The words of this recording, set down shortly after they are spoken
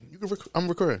I'm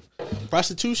recording.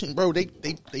 Prostitution, bro. They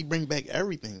bring back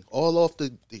everything all off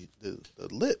the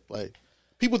lip. Like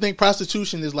people think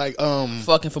prostitution is like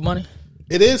fucking for money.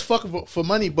 It is fucking for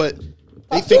money, but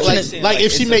they think like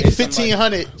if she make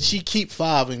 1,500, she keep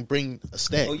 5 and bring a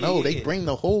stack. They bring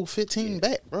the whole 15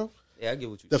 back, bro. Yeah, I get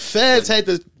what you. The feds had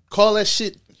to call that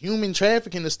shit human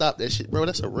trafficking to stop that shit, bro.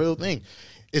 That's a real thing.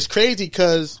 It's crazy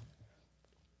because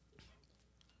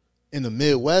in the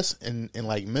Midwest and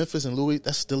like Memphis and Louis,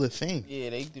 that's still a thing. Yeah,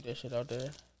 they do that shit out there.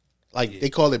 Like they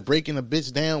call it breaking a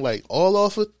bitch down, like all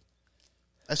off it.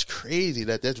 That's crazy.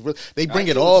 That's real. They bring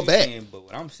it all back. But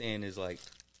what I'm saying is like,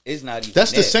 it's not even.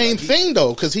 That's the same thing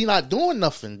though, because he not doing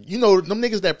nothing. You know, them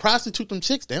niggas that prostitute them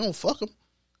chicks, they don't fuck them.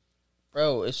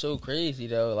 Bro, it's so crazy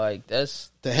though. Like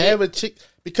that's to have a chick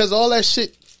because all that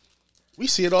shit. We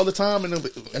see it all the time in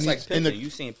the you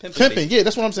seen pimping. Yeah,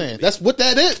 that's what I'm saying. That's what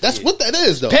that is. That's what that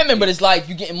is though. Pimping, but it's like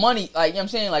you getting money. Like you know what I'm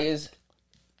saying, like it's.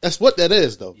 That's what that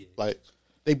is though. Yeah. Like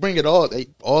they bring it all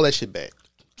that shit back.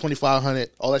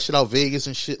 2,500, all that shit out Vegas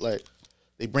and shit. Like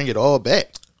they bring it all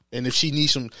back. And if she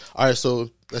needs some, all right. So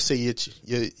let's say you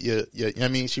know what I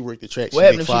mean, she worked the track. What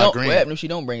happened if she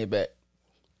don't bring it back?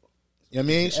 You know what I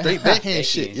mean? Straight backhand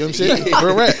shit. You know what I'm saying?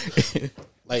 Real rap.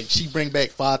 Like she bring back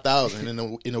 5,000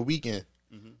 in a weekend,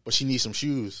 but she needs some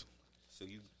shoes. So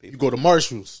you go to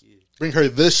Marshalls, bring her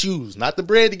the shoes, not the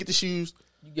bread to get the shoes.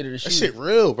 You get her the shoes. That shit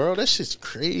real, bro. That shit's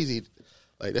crazy.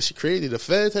 Like that shit crazy. The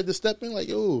feds had to step in. Like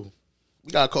yo,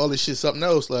 we gotta call this shit something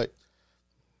else. Like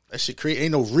that shit crazy.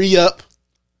 Ain't no re-up,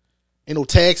 ain't no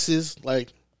taxes.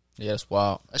 Like yeah, that's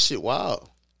wild. That shit wild.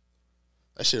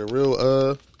 That shit a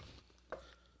real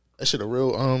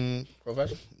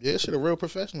professional. Yeah, shit a real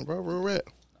professional, bro. Real rap.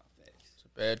 It's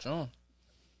a bad drum.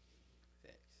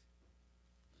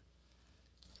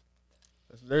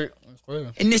 That's very.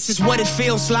 And this is what it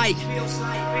feels like.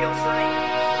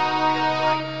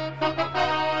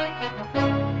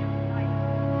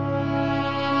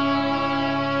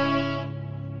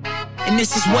 And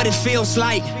this is what it feels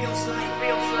like.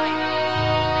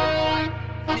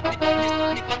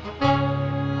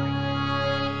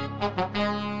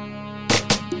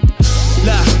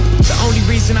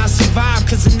 Reason I survive,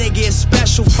 cause a nigga is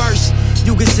special first.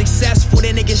 You get successful,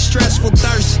 then it gets stressful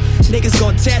thirst. Niggas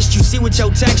gon' test you, see what your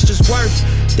texture's worth.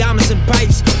 Diamonds and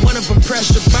pipes, one of them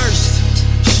pressure burst.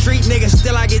 Street niggas,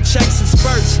 still I get checks and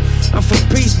spurts. I'm for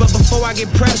peace, but before I get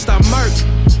pressed, I murk.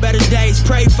 Better days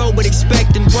prayed for, but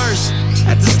expecting worse.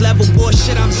 At this level,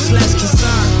 bullshit, I'm just less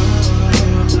concerned.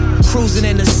 Cruising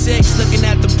in the 6, looking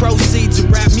at the proceeds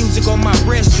of rap music on my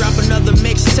wrist. Drop another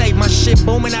mixtape, my shit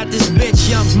booming out this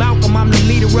bitch. Young Malcolm, I'm the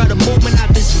leader of the movement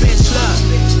out this bitch.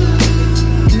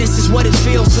 Look, and this is what it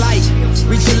feels like.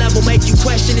 Reach a level, make you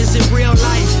question, is it real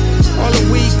life? All the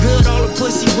weed good, all the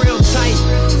pussy real tight.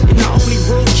 And the only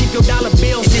rule, keep your dollar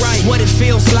bills and right. This is what it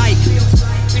feels like.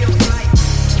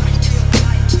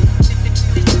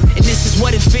 And this is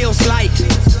what it feels like.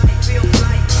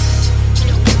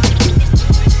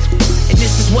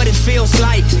 This is what it feels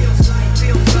like.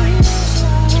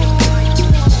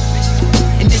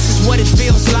 And this is what it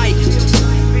feels like.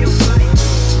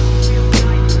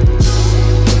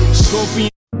 Scorpion.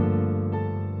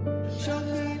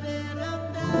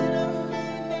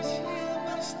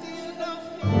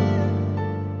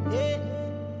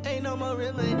 Ain't no more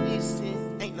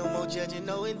reminiscing. Ain't no more judging,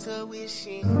 no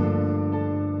intuition.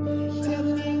 Tell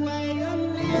me why I'm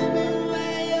living,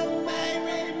 why am I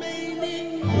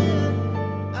remaining?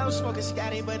 I'm smoking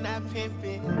Scotty, but not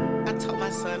pimping. I taught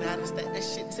my son how to stack that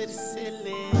shit to the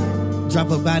ceiling. Drop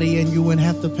a body and you wouldn't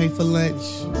have to pay for lunch.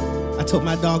 I told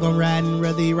my dog I'm riding,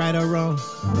 whether he right or wrong.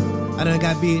 I done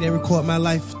got big, they record my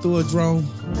life through a drone.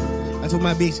 I told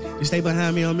my bitch to stay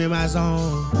behind me, I'm in my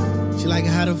zone. She like,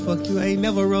 how the fuck you ain't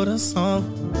never wrote a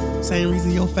song? Same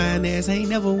reason your fine ass ain't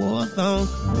never wore a thong.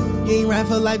 You ain't ride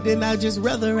for life, then I'd just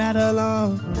rather ride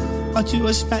along. Bought you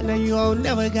a spot, now you don't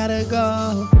never gotta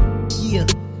go. Yeah,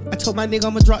 I told my nigga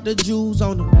I'ma drop the jewels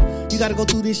on him. You gotta go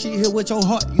through this shit here with your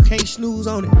heart, you can't snooze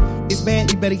on it. It's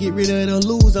bad, you better get rid of the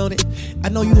lose on it. I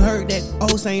know you heard that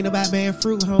old saying about bad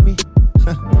fruit, homie.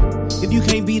 If you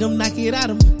can't beat him, knock it out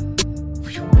of him.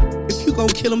 If you gon'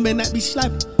 kill him, better not be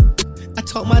sloppy. I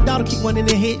told my daughter keep one in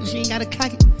the head, she ain't gotta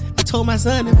cock it. I told my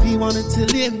son if he wanted to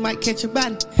live, he might catch a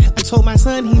body. I told my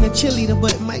son he ain't a cheerleader,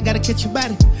 but might gotta catch a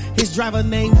body. His driver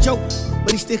named Joe,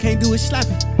 but he still can't do it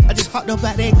sloppy. I just hopped up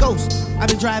out that ghost. I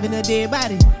been driving a dead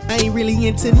body. I ain't really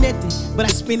into nothing, but I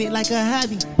spin it like a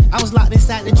hobby. I was locked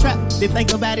inside the trap, didn't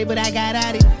think about it, but I got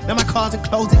at it. Now my cars and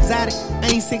clothes exotic. I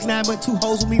ain't 6'9", but 2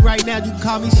 hoes with me right now, you can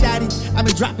call me Shotty. I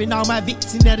been dropping all my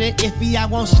victims, now the FBI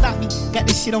won't stop me. Got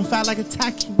this shit on fire like a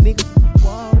Taki, nigga.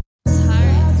 Whoa.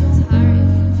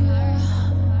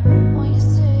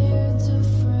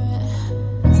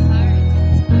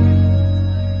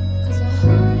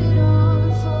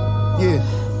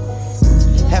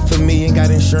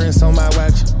 insurance on my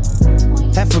watch.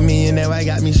 $500,000 now I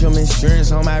got me some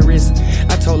insurance on my wrist.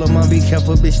 I told her, mom, be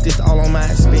careful, bitch, this all on my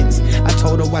expense. I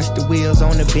told her, watch the wheels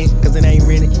on the bench, cause it ain't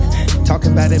rented.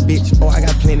 Talking about a bitch, oh, I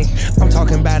got plenty. I'm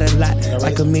talking about a lot,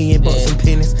 like $1 million bucks and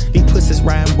pennies. These pussies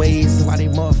riding waves, why they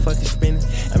motherfucking spinning?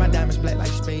 And my diamonds black like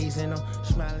spades, and I'm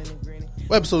smiling and grinning.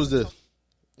 What episode is this?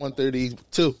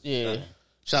 132. Yeah.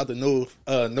 Shout out to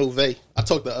Nove. I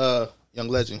talked to Young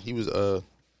Legend. He was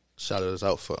shouted us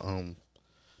out for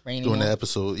Rainy doing one. the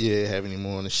episode. Yeah, having him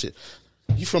on and shit.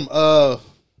 He from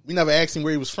we never asked him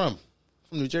where he was from.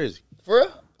 From New Jersey. For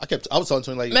real? I was talking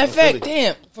to him like Matter of fact,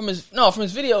 damn. From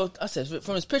his video, I said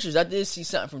from his pictures, I did see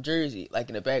something from Jersey, like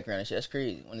in the background and shit. That's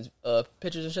crazy. When his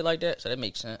pictures and shit like that, so that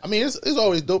makes sense. I mean, it's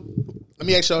always dope. Let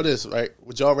me ask y'all this, right?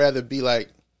 Would y'all rather be like,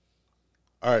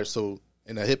 all right, so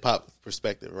in a hip hop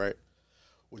perspective, right?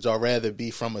 Would y'all rather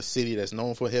be from a city that's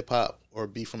known for hip hop or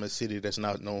be from a city that's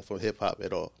not known for hip hop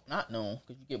at all? Not known,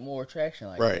 because you get more traction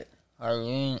like Right. that. I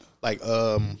mean, Like,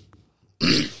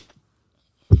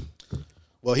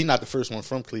 well, he's not the first one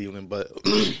from Cleveland, but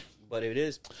But it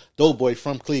is. Dope Boy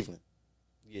from Cleveland.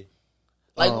 Yeah.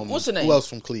 like what's the name? Who else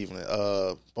from Cleveland?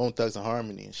 Bone Thugs and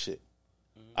Harmony and shit.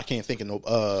 I can't think of no.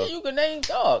 Yeah, you can name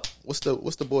dog. What's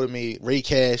the boy that made Ray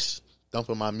Cash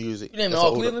dumping my music? You name That's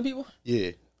all an older- Cleveland people?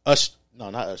 Yeah, Ush. No,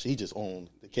 not Ush. He just owned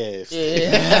the Cavs.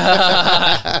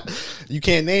 Yeah. You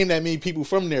can't name that many people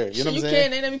from there. You know what I'm you saying?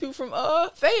 can't name that many people from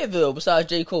Fayetteville besides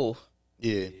J. Cole.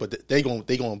 Yeah, but they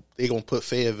gonna put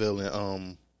Fayetteville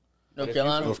in North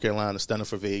Carolina. North Carolina, Stunner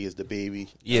for Vegas, the baby.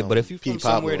 Yeah, but if you from Pete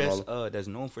Pablo somewhere and all that's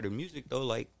known for the music though,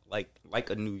 like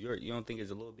a New York, you don't think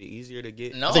it's a little bit easier to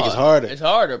get? No, I think it's harder. It's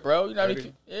harder, bro. You know, Harder?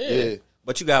 yeah.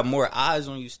 But you got more eyes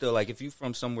on you still. Like if you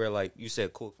from somewhere like you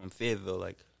said, Cole from Fayetteville,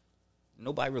 like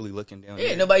nobody really looking down. Yeah,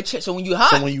 there. nobody check. So when you hot,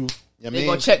 So when you, I they mean,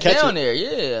 gonna check catch down it. there.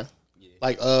 Yeah.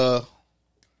 Like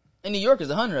In New York is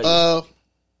 100.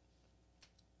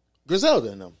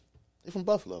 Griselda and them. They from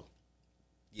Buffalo.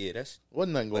 Yeah, that's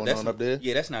Wasn't nothing but going that's on up there.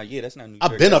 Yeah, that's not New York.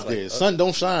 I've been That's up there. like Sun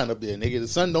don't shine up there, nigga. The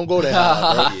sun don't go that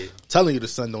high, bro. Yeah. Telling you the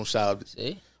sun don't shine.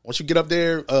 See? Once you get up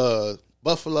there,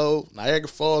 Buffalo, Niagara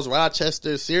Falls,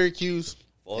 Rochester, Syracuse,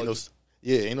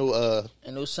 ain't no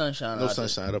And no sunshine. no out there.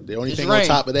 sunshine up there. Only It's thing rain. on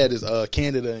top of that is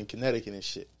Canada and Connecticut and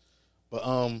shit. But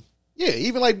yeah,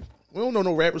 even like we don't know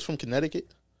no rappers from Connecticut,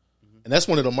 and that's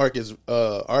one of the markets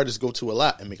artists go to a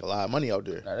lot and make a lot of money out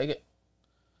there. Nah, they get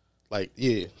Like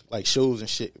like shows and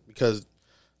shit because them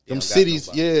don't got cities,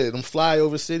 nobody. them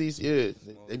flyover cities,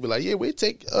 they be like, we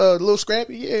take a little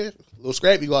Scrappy, little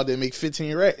Scrappy go out there and make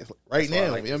 15 racks right That's why I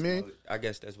now. like You know the what I mean? smaller- I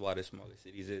guess that's why the smaller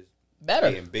cities is better.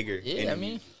 getting bigger. Yeah, And I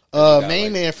mean, you got,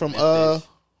 Main man from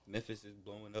Memphis is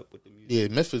blowing up with the music. yeah,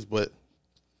 Memphis, but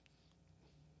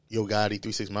Yo Gotti,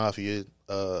 36 Mafia,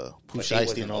 But Pooh they Shiesty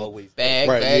wasn't and all.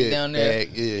 bag yeah, down there.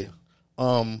 bag, yeah.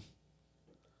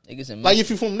 Niggas in Like if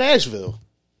you from Nashville,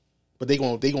 but they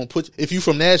gonna put if you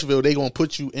from Nashville, they gonna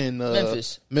put you in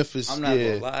Memphis. Memphis, I'm not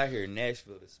yeah, gonna lie, I hear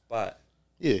Nashville the spot.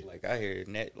 yeah. Like I hear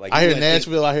I hear you wouldn't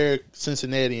Nashville, I hear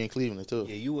Cincinnati and Cleveland too. Think,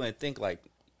 yeah, you wouldn't think like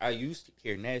I used to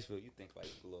hear Nashville. You think like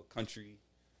a little country,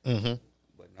 Mm-hmm.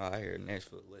 but no, I hear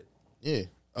Nashville lit. Yeah.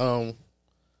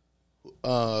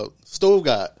 Stove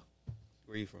God,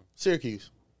 Where you from? Syracuse,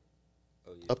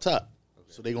 Oh yeah, up top.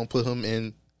 So they gonna put him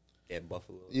in, that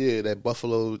Buffalo. that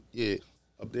Buffalo,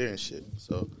 up there and shit.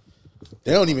 So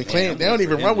they don't even claim, I'm they don't waiting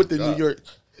for even him run to with the drop. New York.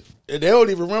 They don't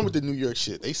even run with the New York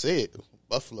shit. They say it,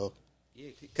 Buffalo. Yeah,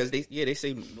 because they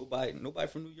say nobody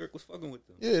from New York was fucking with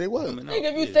them. Yeah, they was. Coming out,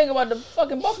 Nigga, if you yeah. think about the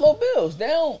fucking Buffalo Bills, they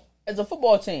don't, as a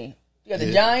football team. You got the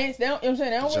Yeah. Giants, they don't, you know what I'm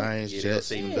saying? They don't win. Giants, Yeah, Jets,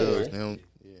 they'll say Bills. yeah. They don't,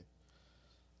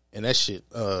 and that shit.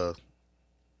 I've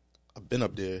been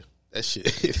up there. That shit,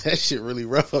 that shit really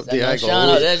rough up That there. I John ain't Sean gonna out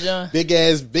hold there, it. John.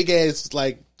 Big ass,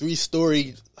 like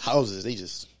 3-story houses. They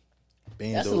just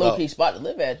banned That's a those low out. key spot to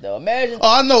live at, though. Imagine.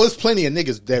 Oh, I know. It's plenty of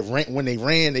niggas that when they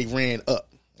ran up.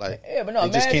 Like Yeah, but no, they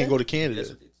just imagine- can't go to Canada.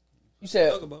 You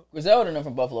said Talk about. Griselda and them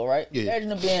from Buffalo, right? Yeah. Imagine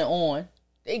them being on.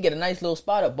 They get a nice little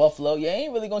spot at Buffalo. You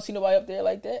ain't really gonna see nobody up there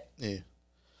like that. Yeah,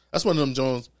 that's one of them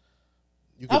Jones.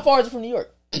 You How could, far is it from New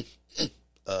York? it's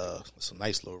a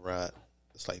nice little ride.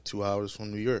 It's like 2 hours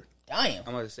from New York. Damn. I'm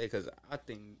about to say because I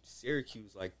think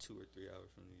Syracuse like 2 or 3 hours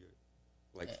from New York,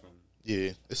 like from.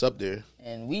 Yeah, it's up there.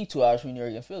 And we 2 hours from New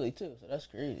York and Philly too, so that's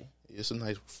crazy. It's a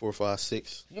nice 4, 5,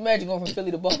 6. Can you imagine going from Philly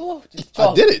to Buffalo? Just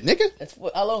I did it, nigga. That's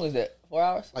how long is that? 4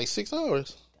 hours? Like 6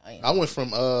 hours. Damn. I went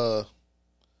from where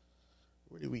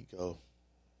did we go?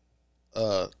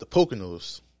 The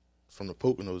Poconos. From the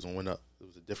Poconos and went up. It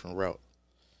was a different route.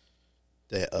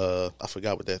 That I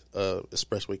forgot what that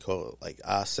expressway called, like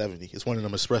I-70. It's one of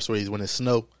them expressways when it's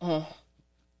snow. Uh-huh.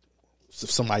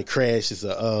 If somebody crashes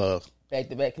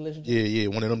Back-to-back collision? Yeah.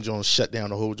 One of them Jones shut down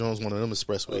the whole Jones. One of them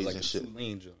expressways like and a shit.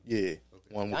 2-lane joint. Yeah.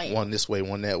 Okay. One this way,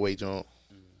 one that way, Jones.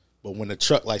 But when the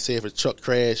truck, like, say if a truck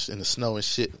crashed in the snow and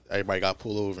shit, everybody got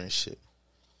pulled over and shit.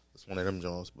 It's one of them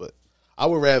Jones. But I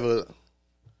would rather,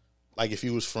 like, if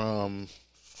you was from,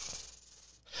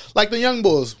 like, the Young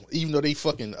Boys, even though they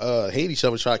fucking hate each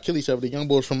other, try to kill each other, the Young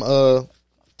Boys from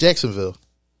Jacksonville.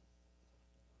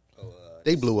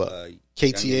 They blew up.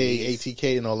 KTA,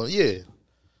 ATK, and all of them. Yeah.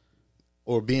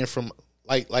 Or being from,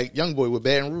 like Young Boy with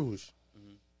Baton Rouge.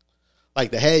 Like,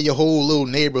 to have your whole little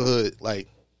neighborhood, like.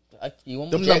 You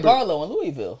want Jack Harlow in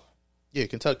Louisville. Yeah,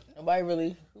 Kentucky. Nobody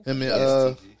really. Him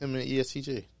and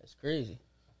ESTJ. That's crazy.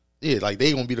 Yeah, like,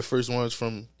 they gonna be the first ones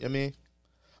from, you know what I mean?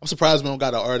 I'm surprised we don't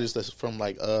got an artist that's from,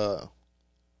 like,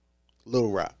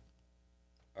 Little Rock.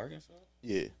 Arkansas?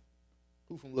 Yeah.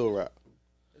 Who from Little Rock?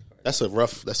 That's a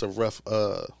rough,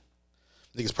 niggas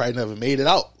probably never made it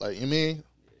out. Like, you know what I mean?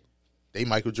 They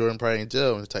Michael Jordan probably in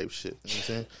jail and type shit. You know what I'm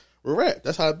saying? We're rap.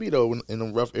 That's how it be, though, in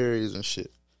them rough areas and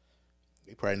shit.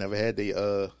 They probably never had they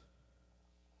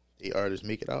artists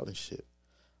make it out and shit.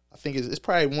 I think it's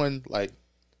probably one, like,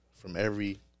 from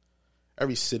every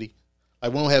city.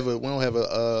 Like, we don't have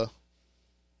a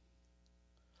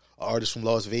artist from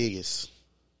Las Vegas,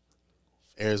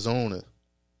 Arizona. You know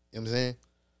what I'm saying?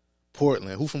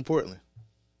 Portland. Who from Portland?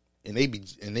 And they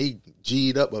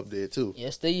G'd up there too.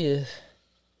 Yes, they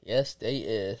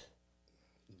is.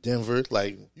 Denver,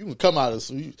 like, you can come out of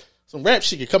some rap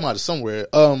shit can come out of somewhere.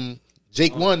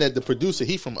 Jake One, that the producer,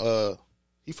 he from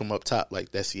up top,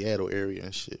 like that Seattle area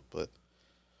and shit. But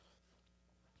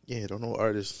yeah, don't know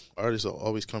artists will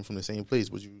always come from the same place.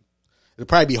 But it'll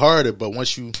probably be harder. But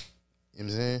once you know what I'm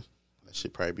saying, that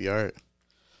shit probably be hard.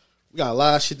 We got a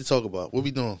lot of shit to talk about. What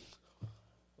we doing?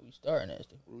 Where we starting at?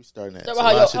 Where we starting at?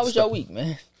 How was your week,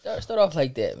 man? Start off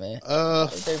like that, man.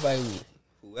 How's everybody week?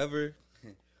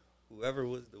 Whoever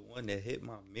was the one that hit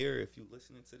my mirror, if you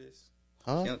listening to this,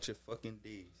 count your fucking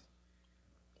days.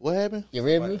 What happened? Your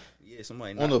rear view? Yeah,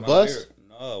 somebody on the bus.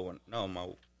 Mirror. No, my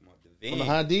the van. On the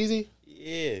Hondeezy?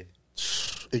 Yeah,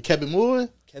 it kept it moving.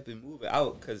 Kept it moving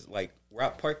out because like where I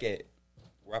park at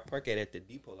the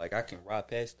depot, like I can ride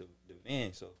past the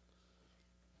van. So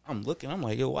I'm looking. I'm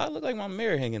like, yo, why I look like my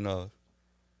mirror hanging off?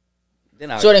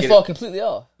 Then so it didn't fall completely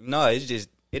off. No, it's just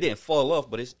it didn't fall off,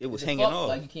 but it was hanging off.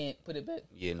 Like you can't put it back.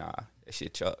 Yeah, nah, that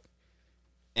shit chuck.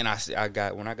 And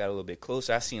when I got a little bit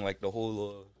closer, I seen like the whole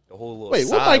little. Wait,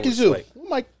 what mic is you? What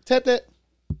mic? Tap that.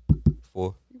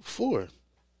 4. All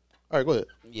right, go ahead.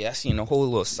 Yeah, I seen the whole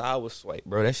little side was swipe,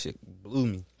 bro. That shit blew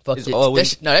me.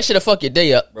 That should have fucked your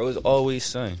day up, bro. It's always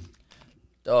sun.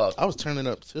 Dog. I was turning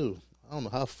up too. I don't know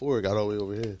how 4 got all the way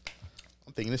over here.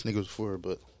 I'm thinking this nigga was 4,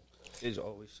 but it's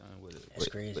always sun with it. That's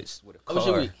crazy. With a car. How was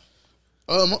your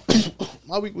week?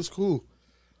 My week was cool.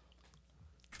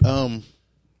 I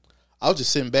was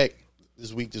just sitting back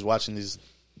this week, just watching this.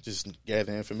 Just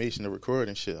gathering information to record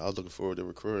and shit. I was looking forward to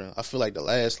recording. I feel like the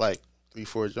last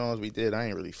 3-4 Jones we did, I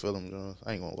ain't really feel them Jones.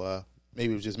 I ain't gonna lie.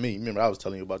 Maybe it was just me. Remember, I was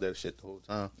telling you about that shit the whole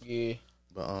time. Yeah.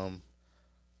 But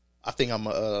I think I'm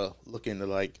look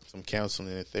into some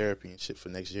counseling and therapy and shit for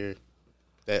next year.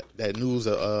 That news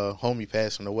of homie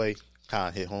passing away kind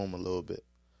of hit home a little bit.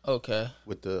 Okay.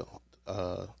 With the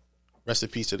rest in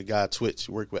peace to the guy Twitch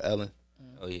who worked with Ellen.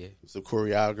 Oh yeah, he was a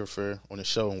choreographer on the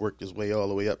show and worked his way all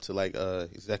the way up to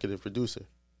executive producer.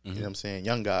 Mm-hmm. You know what I'm saying?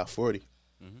 Young guy, 40.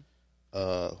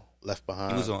 Mm-hmm. Left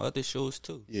behind. He was on other shows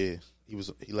too. Yeah, he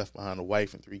left behind a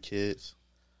wife and 3 kids.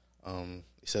 He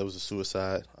said it was a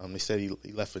suicide. They said he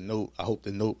left a note. I hope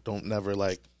the note don't never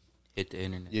hit the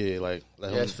internet. Yeah,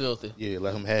 that's filthy. Yeah,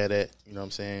 let him have that. You know what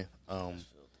I'm saying? I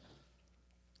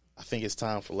think it's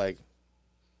time for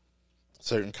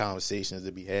certain conversations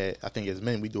to be had. I think as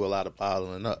men we do a lot of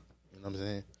bottling up. You know what I'm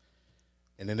saying?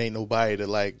 And then ain't nobody to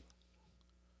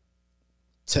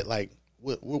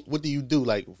what do you do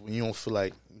when you don't feel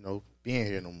like being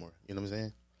here no more? You know what I'm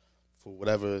saying? For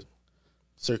whatever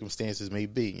circumstances may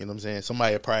be. You know what I'm saying?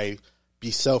 Somebody would probably be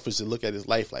selfish to look at his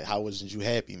life how wasn't you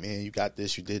happy, man? You got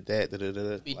this, you did that. Da, da, da,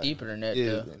 da. Be deeper than that.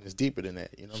 Yeah, and it's deeper than that.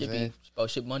 You know what I'm saying?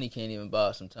 Shit money can't even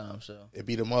buy sometimes. So it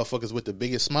be the motherfuckers with the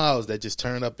biggest smiles that just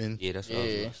turn up and that's what I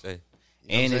was gonna say.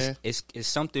 You know and it's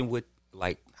something with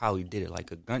how he did it,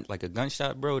 like a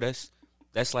gunshot, bro. That's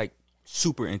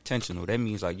super intentional. That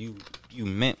means you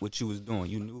meant what you was doing.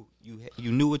 You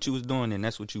knew what you was doing, and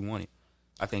that's what you wanted.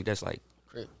 I think that's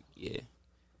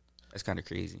that's kind of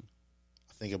crazy.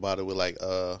 I think about it with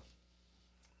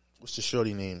what's the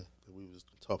shorty name that we was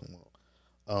talking about?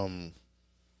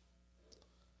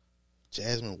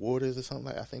 Jasmine Waters or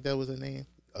something I think that was her name.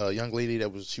 A young lady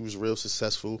she was real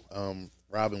successful.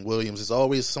 Robin Williams. It's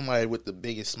always somebody with the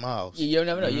biggest smiles. Yeah, you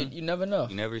never know. You never know.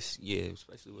 You never,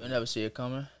 especially You'll never see it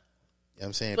coming. You know what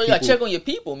I'm saying? So you gotta check on your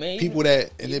people, man. People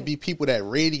that, and there be people that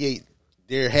radiate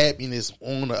their happiness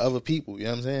on the other people. You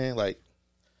know what I'm saying? Like,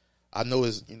 I know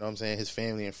his, you know what I'm saying, his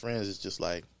family and friends is just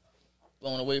like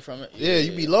blown away from it. Yeah,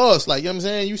 you be lost. Like, you know what I'm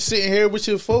saying? You sitting here with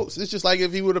your folks. It's just like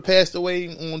if he would have passed away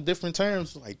on different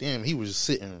terms. Like, damn, he was just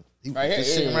sitting. He was right just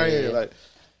here, sitting right here. Like,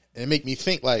 and it make me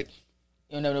think, like,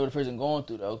 you don't never know what the person going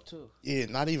through, though, too. Yeah,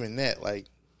 not even that. Like,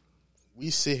 we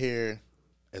sit here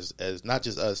as not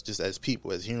just us, just as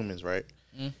people, as humans, right?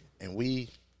 Mm. And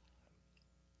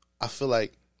I feel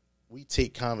like we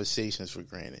take conversations for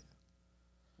granted.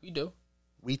 We do.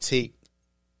 We take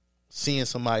seeing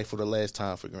somebody for the last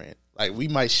time for granted. Like, we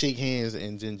might shake hands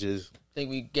and then just think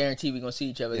we guarantee we're going to see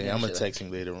each other again. Yeah, I'm going to text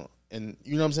him later on. And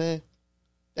you know what I'm saying?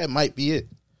 That might be it.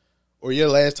 Or your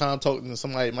last time talking to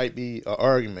somebody might be an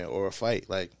argument or a fight.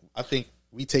 Like, I think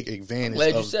we take advantage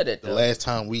of you said it, the last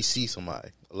time we see somebody,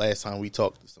 the last time we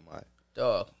talk to somebody.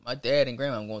 Dog, my dad and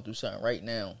grandma are going through something right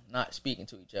now, not speaking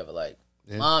to each other. Like,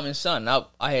 mom and son.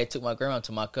 I had took my grandma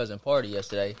to my cousin's party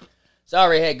yesterday. So I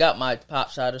already had got my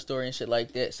pop side of the story and shit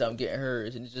like that, so I'm getting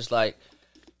hers. And it's just like,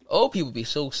 old people be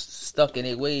so stuck in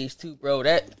their ways, too, bro.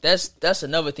 That's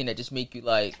another thing that just make you,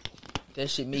 like, that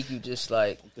shit make you just,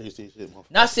 like,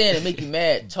 not saying it make you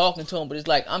mad talking to him, but it's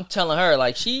like, I'm telling her,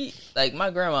 like,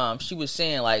 my grandma, she was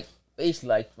saying, like, basically,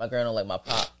 like, my grandma, like, my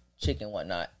pop, chick and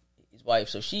whatnot, his wife,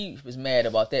 so she was mad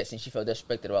about that since she felt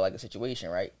disrespected about, like, the situation,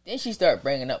 right? Then she started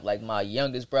bringing up, like, my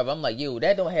youngest brother. I'm like, yo,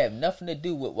 that don't have nothing to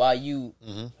do with why you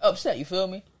upset, you feel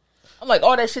me? I'm like,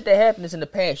 all that shit that happened is in the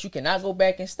past. You cannot go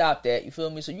back and stop that. You feel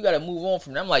me? So you got to move on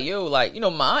from that. I'm like, yo, like, you know,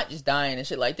 my aunt just dying and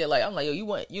shit like that. Like, I'm like,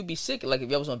 yo, you'd be sick. Like,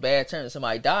 if you was on bad terms and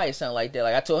somebody died or something like that.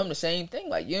 Like, I told him the same thing.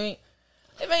 Like, if ain't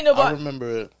nobody. I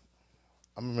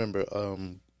remember,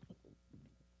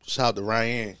 shout out to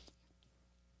Ryan.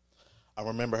 I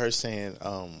remember her saying,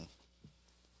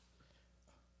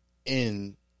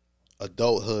 in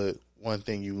adulthood, one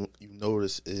thing you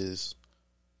notice is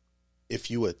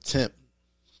if you attempt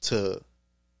to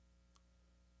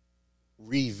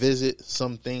revisit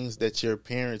some things that your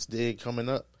parents did coming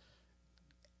up,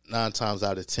 9 times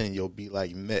out of 10 you'll be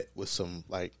like met with some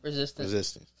like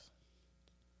resistance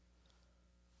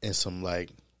and some, like,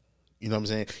 you know what I'm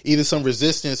saying, either some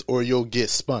resistance or you'll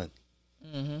get spun.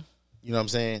 Mm-hmm. You know what I'm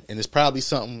saying? And it's probably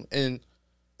something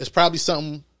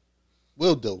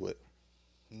we'll deal with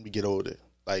when we get older.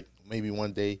 Like, maybe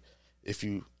one day if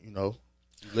you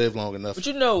live long enough. But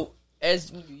you know,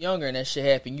 as you're younger and that shit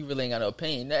happen, you really ain't got no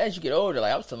opinion. Now, as you get older,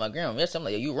 like I was telling my grandma, I'm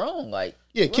like, yo, you wrong. Like,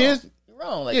 yeah, kids, you're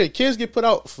wrong. Like, yeah, kids get put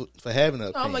out for having an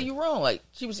opinion. I'm like, you wrong. Like,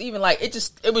 she was even like, it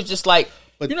was just like,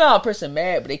 but, you know how a person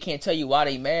mad, but they can't tell you why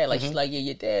they mad. Like, she's like, yeah,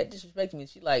 your dad disrespected me.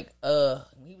 She like,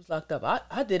 he was locked up.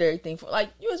 I did everything for,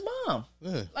 like, you his mom.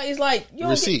 Yeah. Like, it's like, you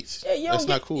don't receipts. That's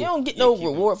not cool. You don't get no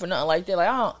reward for nothing like that.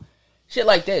 Like, shit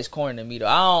like that is corny to me though.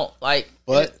 I don't like.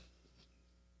 But,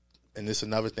 and this is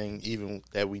another thing even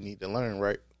that we need to learn,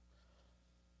 right?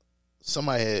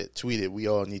 Somebody had tweeted, we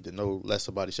all need to know less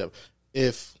about each other.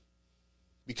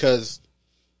 Because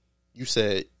you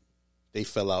said they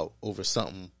fell out over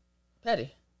something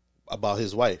petty about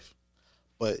his wife,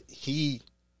 but he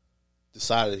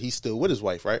decided he's still with his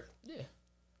wife, right? Yeah.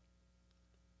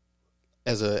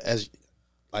 As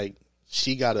like,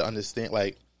 she got to understand,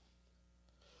 like,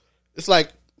 it's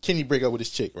like Kenny break up with his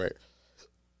chick, right?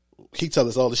 He tell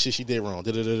us all the shit she did wrong,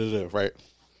 right?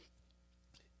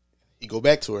 He go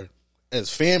back to her.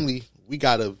 As family, we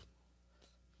gotta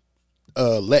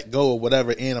let go of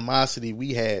whatever animosity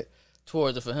we had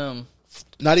towards it for him.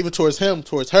 Not even towards him,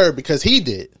 towards her, because he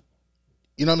did.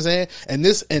 You know what I'm saying? And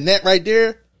that right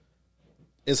there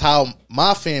is how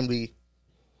my family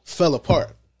fell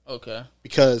apart. Okay.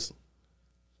 Because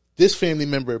this family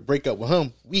member break up with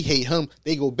him, we hate him,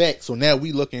 they go back, so now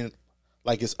we looking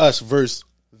like it's us versus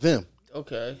them.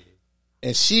 Okay.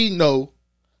 And she know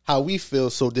how we feel,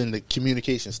 so then the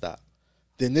communication stop.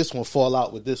 Then this one fall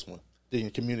out with this one. Then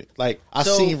you communicate. Like, I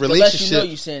seen relationships. You know,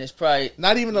 you saying it's probably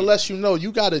not even unless you know.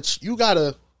 You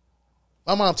gotta.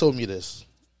 My mom told me this.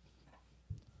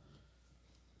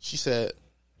 She said,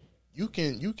 you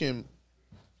can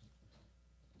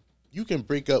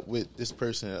break up with this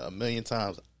person 1,000,000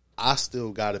 times. I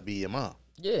still gotta be your mom.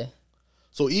 Yeah.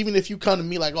 So even if you come to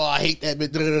me like, oh, I hate that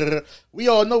bitch, we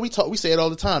all know, we say it all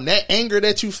the time. That anger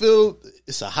that you feel,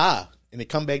 it's a high, and it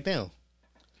come back down.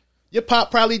 Your pop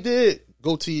probably did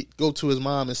go to his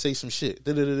mom and say some shit.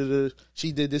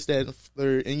 She did this, that, and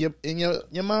third, and your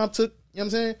mom took, you know what I'm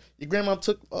saying? Your grandma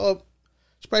took, she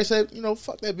probably said,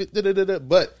 fuck that bitch,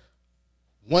 But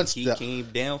once he came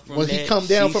down from when he come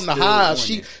down from the high,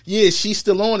 she's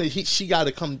still on it. She got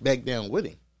to come back down with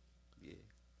him. Yeah,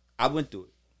 I went through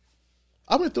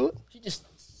it. She just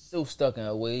so stuck in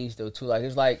her ways though too. Like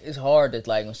it's hard that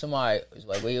like when somebody is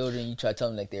like way older than you try to tell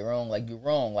them like they're wrong, like you're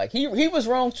wrong. Like he was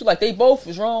wrong too. Like they both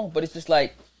was wrong, but it's just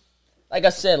like I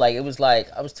said, like it was like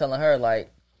I was telling her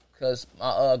like because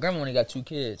my grandma only got 2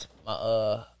 kids,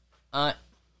 my aunt,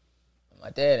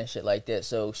 my dad and shit like that.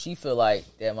 So she feel like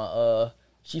that my aunt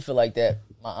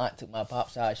took my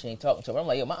pop's side. She ain't talking to her. I'm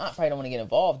like, yo, my aunt probably don't want to get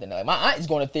involved in it. Like my aunt is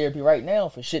going to therapy right now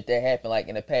for shit that happened like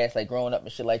in the past, like growing up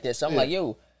and shit like that. So I'm like,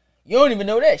 yo. You don't even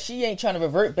know that. She ain't trying to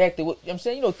revert back to what I'm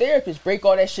saying. You know, therapists break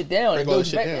all that shit down. And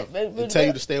tell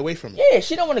you to stay away from it. Yeah,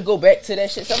 she don't want to go back to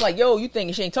that shit. So I'm like, yo, you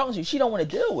thinking she ain't talking to you. She don't want to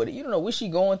deal with it. You don't know what she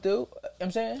going through. You know what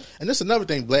I'm saying? And that's another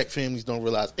thing black families don't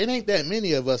realize. It ain't that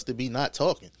many of us to be not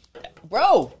talking.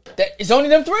 Bro, it's only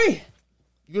them 3.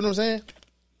 You know what I'm saying?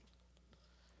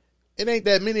 It ain't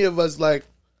that many of us. Like,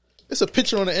 it's a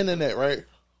picture on the internet, right?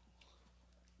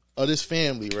 Of this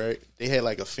family, right? They had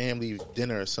like a family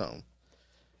dinner or something.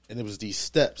 And it was these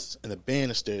steps and a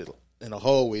banister in the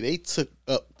hallway. They took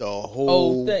up the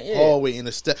whole thing, hallway in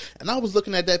the step. And I was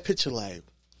looking at that picture like,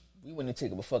 we wouldn't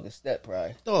take up a fucking step,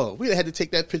 probably. Dog, we had to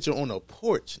take that picture on a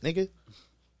porch, nigga.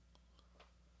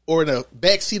 Or in the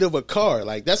backseat of a car.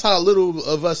 Like, that's how little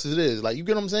of us it is. Like, you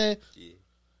get what I'm saying? Yeah.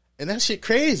 And that shit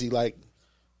crazy. Like,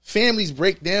 families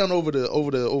break down over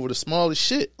the smallest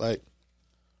shit. Like,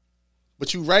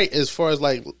 but you right as far as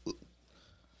like,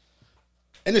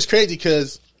 and it's crazy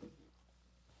because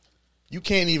you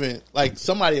can't even, like,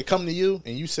 somebody will come to you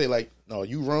and you say, like, no,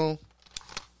 you wrong.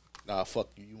 Nah, fuck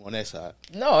you. You on that side.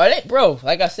 No, it ain't, bro.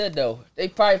 Like I said, though, they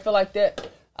probably feel like that.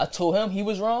 I told him he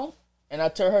was wrong, and I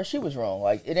told her she was wrong.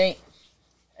 Like, it ain't,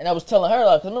 and I was telling her,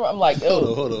 like, remember, I'm like,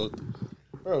 yo. Hold on.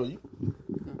 Bro, you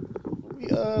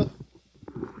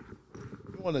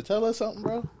want to tell us something,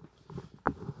 bro?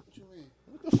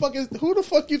 Who the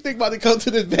fuck you think about to come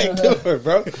to this back door,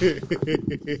 bro?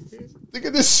 Look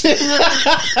at this shit.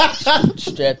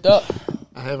 Strapped up.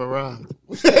 I have arrived.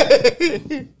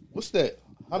 What's that?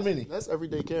 How many? That's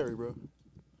everyday carry, bro.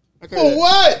 For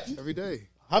what? Every day.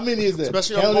 How many is that?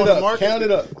 Especially count on it the up. market. Count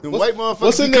it up. The white motherfuckers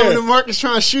what's in be coming there? to the markets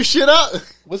trying to shoot shit up.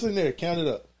 What's in there? Count it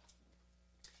up.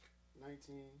 19,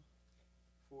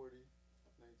 40,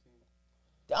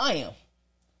 19. Damn.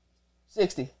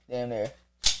 60. Damn there.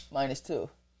 -2.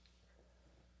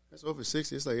 That's over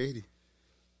 60. It's like 80.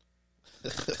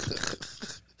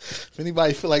 If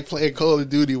anybody feel like playing Call of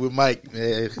Duty with Mike,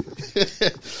 man.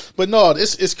 But no,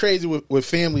 it's crazy with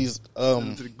families.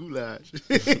 To the goulash.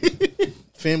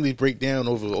 Families break down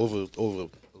over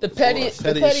the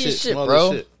pettiest shit,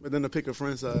 bro. Shit. But then the pick a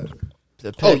friend side.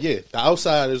 Oh yeah, the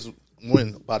outsiders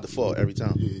win by default every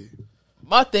time. Yeah.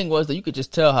 My thing was that you could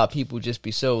just tell how people just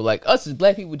be so like us as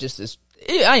black people. Just as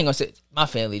I ain't gonna say my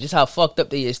family, just how fucked up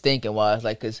they is thinking wise.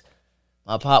 Like, cause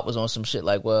my pop was on some shit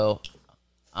like, well,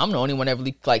 I'm the only one that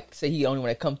really like say he the only one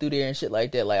that come through there and shit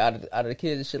like that. Like out of the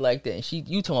kids and shit like that. And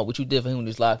you talking about what you did for him when he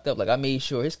was locked up? Like I made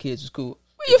sure his kids was cool.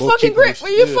 Where your fucking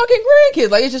grandkids?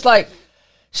 Like it's just like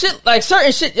shit. Like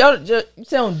certain shit, y'all just you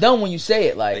sound dumb when you say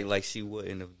it. Like she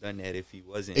wouldn't have done that if he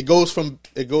wasn't. It goes from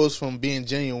being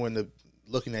genuine to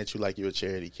looking at you like you're a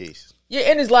charity case. Yeah,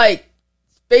 and it's like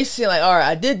basically like, all right,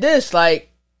 I did this, like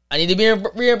I need to be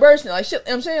reimbursed. Like shit, you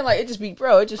know what I'm saying, like it just be,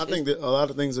 bro. I think that a lot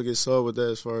of things will get solved with that.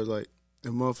 As far as like,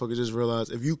 the motherfucker just realize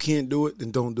if you can't do it,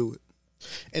 then don't do it.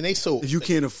 And if you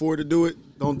can't afford to do it,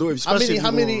 don't do it. How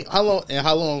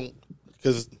long?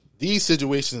 Because these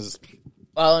situations.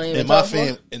 In my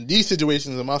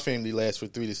family last for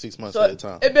 3 to 6 months at a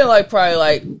time. It been like probably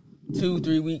like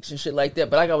 2-3 weeks and shit like that.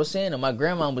 But like I was saying, my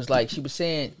grandma was like, she was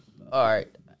saying, all right,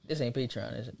 this ain't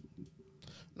Patreon, is it?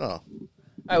 No. All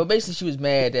right, well, basically she was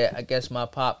mad that I guess my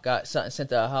pop got something sent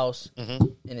to our house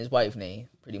in his wife's name,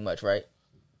 pretty much, right?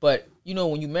 But, you know,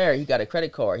 when you marry, he got a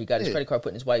credit card. He got his credit card put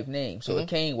in his wife's name. So it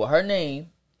came with her name,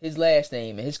 his last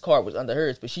name, and his card was under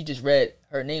hers. But she just read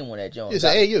her name on that joint. It's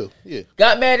an AU. Yeah.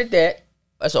 Got mad at that.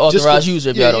 That's an authorized user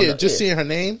if y'all don't know. Just seeing her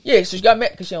name? Yeah, so she got mad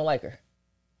because she don't like her.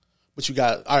 But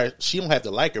all right, she don't have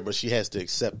to like her, but she has to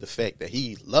accept the fact that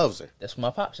he loves her. That's what my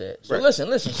pop said. So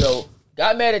listen. So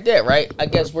got mad at that, right? I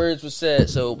guess words was said.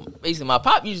 So basically my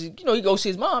pop usually, you know, he goes see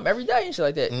his mom every day and shit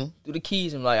like that. Do the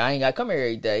keys and like, I ain't got to come here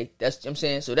every day. That's what I'm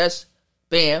saying. So that's,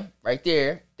 bam, right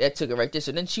there. That took it right there.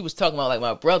 So then she was talking about like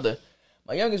my brother.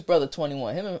 My youngest brother,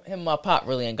 21. Him and my pop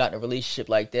really ain't got in a relationship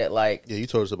like that. Like, yeah, you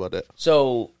told us about that.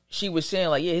 So she was saying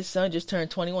like, yeah, his son just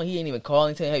turned 21. He ain't even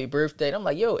calling, saying happy birthday. And I'm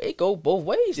like, yo, it go both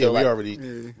ways. Yeah, though. we Like,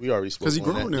 already spoke because he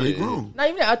grown now. He grown. not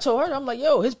even that. I told her, I'm like,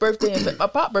 yo, his birthday, my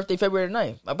pop birthday February the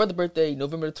 9th. My brother's birthday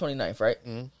November the 29th, right?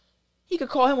 Mm-hmm. He could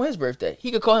call him on his birthday.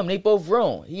 He could call him. They both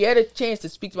grown. He had a chance to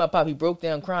speak to my pop. He broke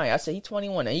down crying. I said, he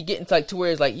 21 and he getting to like to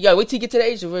where it's like, you gotta wait till he get to the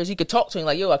age where he could talk to him.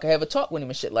 Like, yo, I could have a talk with him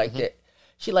and shit like that.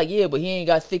 She like, yeah, but he ain't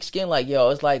got thick skin like yo.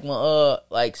 It's like when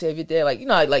like say if your dad like you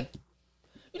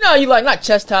know you like not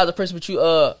chastise a person, but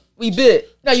you we bid.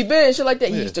 Now you bid and shit like that.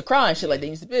 He used to cry and shit like that.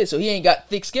 He used to bid, so he ain't got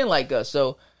thick skin like us.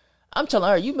 So I'm telling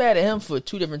her, you mad at him for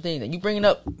two different things, and you bringing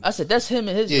up. I said that's him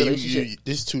and his relationship.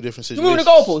 This two different You situations. moving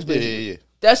the goalposts, bitch. Yeah.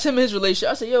 That's him and his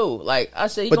relationship. I said, yo, like I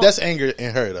said, But that's anger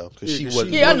in her though, because she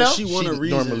wasn't. I know. She want a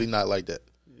reason. Normally not like that.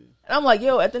 And I'm like,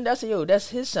 yo, I think that's yo, that's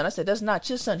his son. I said, that's not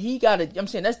your son. He got it. I'm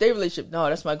saying that's their relationship. No,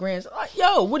 that's my grandson. Like,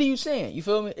 yo, what are you saying? You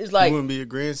feel me? It's like, You wouldn't be a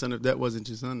grandson if that wasn't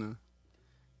your son, though.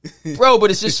 bro,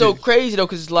 but it's just so crazy though,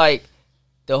 because it's like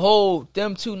the whole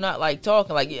them two not like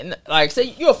talking. Like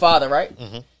say you're a father, right?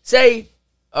 Mm-hmm. Say,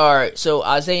 all right, so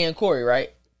Isaiah and Corey,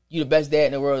 right? You the best dad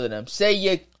in the world of them. Say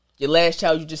your last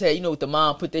child you just had, you know, with the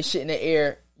mom put that shit in the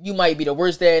air. You might be the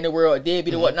worst dad in the world, or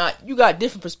deadbeat or whatnot. You got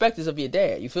different perspectives of your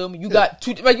dad. You feel me? You got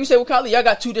two, like you said with Kylie, y'all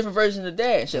got two different versions of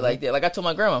dad and shit like that. Like I told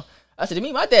my grandma, I said to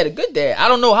me, my dad a good dad. I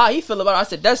don't know how he feel about it. I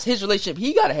said that's his relationship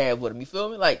he got to have with him. You feel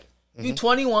me? Like you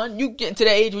 21, you getting to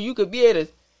that age where you could be able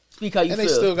to speak how you feel. And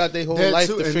they still got their whole life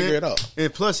to figure it out.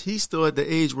 And plus, he's still at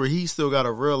the age where he still got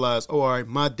to realize, oh, all right,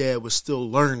 my dad was still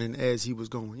learning as he was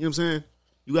going. You know what I'm saying?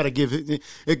 You got to give it.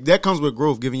 That comes with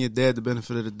growth, giving your dad the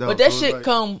benefit of the doubt. But that shit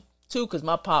come too, because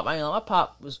my pop, my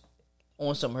pop was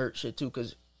on some hurt shit too,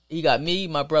 because he got me,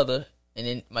 my brother, and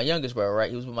then my youngest brother, right?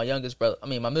 He was with my youngest brother,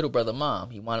 my middle brother mom.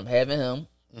 He wound up having him,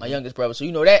 my youngest brother. So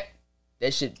you know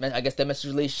that shit, I guess that messed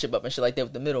his relationship up and shit like that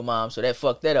with the middle mom, so that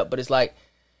fucked that up. But it's like,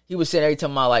 he was saying every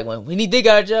time when he did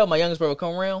get out of jail, my youngest brother would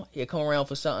come around, he'd come around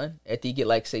for something. After he get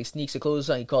like, say, sneaks or clothes or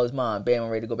something, he call his mom, bam, I'm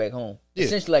ready to go back home. Yeah.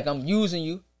 Essentially like, I'm using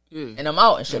you. Yeah. And I'm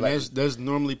out and shit like that. That's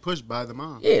normally pushed by the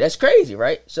mom. Yeah, that's crazy,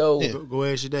 right? So go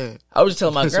ask your dad. I was just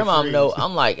telling my grandma, no,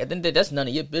 I'm like, I think that's none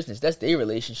of your business. That's their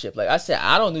relationship. Like I said,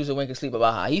 I don't lose a wink of sleep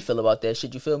about how he feel about that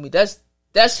shit. You feel me? That's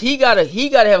he gotta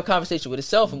have a conversation with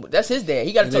himself, and that's his dad.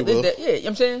 He gotta talk to his dad. Yeah, you know what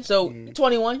I'm saying? So you're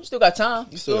 21, you still got time.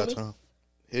 You still got time.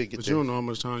 But you don't know how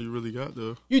much time you really got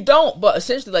though. You don't, but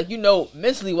essentially, like, you know,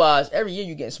 mentally wise, every year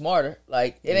you getting smarter.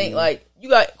 Like it ain't like you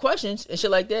got questions and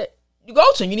shit like that. You go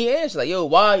to him, you need answers. Like, yo,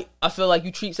 why I feel like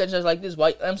you treat such and such like this? Why?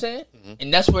 You know what I'm saying?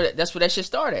 And that's where that shit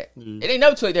start at. It ain't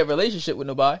never took that relationship with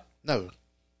nobody. Never.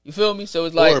 You feel me? So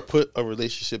it's like, or put a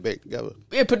relationship back together.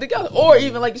 Yeah, put together, or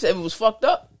even like you said, if it was fucked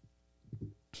up.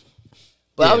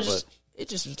 But yeah, I was just, it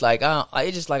just was like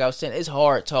it's just like I was saying, it's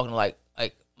hard talking like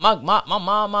my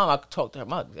mom. I could talk to her.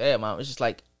 My dad, mom. It's just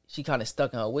like she kind of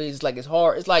stuck in her ways. It's like it's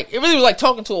hard. It's like it really was like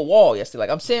talking to a wall yesterday.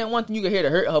 Like I'm saying one thing, you can hear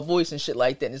her voice and shit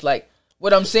like that. And it's like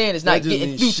what I'm saying is not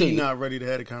getting through to you. She's not ready to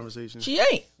have a conversation. She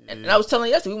ain't. Yeah. And I was telling her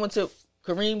yesterday, we went to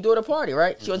Kareem daughter party,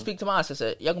 right? She wasn't speaking to mine. So I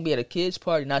said, y'all gonna be at a kid's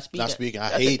party, not speaking. Not speaking. I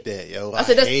hate that, yo. I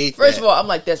said, first of all, I'm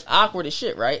like, that's awkward as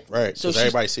shit, right? Right. So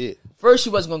everybody see it. First,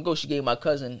 she wasn't gonna go. She gave my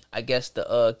cousin, I guess,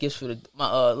 the gifts for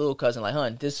my little cousin. Like,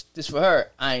 hun, this for her.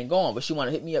 I ain't going, but she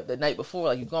wanted to hit me up the night before.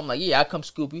 Like, you go? I'm like, yeah, I come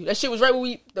scoop you. That shit was right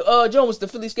when Joan was the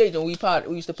Philly skate when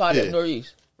we used to potty up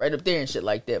Northeast, right up there and shit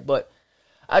like that. But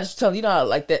I just tell you know, how,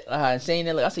 like that, saying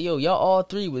that. Like, I said, yo, y'all all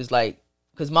three was like.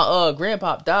 Because my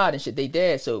grandpa died and shit, they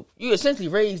dad. So you essentially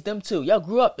raised them too. Y'all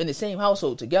grew up in the same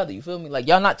household together. You feel me? Like,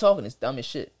 y'all not talking this dumb as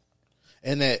shit.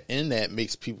 And that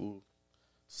makes people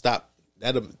stop.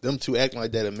 Them two acting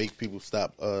like that, it make people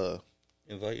stop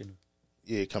inviting them.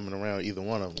 Yeah, coming around, either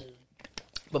one of them.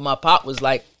 But my pop was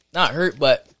like, not hurt,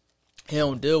 but he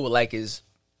don't deal with like his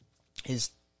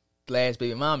last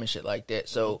baby mom and shit like that.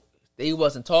 So they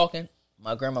wasn't talking.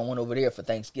 My grandma went over there for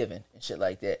Thanksgiving and shit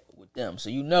like that with them. So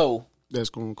you know. That's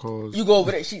gonna cause you go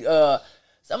over there. So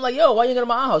I'm like, yo, why you go to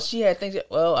my house? She had things.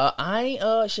 Well, I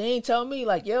ain't. She ain't tell me.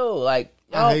 Like, yo, like.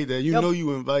 I hate that. You know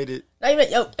you invited. Not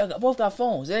even. Yo, both got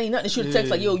phones. There ain't nothing to shoot a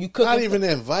text like, yo, you cooking. Not even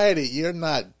invited. You're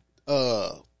not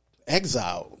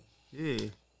exiled. Yeah.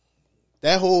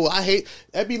 That whole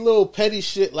that be little petty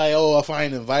shit like, oh, if I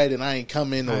ain't invited, I ain't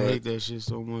coming. I hate that shit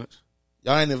so much.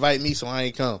 Y'all ain't invite me, so I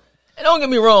ain't come. And don't get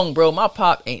me wrong, bro. My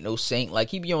pop ain't no saint. Like,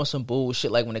 he be on some bullshit.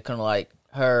 Like when it come to like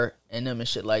her and them and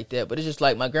shit like that. But it's just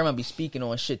like my grandma be speaking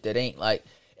on shit that ain't like.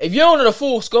 If you don't know the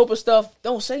full scope of stuff,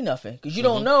 don't say nothing because you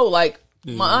don't know. Like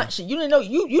my aunt, you didn't know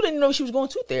you didn't know she was going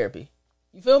to therapy.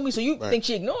 You feel me? So you think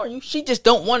she ignoring you? She just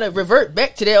don't want to revert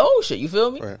back to that old shit. You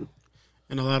feel me? Right.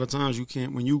 And a lot of times you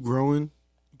can't when you growing,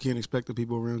 you can't expect the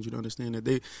people around you to understand that.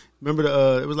 They remember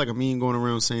it was like a meme going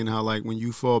around saying how like when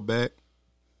you fall back,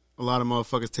 a lot of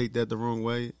motherfuckers take that the wrong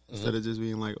way instead of just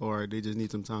being like, all right, they just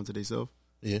need some time to themselves.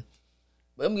 Yeah.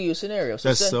 But I'm gonna give you a scenario. So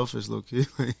that's selfish, low key.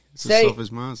 It's a selfish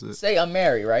mindset. Say I'm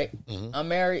married, right? I'm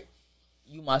married.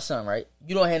 You my son, right?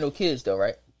 You don't have no kids though,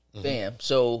 right? Bam.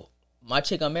 So my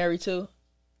chick I'm married to,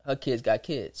 her kids got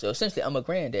kids. So essentially, I'm a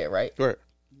granddad, right? Right.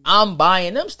 I'm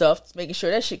buying them stuff, making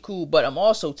sure that shit cool, but I'm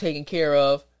also taking care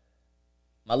of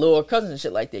my little cousins and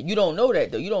shit like that. You don't know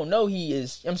that, though. You don't know he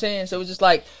is, you know what I'm saying? So it's just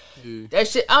like, that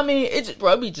shit, I mean, it's just,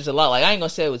 bro, it be just a lot. Like, I ain't gonna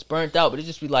say it was burnt out, but it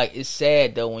just be like, it's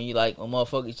sad, though, when you like, when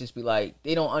motherfuckers just be like,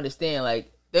 they don't understand,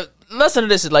 like, the lesson of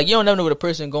this is like, you don't never know what a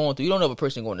person going through. You don't know if a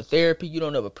person going to therapy. You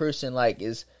don't know if a person, like,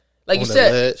 is, like you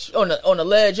said, on the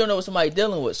ledge, you don't know what somebody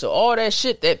dealing with. So all that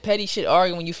shit, that petty shit,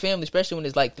 arguing when you family, especially when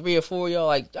there's like 3 or 4 of y'all,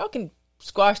 like, y'all can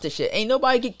squash that shit. Ain't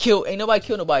nobody get killed. Ain't nobody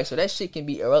kill nobody. So that shit can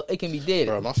be dead.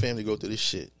 Bro, my family go through this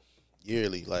shit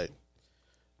yearly. Like,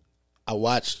 I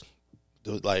watch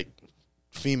the like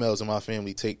females in my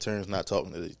family take turns not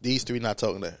talking to this. These 3 not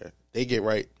talking to her. They get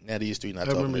right. Now these 3 not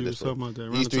talking to this.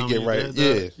 These 3 get right.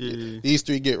 Yeah. These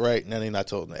 3 get right. Now they not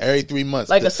talking to her. Every 3 months.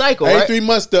 Like a cycle, every right? 3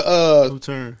 months the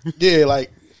turn. Yeah,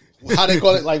 like how they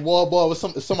call it, like wall ball with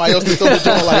somebody else throw the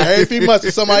joint. Like every 3 months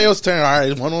it's somebody else turn. All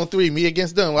right, 1-on-3, me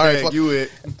against them. All right, fuck. You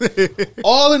it.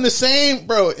 All in the same,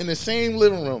 bro, in the same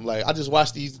living room. Like I just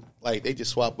watch these, like they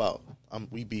just swap out.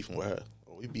 We beefing with her.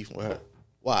 We beefing with her.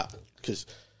 Why? Because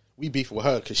we beefing with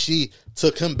her because she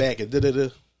took him back and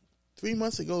 3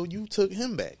 months ago, you took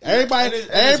him back. Everybody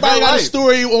got a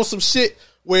story on some shit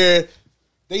where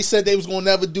they said they was gonna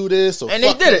never do this, or and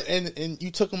they did it, and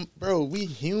you took them, bro. We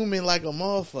human like a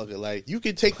motherfucker. Like you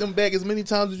can take them back as many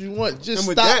times as you want. Just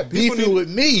stop beefing with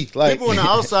me. Like people on the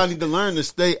outside need to learn to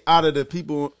stay out of the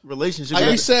people relationship.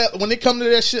 Like you said, when it come to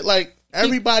that shit, like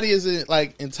everybody is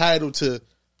like entitled to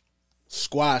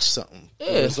squash something,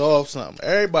 resolve something.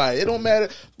 Everybody, it don't matter,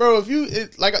 bro.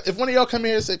 If one of y'all come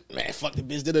here and say, "Man, fuck the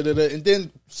bitch," and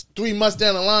then 3 months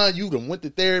down the line, you done went to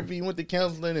therapy, you went to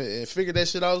counseling, and figured that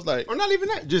shit out. I was like, or not even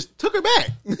that, just took her back.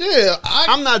 Yeah,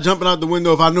 I'm not jumping out the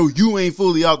window if I know you ain't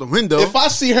fully out the window. If I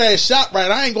see her at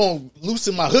ShopRite, I ain't gonna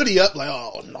loosen my hoodie up like,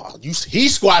 oh no, he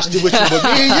squashed it with you, but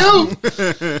me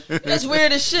and you. That's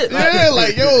weird as shit. Like, yeah,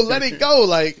 like yo, let it go.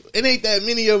 Like it ain't that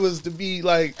many of us to be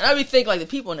like. And I be think like the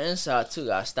people on the inside too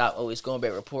gotta stop always going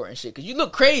back reporting shit because you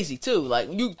look crazy too. Like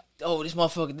when you this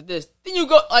motherfucker did this, then you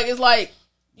go like it's like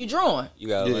you drawing. You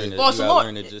gotta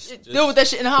learn to just deal with that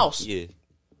shit in the house.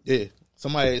 Yeah.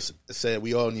 Somebody said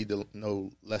we all need to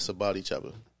know less about each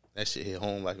other. That shit hit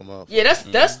home like a motherfucker. Yeah,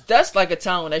 that's like a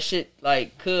time when that shit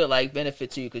like could like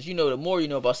benefit to you because you know the more you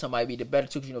know about somebody, be the better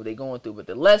too because you know what they going through. But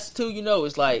the less too you know,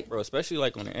 it's like bro, especially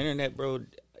like on the internet, bro.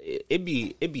 It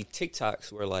be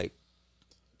TikToks where like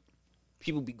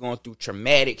people be going through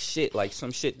traumatic shit, like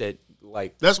some shit that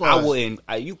like that's why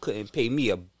you couldn't pay me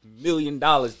 $1 million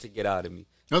to get out of me.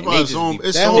 That's why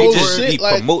they just be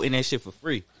promoting that shit for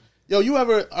free. Yo, you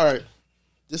ever? All right,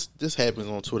 this happens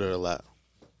on Twitter a lot.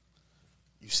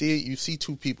 You see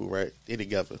 2 people, right? They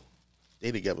together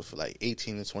for like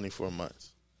 18 to 24 months.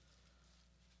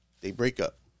 They break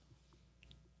up.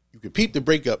 You can peep the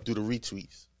breakup through the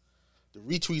retweets. The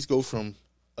retweets go from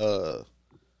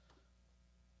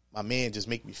my man just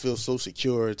make me feel so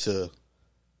secure to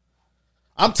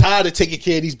I'm tired of taking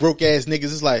care of these broke ass niggas.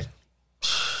 It's like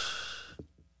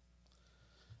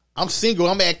I'm single.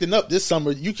 I'm acting up this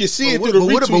summer. You can see it through the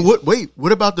retweets.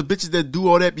 What about the bitches that do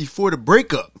all that before the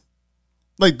breakup?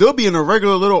 Like they'll be in a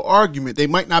regular little argument. They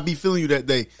might not be feeling you that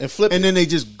day, and then they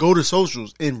just go to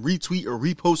socials and retweet or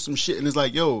repost some shit, and it's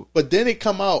like, yo. But then it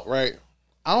come out right.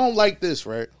 I don't like this,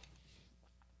 right?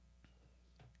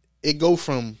 It go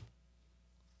from,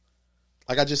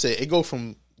 like I just said, it go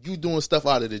from you doing stuff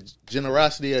out of the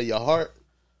generosity of your heart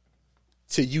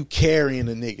to you carrying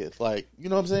a nigga. Like, you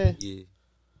know what I'm saying? Yeah.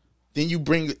 Then you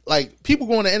bring, like, people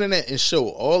go on the internet and show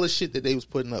all the shit that they was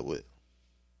putting up with.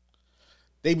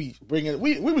 They be bringing,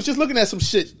 we was just looking at some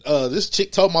shit. This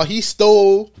chick talking about he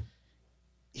stole,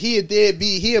 he a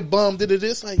deadbeat, he a bum, did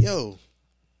this. Like, yo,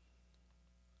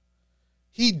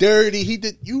 he dirty, he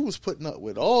did, you was putting up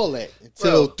with all that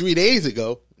until 3 days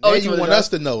ago. Now you want us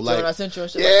to know. Like, I sent you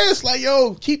shit it's like,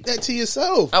 yo, keep that to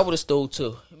yourself. I would have stole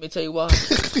too. Let me tell you why.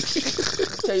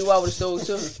 Tell you why I would have stole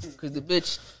too. Because the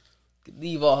bitch could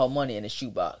leave all her money in the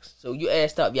shoebox. So you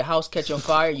asked up, your house catch on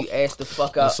fire, you asked the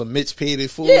fuck out. Some Mitch paid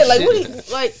it for. Yeah, like shit.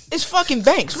 What? Like it's fucking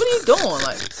banks. What are you doing?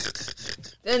 Like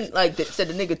then, like they said,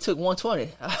 the nigga took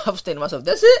 120. I was thinking to myself,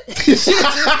 that's it. He should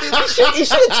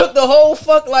have took the whole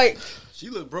fuck. Like She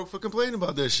look broke for complaining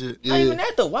about that shit. Not even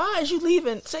that though. Why is you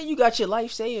leaving? Say you got your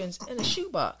life savings in a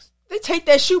shoebox. They take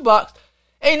that shoebox.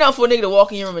 Ain't nothing for a nigga to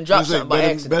walk in your room and drop something by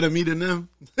accident. Better me than them.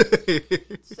 Could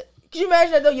you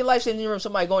imagine that though? Your life savings in your room,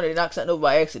 somebody going there, they knock something over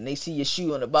by accident, they see your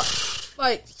shoe on the box.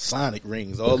 Like Sonic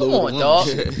rings all come over on, the dog.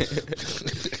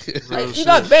 Like, you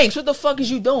got banks. What the fuck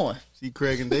is you doing? See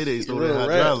Craig and Day stole that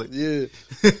hydraulic. Yeah.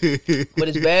 But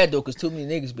it's bad though, because too many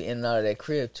niggas be in and out of that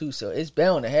crib too. So it's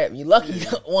bound to happen. You lucky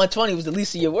 120 was the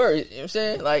least of your worries. You know what I'm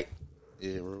saying? Like,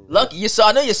 lucky you saw.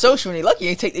 I know you're social. And lucky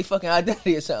you ain't take their fucking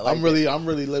identity or something. I'm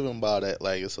really living by that.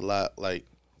 Like, it's a lot. Like,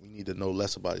 we need to know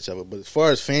less about each other. But as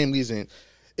far as families and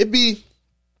it be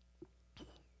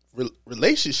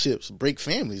relationships break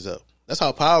families up. That's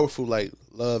how powerful like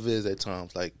love is at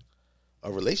times. Like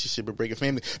a relationship will break a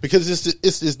family because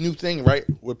it's this new thing, right?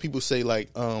 Where people say like,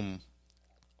 and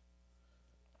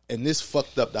this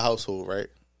fucked up the household, right?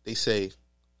 They say,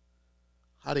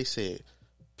 how they say it?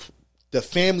 The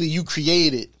family you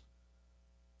created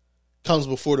comes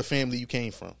before the family you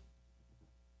came from.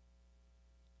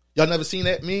 Y'all never seen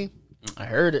that meme? I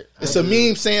heard it. It's a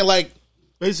meme saying like,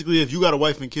 basically, if you got a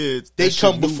wife and kids, they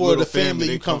come before the family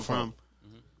you come from.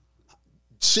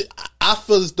 Shit, I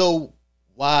feel as though,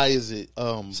 why is it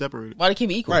separated? Why they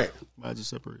keep it equal? Right. Why just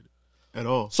separated at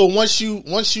all? So once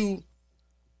you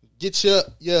get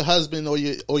your husband or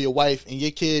your wife and your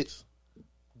kids,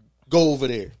 go over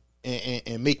there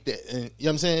and make that. And, you know what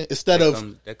I'm saying? Instead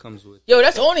that comes with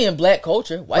that's only in black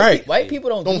culture. White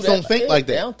people don't think like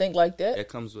that. They don't think like that. That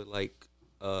comes with like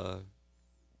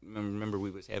remember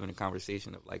we was having a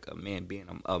conversation of like a man being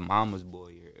a mama's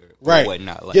boy or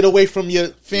whatnot. Like, get away from your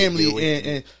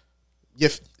family and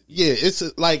it's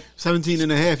like 17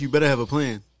 and a half. You better have a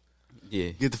plan. Yeah,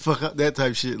 get the fuck out that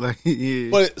type shit. Like, yeah.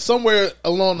 But somewhere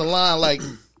along the line, like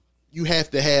you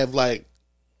have to have like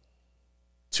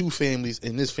two families,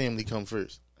 and this family come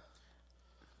first.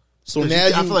 So now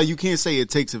I feel like you can't say it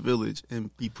takes a village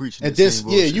and be preaching. And this,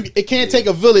 it can't take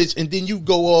a village, and then you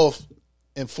go off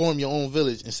and form your own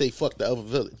village and say fuck the other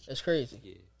village. That's crazy.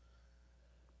 Yeah.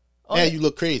 Now you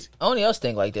look crazy. Only us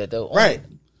think like that though. Right.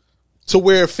 So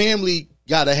where a family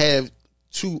gotta have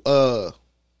two.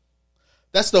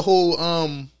 That's the whole.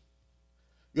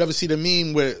 You ever see the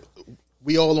meme where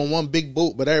we all on one big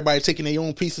boat, but everybody taking their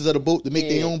own pieces of the boat to make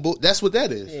their own boat? That's what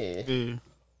that is. Yeah.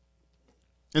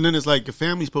 And then it's like the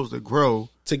family's supposed to grow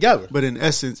together, but in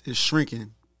essence, it's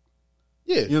shrinking.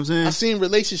 Yeah, you know what I'm saying. I've seen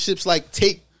relationships like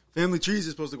family trees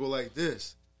is supposed to go like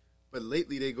this, but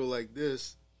lately they go like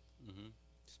this. Mm-hmm.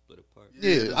 Split apart.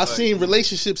 Yeah, I've seen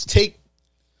relationships take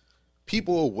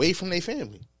people away from their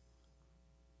family.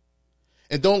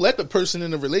 And don't let the person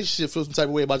in the relationship feel some type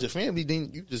of way about your family.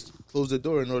 Then you just close the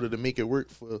door in order to make it work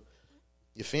for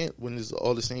your family when it's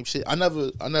all the same shit. I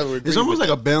never. It's almost like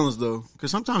a balance though,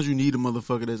 because sometimes you need a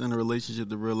motherfucker that's in a relationship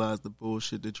to realize the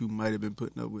bullshit that you might have been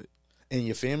putting up with in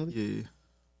your family. Yeah.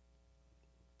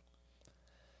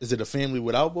 Is it a family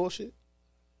without bullshit?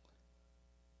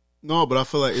 No, but I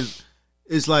feel like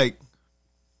it's like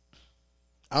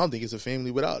I don't think it's a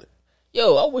family without it.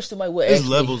 Yo, I wish somebody would ask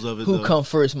levels of it. Who come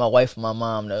first, my wife or my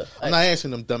mom? Though I'm not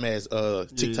answering them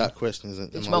dumbass TikTok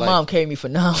questions. My mom carried me for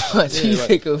 9 months. You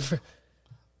think of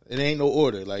it ain't no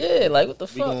order. Like like what the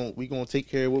fuck? We gonna take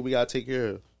care of what we gotta take care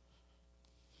of.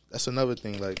 That's another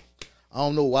thing. Like I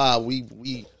don't know why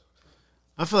we.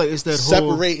 I feel like it's that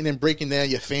separating and breaking down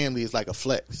your family is like a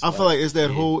flex. I feel like it's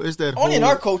that whole. Only in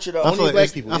our culture though. Only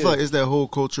black people. I feel like it's that whole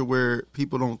culture where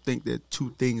people don't think that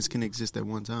two things can exist at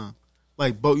one time.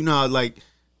 Like both, you know how like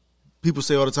people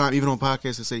say all the time, even on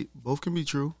podcasts, they say both can be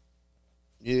true.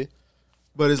 Yeah,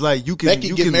 but it's like you can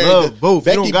love both.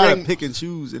 Becky you don't gotta pick and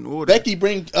choose in order. Becky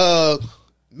bring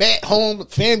Matt home,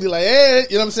 family like, hey,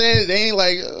 you know what I'm saying? They ain't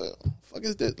like, fuck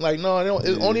is this? Like, no, they don't.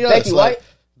 It's only us. Becky White.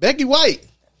 Becky White.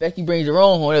 Becky brings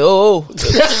Jerome home. Oh,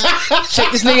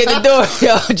 check this nigga at the door,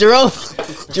 yo. Jerome,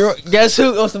 guess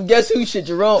who? On some guess who shit,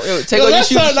 Jerome. Yo, take all your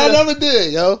shoes. I never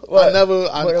did, yo. What? I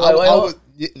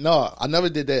never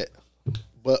did that.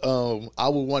 But I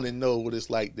would want to know what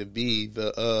it's like to be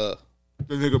the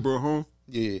nigga brought home.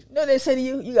 Yeah. You know they say to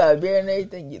you got a beard and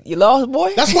everything. You lost,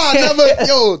 boy. That's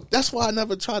why I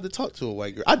never tried to talk to a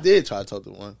white girl. I did try to talk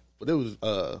to one, but it was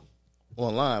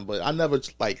online. But I never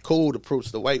like cold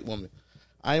approached the white woman.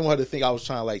 I didn't want her to think I was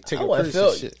trying to like take her purse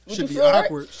and shit. Should be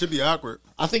awkward. Right? Should be awkward.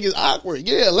 I think it's awkward.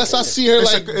 Yeah, unless I see her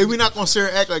we're not gonna see her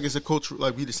act like it's a culture,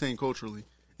 like we the same culturally.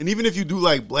 And even if you do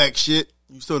like black shit,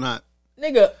 you still not.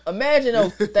 Nigga, imagine on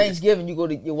Thanksgiving you go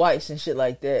to your whites and shit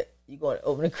like that. You go to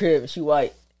open the crib and she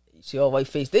white. She all white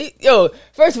face.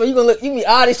 First of all, you be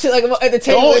odd as shit like at the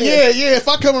table. Oh yeah. If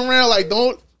I come around like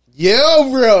don't Yo,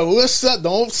 bro, what's up?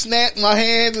 Don't snap my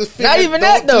hands. Not even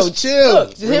that though. Just chill,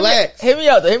 Look, just relax. Hear me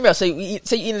out. So you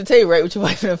eating the table right with your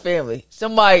wife and her family.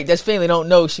 Somebody that's family don't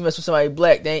know she messed with somebody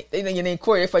black. They know your name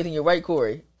Corey. They fighting your right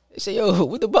Corey. They say, yo,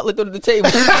 what the butler go to the table?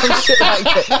 Shit like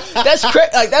that.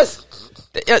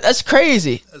 That's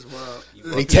crazy. That's wild.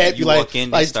 They tap you like, walk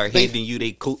in, like they start handing you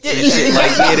their coats and shit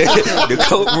like the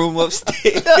coat room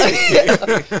upstairs.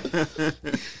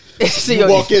 See, you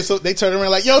walk in, so they turn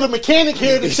around like, yo, the mechanic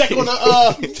here to check on the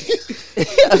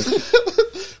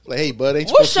like, hey, bud, ain't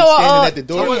you supposed to be standing at the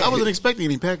door? I wasn't expecting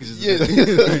any packages. Yeah.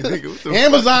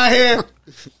 Amazon here.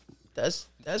 That's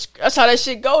how that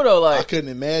shit go though. Like, I couldn't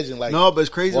imagine. Like, no, but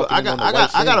it's crazy. I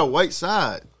got a white white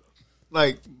side.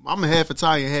 Like, I'm half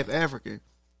Italian, half African.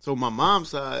 So my mom's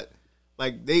side,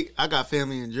 like I got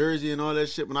family in Jersey and all that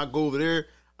shit. When I go over there,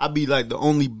 I be like the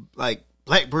only like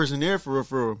black person there for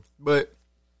real. But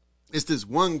it's this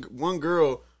one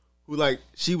girl who like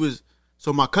she was.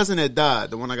 So my cousin that died,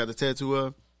 the one I got the tattoo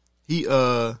of, he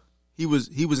was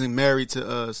married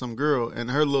to some girl,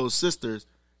 and her little sisters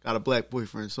got a black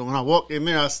boyfriend. So when I walk in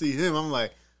there, I see him. I'm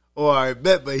like, oh, I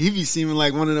bet, but he be seeming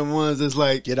like one of them ones that's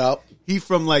like, get out. He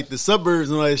from like the suburbs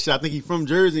and all that shit. I think he from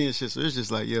Jersey and shit. So it's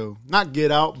just like, yo, not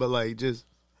get out, but like just.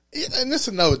 Yeah, and that's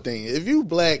another thing. If you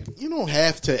black, you don't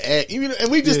have to act.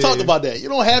 And we just talked about that. You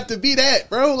don't have to be that,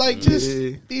 bro. Like,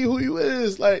 just be who you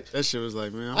is. Like that shit was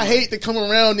like, man. I hate to come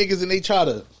around niggas and they try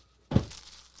to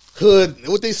hood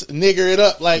what they nigger it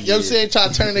up. Like, you know what I'm saying? Try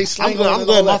to turn they slang on. I'm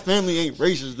glad my family ain't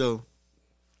racist though.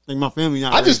 Like my family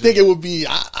not. I just think it would be.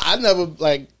 I never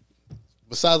like.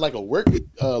 Besides like a work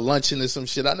luncheon or some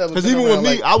shit, I never. Because even with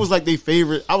me, I was like they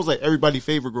favorite. I was like everybody's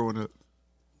favorite growing up.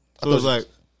 So it was like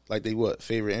they what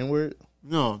favorite N word?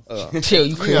 No, chill.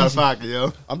 You got a pocket,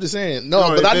 yo. I'm just saying no,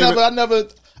 but I never.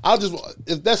 I just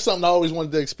if that's something I always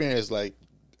wanted to experience, like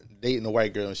dating a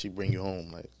white girl and she bring you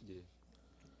home, like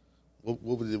what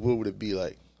would it be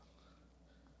like?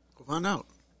 Go find out.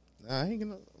 Nah, I ain't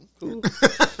gonna. I'm cool.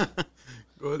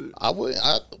 Go ahead.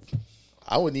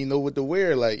 I wouldn't even know what to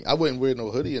wear. Like, I wouldn't wear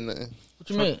no hoodie or nothing. What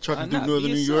you mean? Trucking through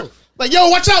Northern New York. Like, yo,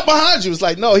 watch out behind you. It's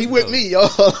like, no, he with me, yo.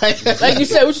 Like you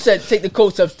said, what you said, take the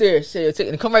coats upstairs. Say,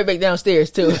 and come right back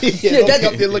downstairs, too. Yeah, that's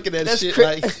up there looking at shit.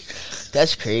 Like,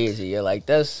 that's crazy. Yeah, like,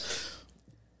 that's...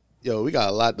 Yo, we got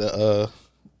a lot of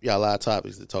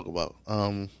topics to talk about.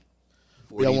 40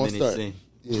 minutes in.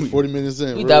 Yeah, 40 minutes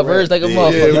in. We diverged like a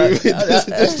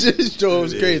motherfucker. This show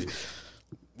was crazy.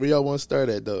 Where y'all want to start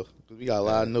at, though? Because we got a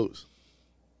lot of notes.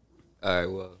 All right,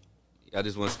 well, I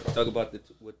just want to talk about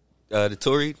the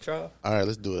Tory trial. All right,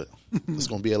 let's do it. It's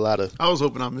going to be a lot of... I was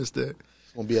hoping I missed that.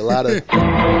 It's going to be a lot of...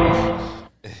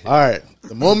 All right,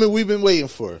 the moment we've been waiting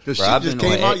for. Because she just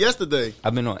came out yesterday.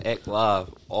 I've been on Act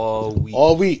Live all week.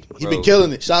 All week. He been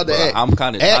killing it. Shout out to Act. I'm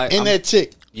kind of Act and that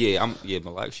chick. Yeah, my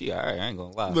life, she all right. I ain't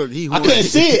going to lie. Look, I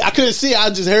couldn't see it.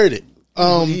 I just heard it.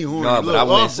 No, but I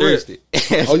went and searched it.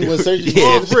 Oh, you went searching?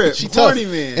 Yeah, she tough.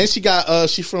 Man. And she got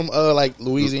she from like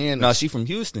Louisiana. No, she from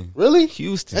Houston. Really?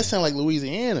 Houston. That sound like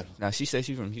Louisiana. No, she said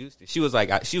she from Houston. She was like,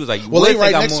 well, they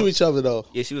right next to each other though.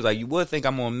 Yeah, she was like, you would think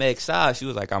I'm on Meg's side. She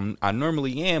was like, I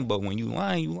normally am, but when you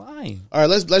lying, you lying. All right,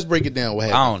 let's break it down. What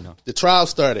happened? I don't know. The trial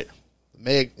started.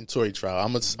 Meg and Tory trial.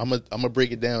 I'm gonna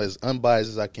break it down as unbiased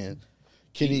as I can.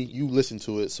 Kenny, you listen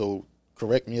to it, so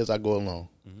correct me as I go along.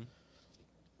 Mm-hmm.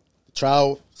 The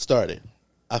trial started.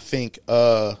 I think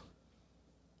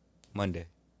Monday.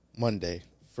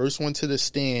 First one to the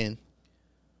stand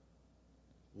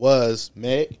was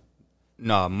Meg.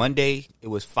 No, Monday it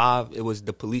was 5. It was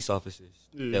the police officers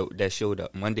that showed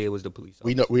up. Monday it was the police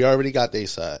officers. We already got their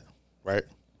side, right?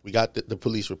 We got the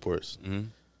police reports. Mm-hmm.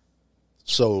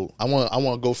 So I want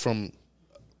to go from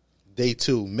day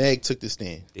 2. Meg took the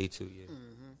stand. Day 2, yeah.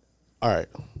 Mm-hmm. All right.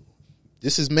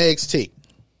 This is Meg's take.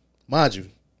 Mind you,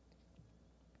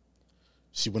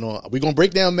 she went on. We're going to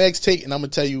break down Meg's take, and I'm going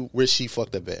to tell you where she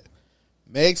fucked up at.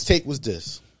 Meg's take was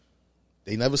this.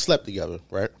 They never slept together,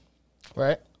 right?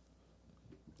 Right.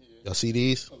 Y'all see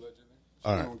these? Allegedly.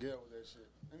 All right. On Gail with that shit.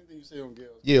 Anything you say on Gail.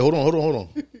 Yeah, hold on.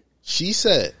 She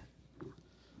said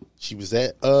she was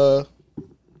at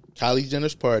Kylie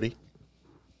Jenner's party.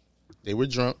 They were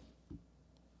drunk.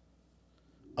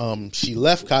 She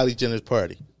left Kylie Jenner's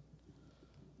party.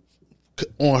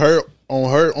 On her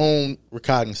own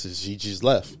recognizance, she just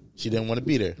left. She didn't want to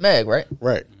be there. Meg, right?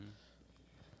 Right. Mm-hmm.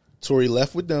 Tory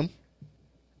left with them.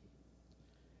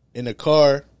 In the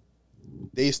car,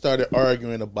 they started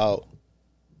arguing about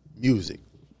music.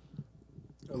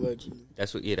 Allegedly.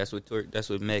 That's what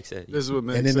Meg said. This is what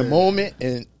Meg said. And in the moment,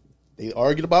 and they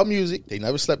argued about music. They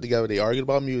never slept together. They argued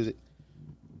about music.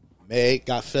 Meg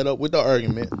got fed up with the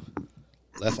argument,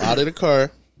 left out of the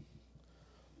car,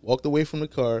 walked away from the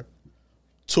car.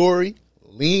 Tory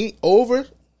leaned over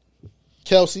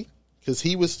Kelsey because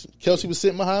Kelsey was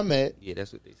sitting behind Matt. Yeah,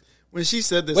 that's what they said. When she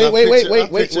said this,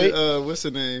 Wait. What's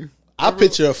her name? I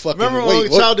picture a fucking. Remember on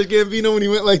Childish Gambino when he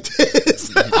went like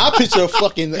this? I picture a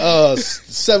fucking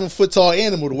 7 foot tall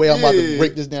animal. The way I'm about to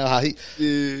break this down, how he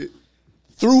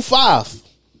through five,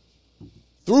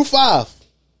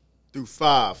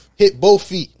 hit both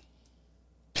feet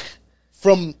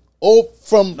from 1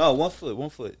 foot.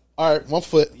 All right, 1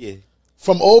 foot. Yeah,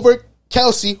 From over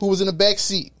Kelsey, who was in the back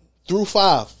seat, through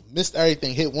 5, missed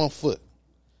everything, hit 1 foot.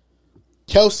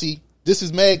 Kelsey, this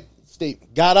is Meg's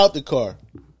statement, got out the car.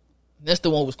 That's the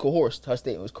one was coerced. Her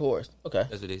statement was coerced. Okay.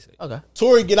 that's what they say. Okay.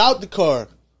 Tory get out the car,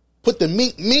 put the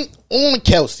mink on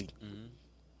Kelsey.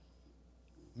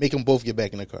 Make them both get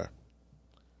back in the car.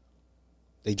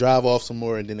 They drive off some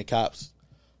more, and then the cops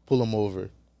pull them over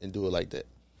and do it like that.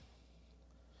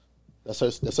 That's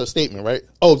her statement, right?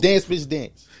 Oh, dance, bitch,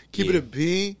 dance. Keep it a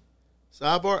B.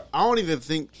 Sidebar. I don't even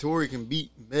think Tory can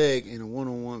beat Meg in a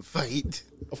 1-on-1 fight.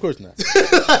 Of course not.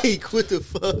 Like, what the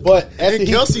fuck? But after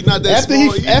Kelsey not that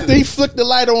small either. After he flicked the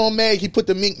lighter on Meg, he put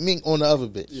the mink on the other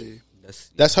bitch. Yeah.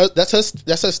 That's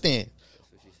her stand.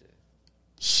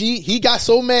 He got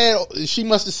so mad. She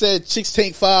must have said chicks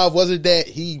tank 5. Wasn't that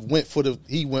he went for the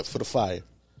fire?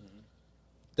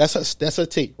 That's her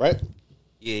take, right?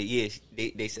 Yeah.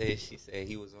 They said she said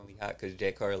he was only hot because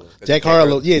Jack Harlow. Jack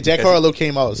Harlow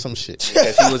came out with some shit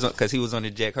because he was on the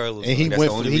Jack Harlow, and he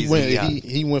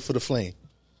went for the flame.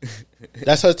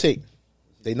 That's her take.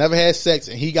 They never had sex,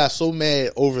 and he got so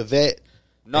mad over that.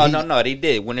 No, they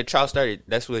did. When the trial started,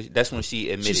 that's when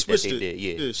she admitted that they did.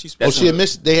 Yeah, she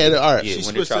admitted they had it. All right, she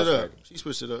switched it up. She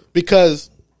switched it up because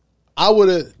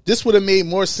this would have made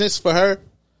more sense for her,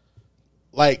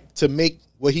 like to make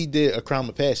what he did a crime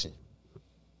of passion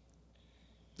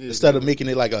instead of making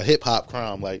it like a hip hop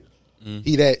crime. Like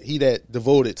he that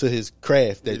devoted to his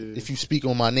craft that if you speak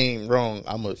on my name wrong,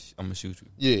 I'm gonna shoot you.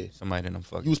 Yeah, somebody that I'm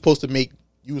fucking. You was supposed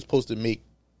to make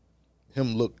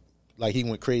him look like he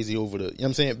went crazy over the, you know what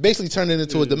I'm saying? Basically turn it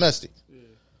into a domestic. Yeah.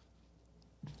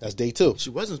 That's day 2. She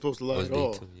wasn't supposed to lie at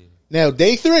all. 2, yeah. Now,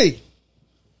 day 3.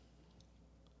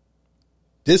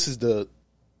 This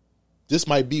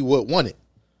might be what won it.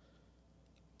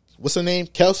 What's her name?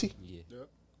 Kelsey? Yeah. Yep.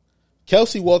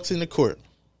 Kelsey walks into court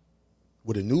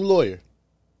with a new lawyer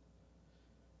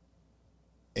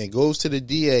and goes to the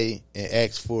DA and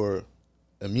asks for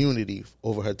immunity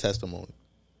over her testimony.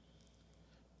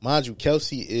 Mind you,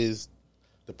 Kelsey is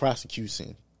the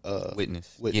prosecution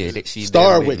witness. Yeah, she's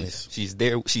star there witness. She's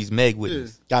there. She's Meg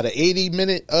witness. Got an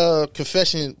 80-minute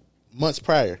confession months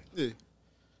prior. Yeah.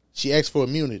 She asked for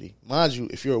immunity. Mind you,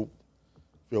 if you're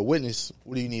a witness,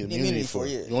 what do you need immunity for?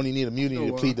 Yeah. You only need immunity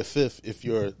to plead the 5th if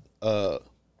you're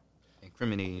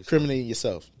incriminating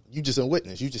yourself. You just a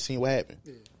witness. You just seen what happened.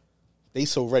 Yeah. They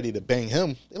so ready to bang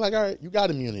him. They're like, all right, you got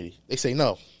immunity. They say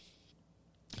no.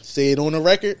 Say it on the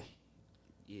record.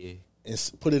 Yeah.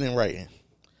 And put it in writing.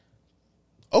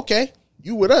 Okay,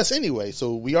 you with us anyway,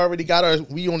 so we already got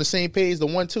we on the same page. The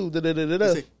 1, 2,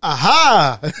 Say,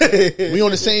 aha! We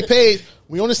on the same page.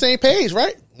 We on the same page,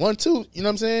 right? 1, 2. You know what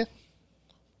I'm saying?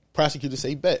 Prosecutor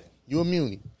say, bet you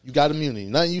immunity. You got immunity.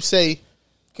 Nothing you say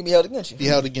can be held against you. Be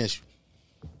held against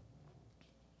you.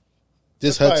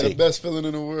 This her probably take. The best feeling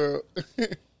in the world.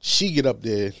 She get up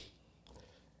there,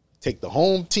 take the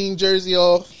home team jersey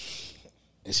off,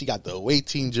 and she got the away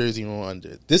team jersey on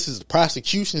under. This is the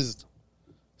prosecution's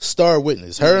star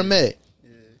witness. Her and Meg.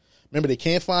 Yeah. Remember, they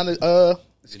can't find the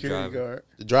security guard.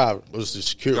 The driver. It was the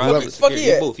security. Fuck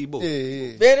yeah. He both.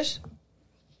 Yeah. Vanish.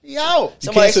 He out.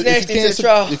 Somebody snatched him to the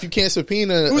trial. If you can't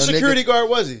subpoena, whose security guard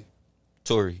was he?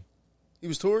 Tory. He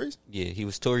was Tory's? Yeah, he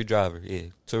was Tory driver. Yeah,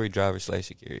 Tory driver /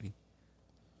 security.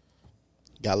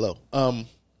 Got low.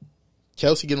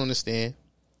 Kelsey get on the stand.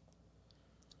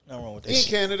 Nothing wrong with that. He in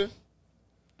Canada.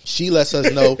 She lets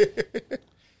us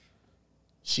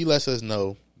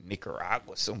know.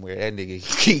 Nicaragua somewhere. That nigga,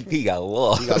 he got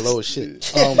lost. He got low as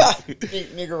shit.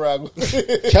 Nicaragua.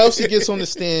 Kelsey gets on the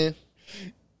stand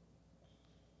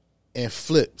and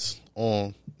flips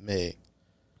on Meg.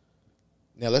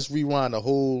 Now let's rewind the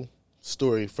whole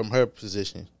story from her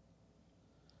position.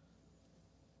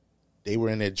 They were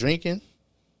in there drinking.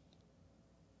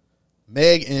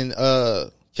 Meg and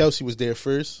Kelsey was there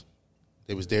first.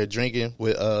 They was there drinking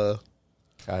with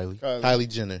Kylie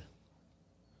Jenner.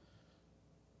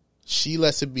 She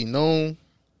lets it be known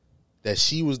that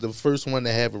she was the first one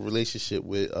to have a relationship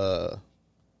with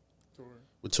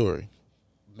Tory.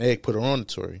 Meg put her on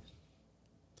to Tory.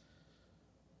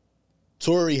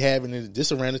 Tory having it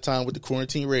this around the time with the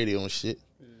quarantine radio and shit.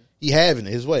 Yeah. He having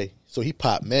it his way. So he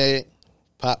popped Meg,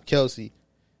 Pop Kelsey.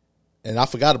 And I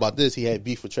forgot about this. He had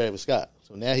beef with Travis Scott.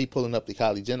 So now he pulling up the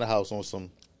Kylie Jenner house on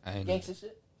some gangster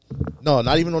shit. No,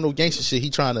 not even on no gangster shit. He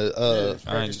trying to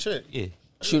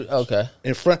Shoot. Okay.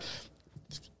 In front.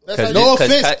 Because no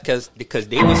offense. Because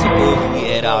they were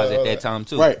supposedly at odds at that time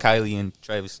too. Right. Kylie and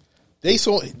Travis. They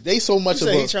so much You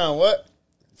of say a he trying what?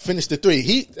 finish the three.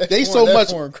 They so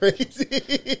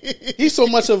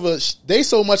much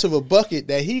of a bucket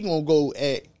that he gonna go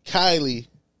at Kylie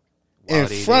in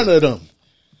front of them.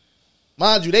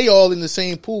 Mind you, they all in the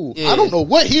same pool. Yeah. I don't know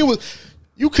what he was.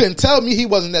 You couldn't tell me he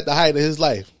wasn't at the height of his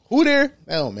life. Who there?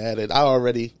 That don't matter.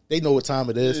 They know what time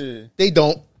it is. Yeah. They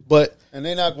don't, but. And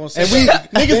they not gonna say. And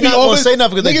niggas be gonna say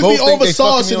nothing because they both think they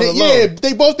fucking me on the low. Yeah,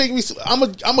 they both think we. I'm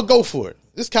gonna go for it.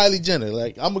 This Kylie Jenner,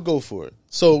 like I'm gonna go for it.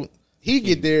 So he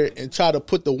get there and try to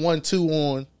put the 1-2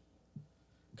 on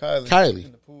Kylie.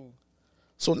 In the pool.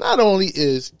 So not only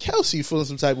is Kelsey feeling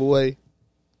some type of way,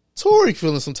 Tory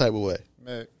feeling some type of way.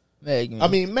 Meg.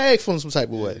 Mag feeling some type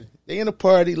of way. They in a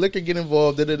party, liquor get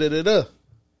involved. They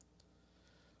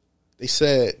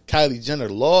said Kylie Jenner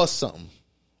lost something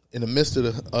in the midst of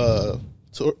the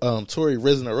Tory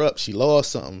risen her up. She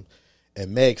lost something,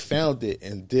 and Meg found it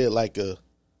and did like a,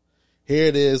 here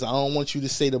it is. I don't want you to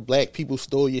say the black people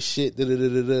stole your shit.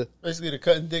 Basically, the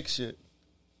cutting dick shit,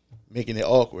 making it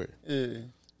awkward. Yeah.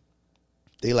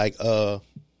 They like,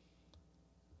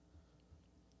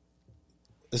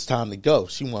 it's time to go.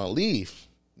 She want to leave.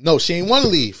 No, she ain't want to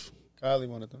leave. Kylie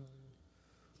wanted them.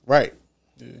 Right.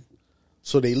 Yeah.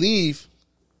 So they leave.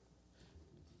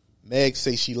 Meg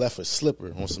say she left her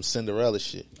slipper on some Cinderella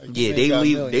shit. Yeah, they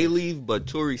leave. They leave, but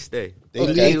Tory stay.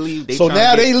 They leave. So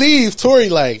now they leave. Tory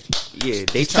like, yeah,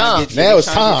 they trying to get. Now it's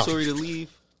time. Tory to leave.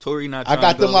 Tory not. I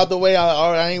got them out the way.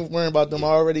 I ain't worrying about them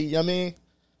already. You know what I mean?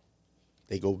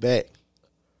 They go back.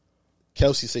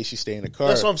 Kelsey say she stay in the car.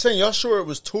 That's what I'm saying. Y'all sure it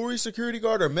was Tory's security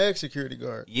guard or Meg's security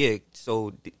guard? Yeah.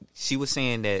 So she was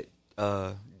saying that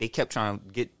they kept trying to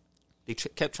get. They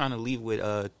kept trying to leave with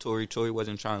Tory. Tory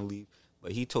wasn't trying to leave,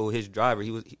 but he told his driver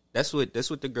that's what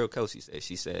the girl Kelsey said.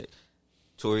 She said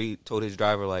Tory told his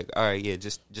driver like, all right, yeah,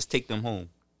 just take them home,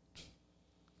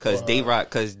 because they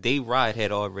ride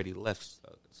had already left.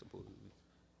 Supposedly,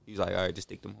 he's like, all right, just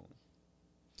take them home.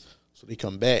 So they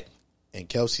come back, and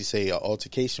Kelsey say an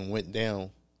altercation went down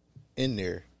in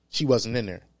there. She wasn't in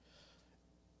there,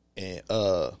 and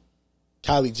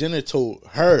Kylie Jenner told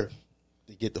her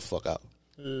to get the fuck out.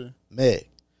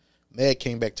 Meg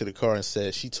came back to the car and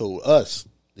said she told us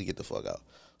to get the fuck out.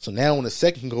 So now when the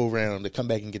second go around, they come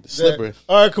back and get the slipper.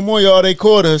 All right, come on, y'all. They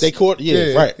caught us.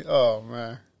 Yeah, right. Oh,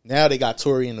 man. Now they got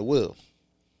Tory in the wheel.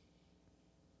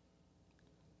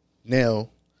 Now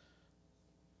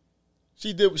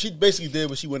she basically did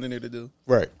what she went in there to do.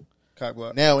 Right. Cock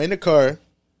block. Now in the car,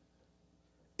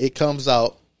 it comes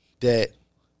out that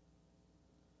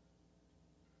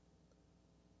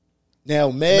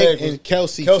now Meg and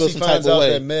Kelsey feel some type of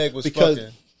way that Meg was fucking.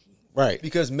 Right.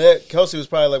 Because Kelsey was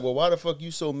probably like, well, why the fuck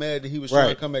you so mad that he was trying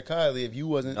to come at Kylie if you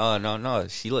wasn't? No.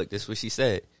 This is what she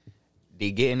said. They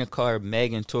get in the car,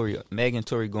 Meg and Tory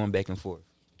going back and forth.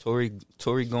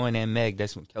 Tory going at Meg.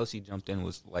 That's when Kelsey jumped in,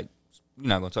 was like, you're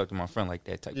not gonna talk to my friend like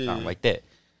that type time like that.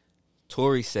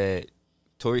 Tory said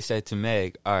to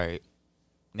Meg, all right,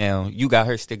 now you got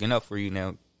her sticking up for you.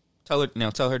 Now tell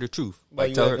her the truth.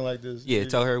 Like tell you her, acting like this. Yeah,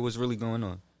 tell her what's really going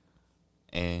on.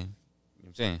 And you know what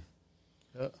I'm saying.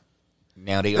 Yep.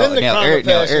 Now everybody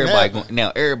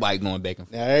going back and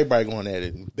forth. Now everybody going at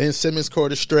it. Ben Simmons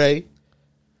caught a stray.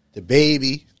 The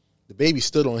baby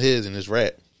stood on his in his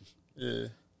rap. Yeah.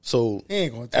 So he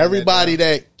ain't gonna everybody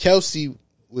that Kelsey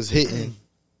was hitting,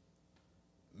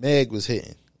 Meg was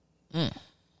hitting,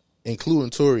 including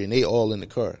Tory, and they all in the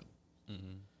car.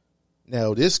 Mm-hmm.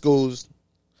 Now this goes,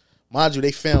 mind you,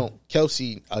 they found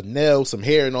Kelsey a nail, some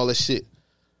hair, and all that shit.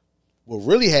 What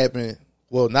really happened?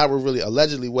 Well, not what really.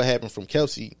 Allegedly, what happened from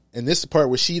Kelsey, and this is the part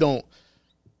where she don't.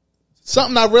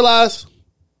 Something I realized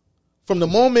from the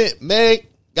moment Meg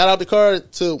got out the car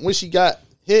to when she got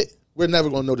hit, we're never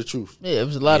gonna know the truth. Yeah, it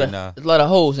was a lot of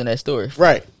holes in that story.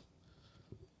 Right.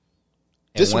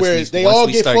 This is where they all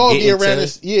get foggy around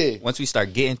this. Yeah. Once we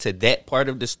start getting to that part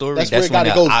of the story, that's where it got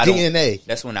to go DNA.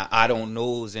 That's when I don't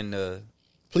knows and the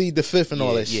plead the fifth and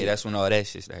all that shit. Yeah, that's when all that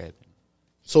shit started happening.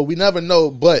 So we never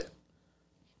know, but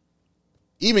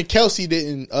even Kelsey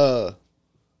didn't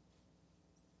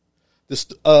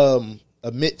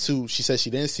admit to. She said she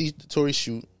didn't see the Tory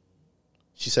shoot.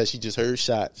 She said she just heard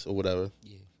shots or whatever.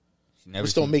 Yeah,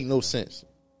 which don't make no sense.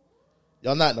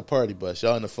 Y'all not in a party bus.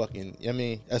 Y'all in the fucking,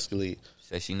 Escalade. She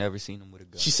said she never seen him with a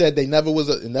gun. She said it never was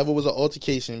an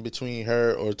altercation between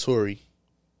her or Tory.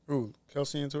 Who?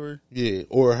 Kelsey and Tory? Yeah,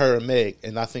 or her and Meg,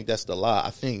 and I think that's the lie. I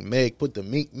think Meg put the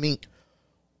mink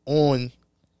on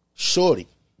Shorty,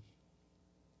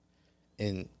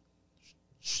 and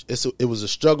it was a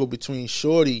struggle between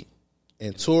Shorty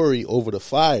and Tory over the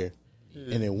fire,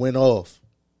 and it went off.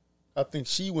 I think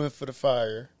she went for the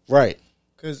fire. Right.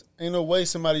 Because ain't no way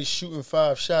somebody's shooting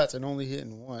 5 shots and only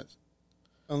hitting once.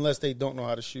 Unless they don't know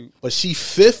how to shoot. But she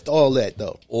fifth all that,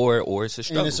 though. Or it's a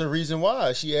struggle. And it's a reason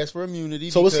why. She asked for immunity.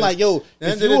 So it's like, yo,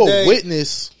 if you're a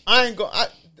witness, I ain't going.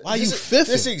 Why you fifth?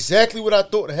 This is exactly what I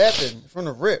thought happened from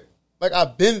the rip. Like,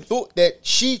 I've been thought that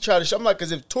she tried to shoot. I'm like,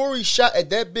 because if Tory shot at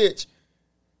that bitch,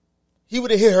 he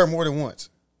would have hit her more than once.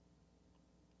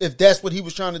 If that's what he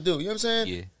was trying to do. You know what I'm saying?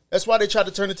 Yeah. That's why they tried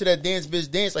to turn it to that dance bitch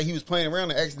dance, like he was playing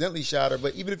around and accidentally shot her.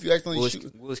 But even if you accidentally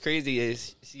shoot. What was crazy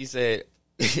is she said,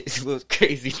 it was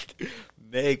crazy.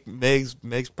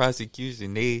 Meg's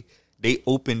prosecution, they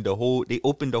opened the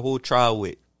whole trial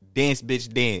with dance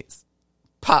bitch dance.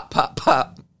 Pop, pop,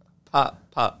 pop, pop,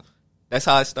 pop. That's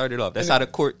how it started off. That's how the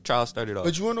court trial started off.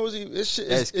 But you want to know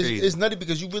it's nutty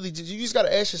because you just got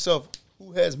to ask yourself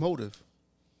who has motive.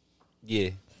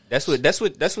 Yeah, that's what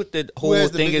the whole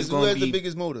thing is going to be. Who has the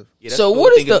biggest motive? Yeah, that's so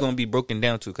what is going to be broken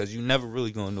down to because you never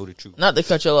really going to know the truth. Not to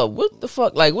cut you off. What the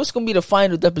fuck? Like, what's going to be the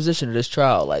final deposition of this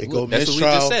trial? Like, go that's what we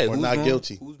mistrial just said. or not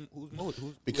guilty. Who's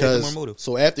because more motive?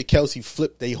 So after Kelsey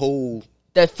flipped they whole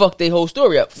that fucked their whole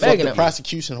story up. fucked the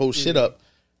prosecution whole shit up,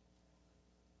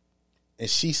 and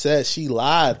she said she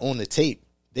lied on the tape.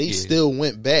 They still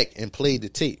went back and played the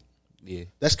tape. Yeah,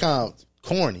 that's kind of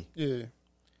corny. Yeah,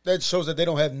 that shows that they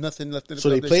don't have nothing left in the So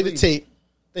they played the tape.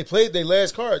 They played their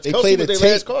last cards. They Kelsey played was a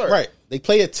their last tape, card. right? They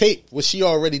play a tape where she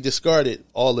already discarded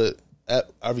all the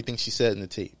everything she said in the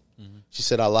tape. Mm-hmm. She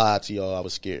said, "I lied to y'all. I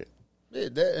was scared." Yeah,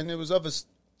 that and it was other.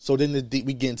 So then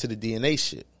we get into the DNA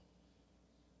shit,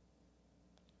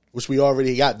 which we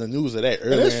already got the news of that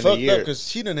earlier in the year. Because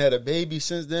she done had a baby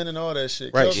since then and all that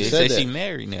shit. Right, Kelsey she said she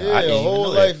married now. Yeah, I didn't her whole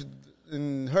even know life, that.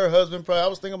 and her husband probably. I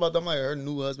was thinking about them like her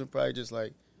new husband probably just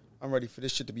like, I'm ready for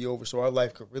this shit to be over so our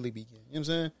life could really begin. You know what I'm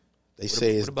saying? They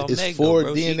say it's Meg, for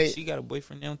though, DNA. She got a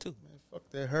boyfriend now too. Man, fuck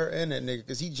that, her and that nigga,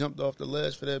 because he jumped off the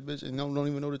ledge for that bitch and don't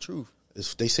even know the truth.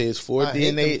 They say it's for I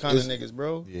DNA. hate them kind of niggas,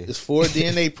 bro. Yeah. It's for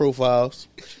DNA profiles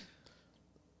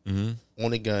Mm-hmm.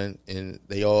 on a gun, and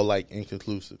they all like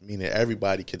inconclusive, meaning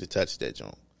everybody could have touched that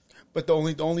joint. But the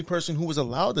only person who was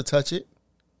allowed to touch it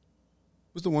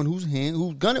was the one whose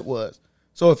gun it was.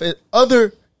 So if it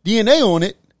other DNA on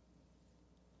it,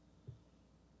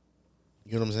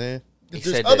 You know what I'm saying? if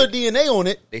there's other DNA on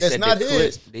it, that's not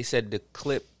his. They said the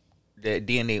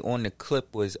DNA on the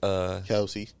clip was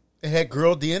Kelsey. It had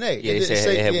girl DNA. Yeah, they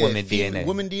said it had women female- DNA.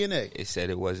 Women DNA. It said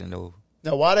it wasn't no.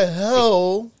 Now, why the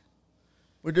hell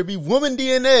would there be woman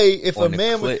DNA if a On the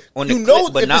man clip- would on the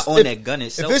clip, but not on that gun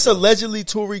itself, If it's though. allegedly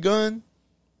Tory gun,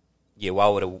 Yeah, why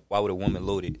would a woman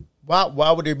load it?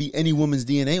 why would there be any woman's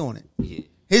DNA on it? Yeah,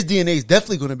 His DNA is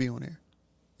definitely going to be on there.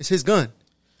 It's his gun,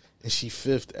 And she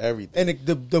fifth everything. and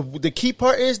the key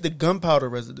part is the gunpowder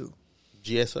residue.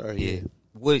 GSR. yeah. Yeah.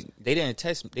 What they didn't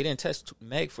test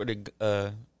Meg for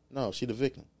the No, she the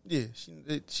victim. Yeah,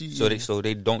 she so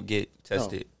they don't get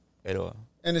tested at all.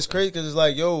 and it's crazy because it's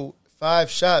like, yo, 5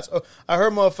 shots. Oh, I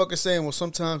heard motherfuckers saying, well,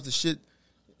 sometimes the shit,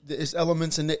 it's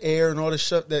elements in the air and all this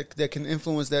shit that can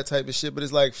influence that type of shit. But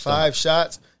it's like 5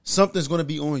 shots, something's going to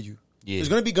be on you. Yeah. There's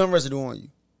going to be gun residue on you.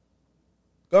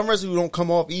 Gun residue don't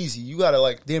come off easy. You got to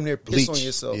like damn near piss on Bleach.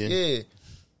 yourself. Yeah. Yeah.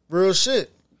 Real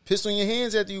shit. Piss on your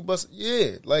hands after you bust.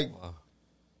 Yeah. Like, Wow.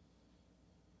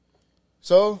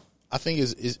 so. I think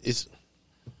it's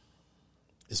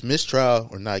mistrial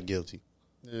or not guilty.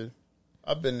 Yeah.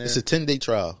 I've been there. It's a 10-day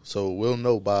trial, so we'll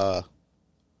know by.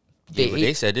 Yeah, but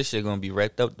they said this shit gonna be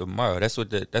wrapped up tomorrow. That's what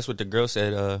the girl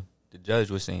said. The judge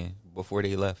was saying before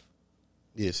they left.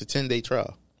 Yeah, it's a 10-day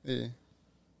trial. Yeah.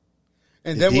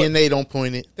 And The then DNA don't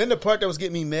point it. Then the part that was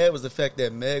getting me mad was the fact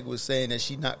that Meg was saying that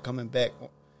she's not coming back.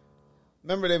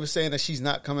 Remember they were saying that she's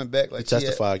not coming back. Like To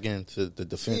testify again to the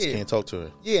defense can't talk to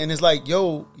her. Yeah, and it's like,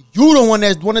 yo, you the one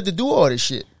that wanted to do all this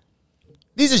shit.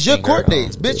 These is your court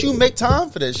dates, bitch. You make time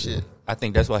for that shit. I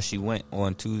think that's why she went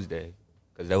on Tuesday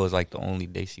because that was like the only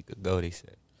day she could go. They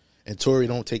said. And Tory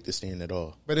don't take the stand at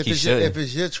all. But if He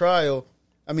it's your trial,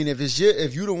 I mean, if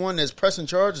you the one that's pressing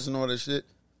charges and all that shit,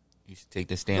 You should take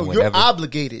the stand you're whenever.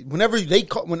 obligated.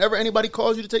 Whenever anybody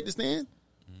calls you to take the stand,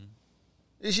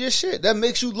 it's your shit. That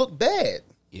makes you look bad.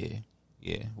 Yeah.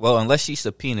 Well, unless she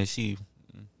subpoena,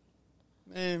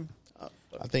 Man,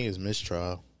 I think it's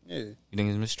mistrial. yeah. You think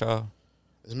it's mistrial?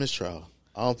 It's mistrial.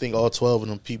 I don't think all 12 of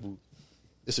them people.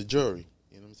 It's a jury.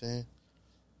 You know what I'm saying?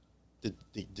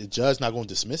 The judge not going to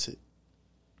dismiss it.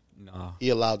 No. he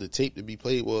allowed the tape to be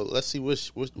played. Well, let's see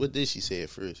what did she say at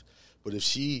first. But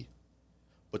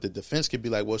the defense could be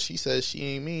like, well, she says she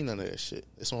ain't mean none of that shit.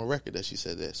 It's on record that she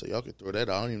said that, so y'all can throw that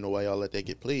out. I don't even know why y'all let that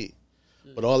get played.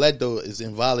 But all that though is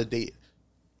invalidate.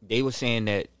 They were saying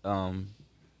that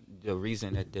the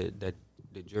reason that the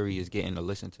jury is getting to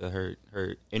listen to her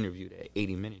interview, that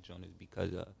 80 minutes on, is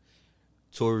because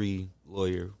Tory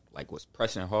lawyer was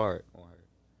pressing hard on her.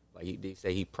 They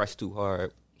say he pressed too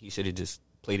hard. He should have just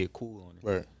played it cool on it.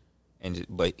 Right.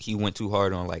 But he went too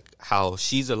hard on how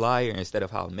she's a liar instead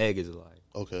of how Meg is a liar.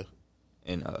 Okay.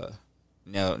 And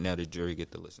now the jury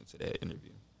get to listen to that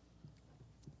interview.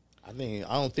 I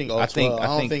don't think all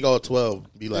 12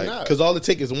 be like, because all it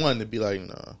take is one to be like,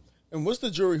 nah. And what's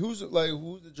the jury? Who's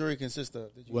the jury consist of?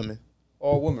 Women.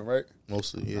 All women, right?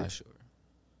 Mostly, yeah. Not sure.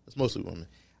 It's mostly women.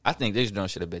 I think this joint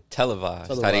should have been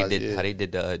televised. How they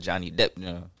did the Johnny Depp.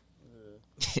 Yeah.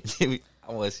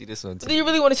 I want to see this on TV. Do you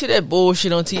really want to see that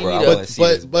bullshit on TV? Bro,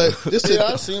 but this is,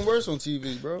 I've seen worse on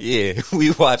TV, bro. Yeah, we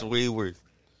watch way worse.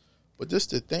 But this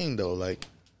the thing though,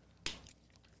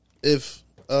 if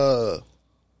y'all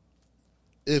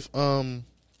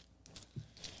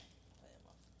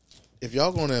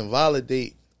gonna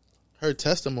invalidate her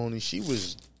testimony,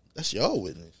 that's y'all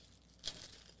witness.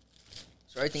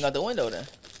 So everything out the window then.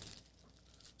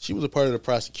 She was a part of the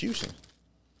prosecution.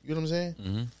 You know what I'm saying?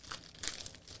 Mm-hmm.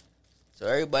 So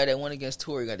everybody that went against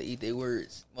Tory got to eat their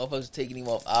words. Motherfuckers taking him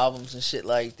off albums and shit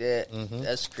like that. Mm-hmm.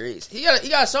 That's crazy. He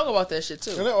got a song about that shit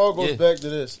too. And it all goes back to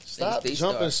this. Stop they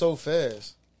jumping start. so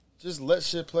fast. Just let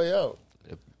shit play out.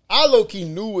 I low-key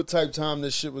knew what type time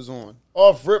this shit was on.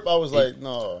 Off rip, I was like,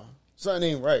 no,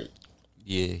 something ain't right.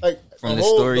 Yeah. From the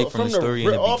story in the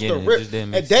beginning, it just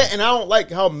didn't make sense. And I don't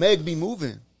like how Meg be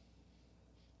moving.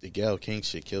 The Gayle King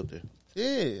shit killed her.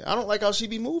 Yeah, I don't like how she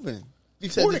be moving.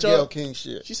 Before the Gayle King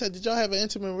shit. She said, did y'all have an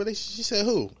intimate relationship? She said,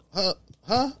 who? Huh?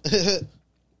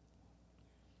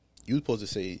 You was supposed to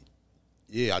say,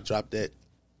 yeah, I dropped that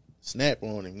snap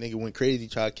on him. Nigga went crazy,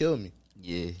 tried to kill me.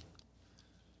 Yeah.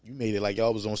 You made it like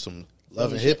y'all was on some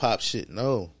love and hip-hop shit.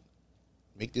 No.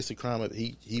 Make this a crime of,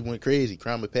 he went crazy,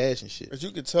 crime of passion shit. But you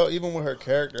could tell, even with her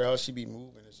character, how she be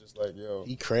moving. It's just like, yo.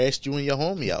 He crashed you and your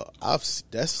homie out.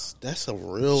 That's a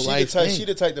real life thing. She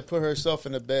the type to put herself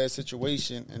in a bad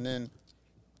situation and then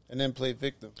play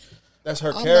victim. That's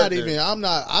her character.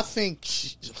 I think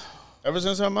ever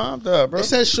since her mom died, bro. It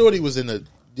said Shorty was in the,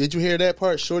 did you hear that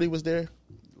part? Shorty was there?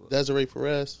 Desiree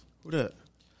Perez. Who that?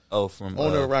 Oh, from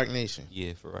owner of Rock Nation.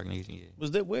 Yeah, for Rock Nation. Yeah.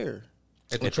 Was that where?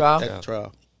 At the trial. At the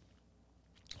trial.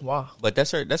 Wow. But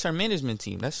that's her management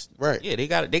team. That's right. Yeah, they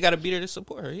got to be there to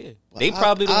support her. Yeah, well, they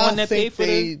probably the one that paid for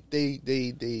it. They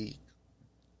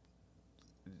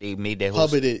made that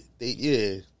whole it.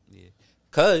 Yeah.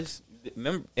 Cause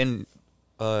remember, and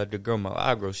the girl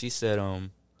Milagro, she said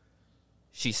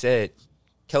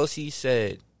Kelsey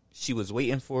said she was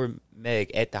waiting for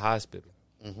Meg at the hospital.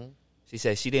 Mm-hmm. She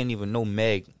said she didn't even know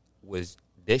Meg was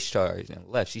discharged and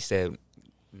left. She said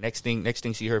next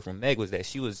thing she heard from Meg was that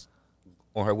she was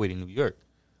on her way to New York.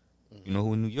 Mm-hmm. You know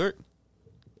who in New York?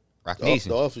 Rock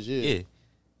Nation. The office, yeah. Yeah.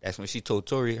 That's when she told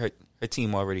Tory her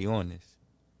team already on this.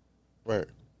 Right.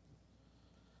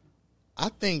 I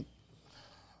think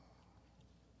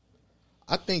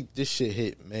this shit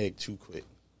hit Meg too quick.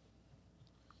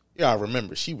 Yeah, I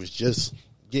remember she was just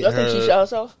getting her. You think she shot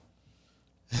herself?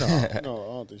 No, I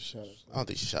don't think she shot herself. I don't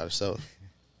think she shot herself.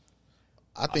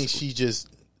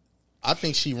 I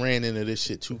think she ran into this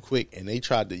shit too quick, and they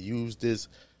tried to use this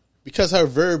because her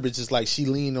verbiage is like she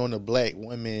leaned on the black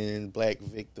women, black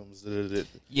victims.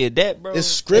 Yeah, that bro.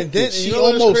 It's scripted. She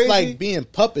almost like being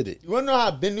puppeted. You wanna know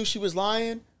how Ben knew she was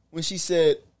lying? When she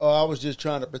said, "Oh, I was just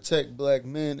trying to protect black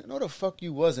men." No, the fuck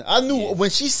you wasn't. I knew when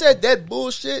she said that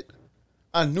bullshit.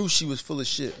 I knew she was full of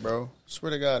shit, bro.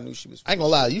 Swear to God, I knew she was. I ain't gonna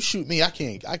lie. You shoot me, I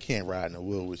can't ride in a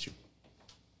wheel with you.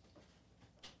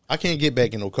 I can't get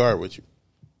back in no car with you.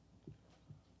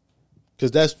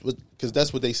 Cause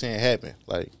that's what they saying happened.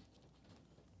 Like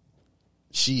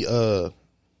she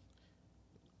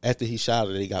after he shot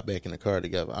her, they got back in the car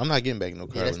together. I'm not getting back in no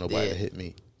car with nobody that hit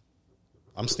me.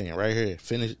 I'm staying right here.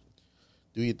 Finish.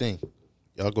 Do your thing.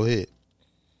 Y'all go ahead.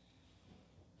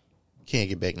 Can't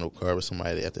get back in no car with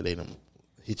somebody after they done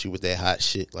hit you with that hot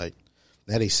shit. Like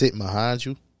now they sitting behind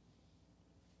you.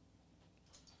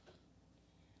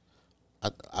 I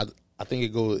think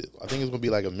it's gonna be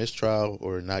like a mistrial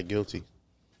or not guilty.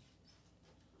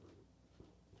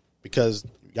 Because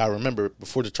y'all remember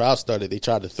before the trial started, they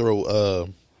tried to throw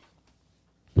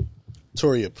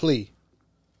Tory a plea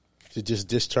to just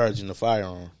discharging the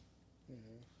firearm.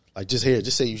 Mm-hmm. Like just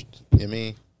say you know what I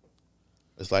mean?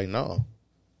 It's like no.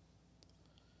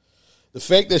 The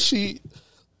fact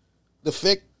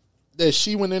that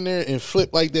she went in there and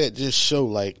flipped like that just show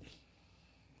like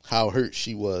how hurt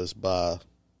she was by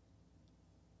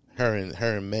her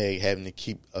and Meg having to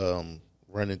keep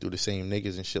running through the same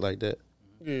niggas and shit like that.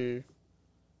 Yeah.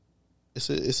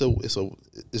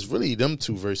 It's really them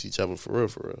two versus each other for real.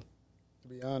 To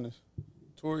be honest,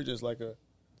 Tory just like a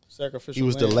sacrificial. He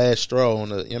was lamb. the last straw on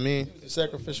the. You know what I mean, The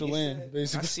sacrificial lamb,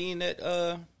 basically. I seen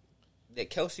that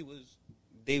Kelsey was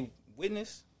they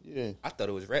witness. yeah, I thought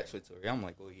it was raps for Tory. I'm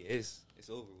like, oh yeah, it's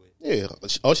over with. yeah.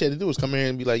 All she had to do was come here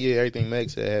and be like, yeah, everything Meg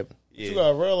said happened. Yeah. You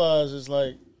gotta realize is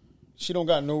like she don't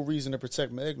got no reason to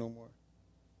protect Meg no more.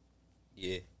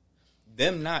 Yeah,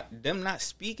 them not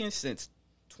speaking since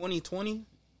 2020,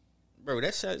 bro.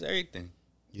 That says everything.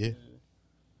 Yeah,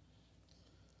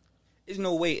 There's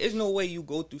no way you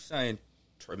go through something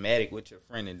traumatic with your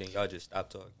friend and then y'all just stop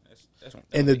talking. That's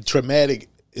and the traumatic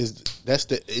is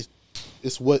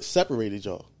it's what separated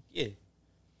y'all. yeah.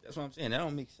 That's what I'm saying. That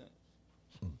don't make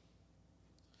sense.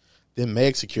 Then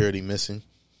Meg security missing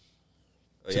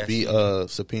Oh, to yeah, be I seen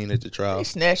subpoenaed at the trial. They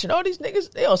snatching all these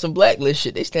niggas. They on some blacklist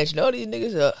shit. They snatching all these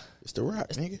niggas up. It's the rock,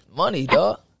 nigga. Money,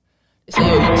 dog. They say,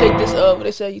 yo, you take this what they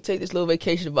say, you take this little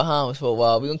vacation to Bahamas for a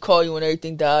while. We gonna call you when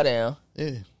everything die down.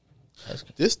 Yeah.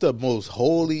 This the most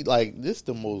holy, like this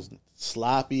the most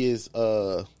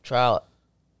sloppiest. Trial.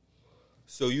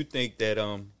 So you think that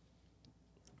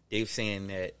they're saying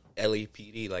that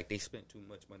LAPD like they spent too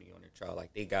much money on their trial,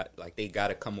 like they got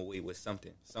to come away with some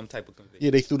type of conviction. Yeah,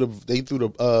 they threw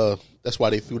the. That's why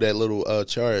they threw that little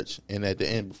charge in at the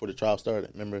end before the trial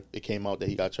started. Remember, it came out that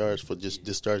he got charged for just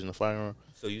discharging the firearm.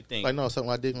 So you think Like no,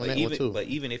 something I did on that one too. But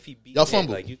even if he beat Y'all that,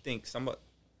 fumbled. like you think somebody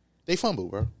They fumbled,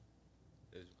 bro.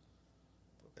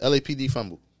 LAPD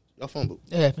fumbled. Y'all fumbled.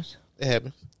 It happens. It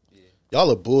happens. Yeah.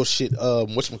 Y'all are bullshit.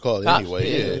 Whatchamacallit Cops,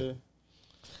 anyway. Yeah.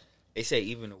 they say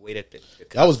even the way that the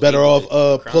Y'all was cops better labeled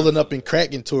off the crime pulling up scene. and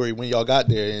cracking Tory when y'all got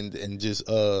there and just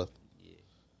That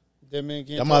man can't.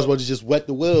 y'all might as talk. well just wet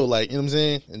the wheel, like, you know what I'm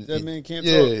saying? And, That man can't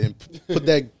yeah, talk. and put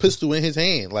that pistol in his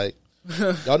hand. Like,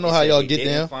 y'all know They how said y'all they get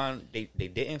didn't down. Find, they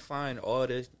didn't find all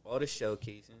the shell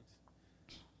casings.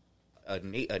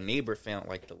 A neighbor found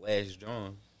like the last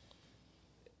drum.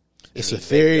 It's in a his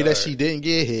theory that backyard. she didn't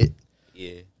get hit.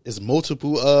 Yeah, It's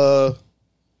multiple.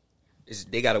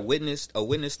 they got a witness.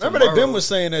 Remember tomorrow. that Ben was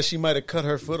saying that she might have cut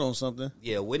her foot on something.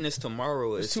 Yeah, a witness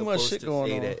tomorrow There's is too much supposed shit to going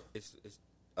say on. that it's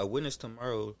a witness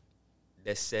tomorrow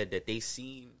that said that they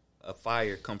seen a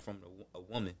fire come from a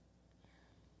woman.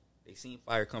 They seen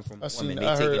fire come from a woman.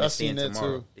 They taking a stand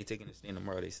tomorrow. Too. They taking a stand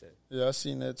tomorrow. They said Yeah, I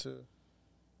seen that too.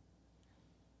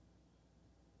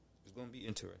 it's gonna be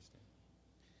interesting.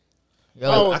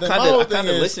 Yo, I thing- kind my whole of thing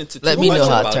is- listened to. Let too me much know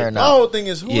how it about turned My out. whole thing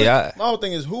is Yeah, my whole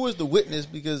thing is who is the witness,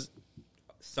 because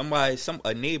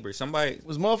A neighbor, somebody.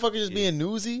 was motherfuckers just being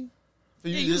newsy for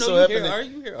you Yeah, just know so you happen hear- to are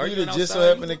you here you arguing to just so outside,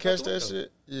 happen you to look catch out the that window.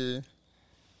 shit. Yeah,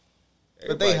 but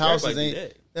Everybody- they houses everybody ain't.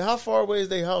 do that. How far away is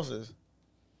they houses?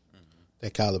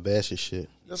 That Calabasas shit.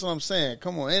 That's what I'm saying.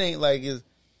 Come on, it ain't like it's.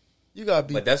 You gotta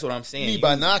be. But that's what I'm saying. Need You-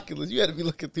 binoculars. You got to be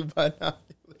looking through binoculars.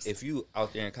 If you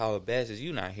out there in Calabasas,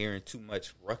 you're not hearing too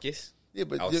much ruckus. Yeah,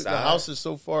 but the outside. house is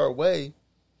so far away.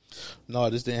 No,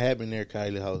 this didn't happen near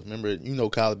Kylie house. Remember,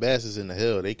 Calabasas in the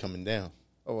hill. They coming down.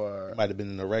 Oh, It might have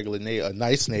been in a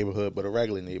nice neighborhood, but a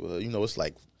regular neighborhood. It's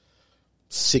like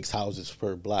 6 houses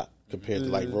per block compared to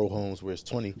like row homes where it's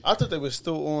 20. I thought they were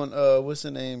still on what's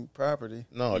the name property.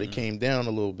 No, they came down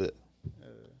a little bit.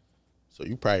 So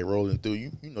you probably rolling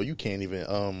through. You can't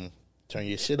even turn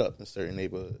your shit up in certain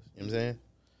neighborhoods. You know what I'm saying?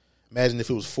 Imagine if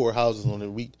it was 4 houses on the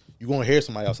week. You're going to hear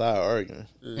somebody outside arguing.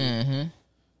 Mm-hmm.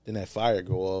 Then that fire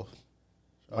go off.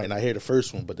 You might not hear the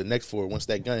first one, but the next 4, once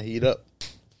that gun heat up.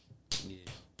 Yeah. You know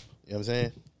what I'm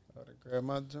saying? I gotta grab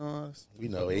my joints. We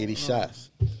know 80 shots.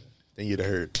 Then you'd have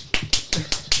heard.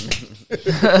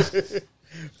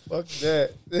 Fuck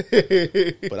that.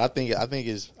 But I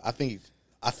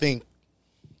think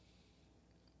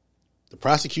the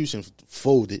prosecution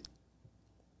folded.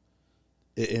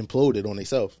 It imploded on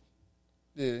itself.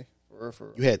 Yeah, for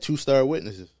real. You had 2 star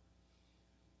witnesses.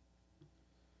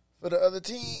 For the other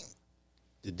team,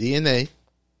 The DNA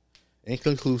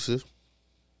inconclusive.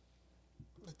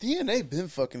 the DNA been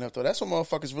fucking up though. That's when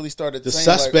motherfuckers really started. The saying,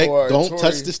 suspect like, don't Tory-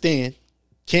 touch the stand.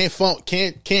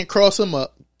 Can't cross him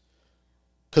up.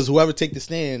 Because whoever take the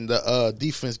stand, the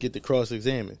defense get to cross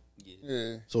examine.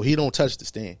 Yeah, So he don't touch the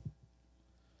stand.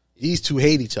 These 2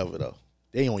 hate each other though.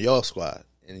 They on y'all squad,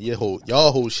 and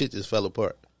y'all whole shit just fell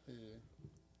apart.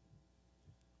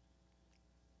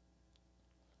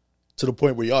 To the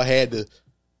point where y'all had to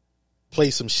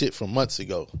play some shit from months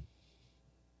ago.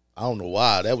 I don't know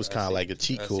why. That was kind of like a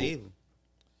cheat That's code. evil.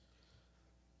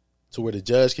 to where the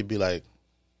judge could be like,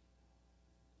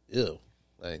 ew,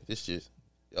 like this just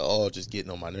y'all all just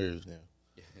getting on my nerves now.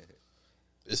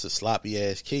 It's a sloppy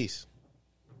ass case.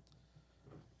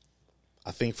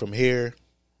 I think from here,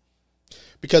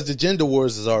 because the gender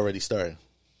wars is already starting.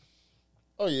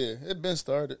 Oh yeah, it been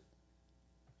started.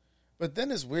 But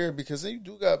then it's weird because you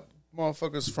do got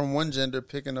motherfuckers from one gender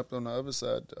picking up on the other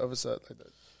side like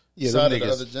that. Yeah, Side of niggas,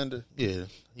 the other gender.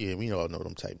 Yeah, we all know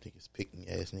them type niggas, picking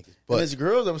ass niggas. But And there's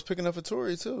girls that was picking up for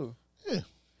Tory too. yeah,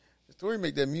 Tory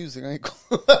make that music. I ain't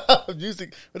cool.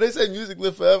 Music, but they say music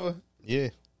live forever. yeah.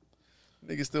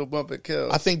 Niggas still bumping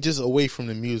Kel. I think just away from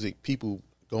the music, people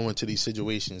go into these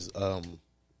situations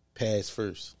pass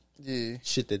first. Yeah.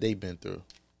 Shit that they've been through.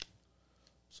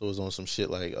 So it's on some shit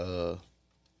like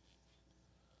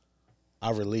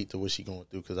I relate to what she going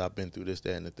through because I've been through this,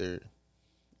 that, and the third.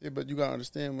 Yeah, but you gotta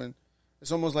understand when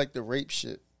it's almost like the rape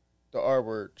shit, the R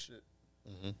word shit.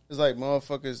 Mm-hmm. It's like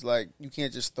motherfuckers like you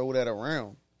can't just throw that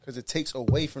around because it takes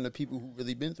away from the people who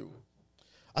really been through it.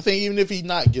 I think even if he's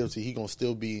not guilty, he gonna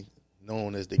still be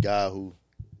known as the guy who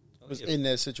Was in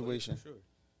that situation. Sure.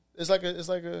 It's like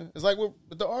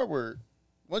with the R word.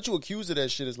 Once you accuse of that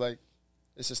shit, it's like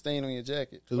it's a stain on your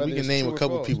jacket. Because we can name a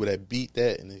couple people that beat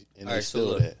that and they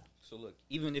still that. So look,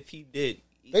 even if he did,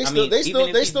 They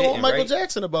still on Michael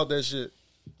Jackson about that shit.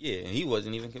 Yeah, and he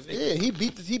wasn't even convicted. Yeah,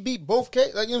 he beat both like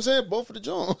you know what I'm saying, both of the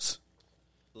Jones.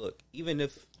 Look, even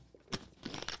if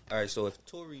so if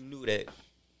Tory knew that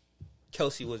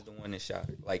Kelsey was the one that shot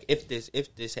her, like if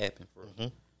this happened for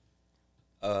him,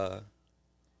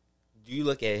 do you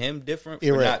look at him different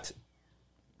for not?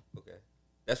 Okay,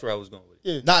 that's where I was going with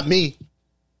it. Yeah, not me,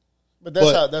 but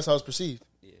that's how it's perceived.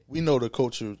 Yeah, we know the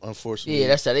culture, unfortunately. Yeah,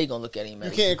 that's how they gonna look at him. Man.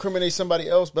 You can't incriminate somebody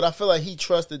else, but I feel like he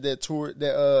trusted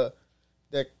that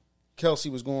that Kelsey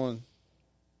was going.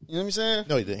 You know what I'm saying?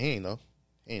 No, he ain't know.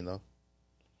 He ain't know.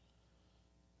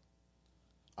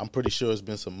 I'm pretty sure it's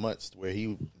been some months where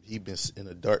he been in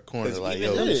a dark corner like,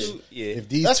 yo, if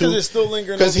these that's because it's still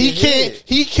lingering. Because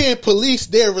he can't police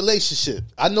their relationship.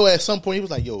 I know at some point he was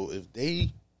like, yo, if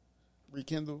they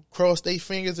rekindle, cross their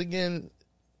fingers again,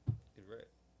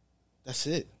 that's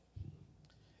it.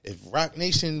 If Rock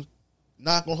Nation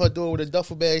knock on her door with a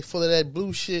duffel bag full of that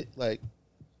blue shit, like,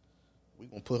 we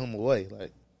gonna put him away.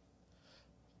 Like,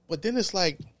 but then it's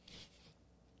like,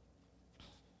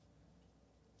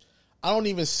 I don't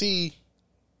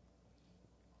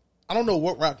know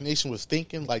what Rock Nation was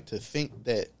thinking, like, to think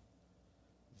that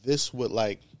this would,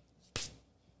 like,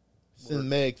 send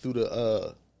Meg through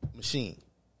the machine.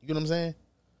 You know what I'm saying?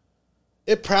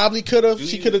 It probably could have.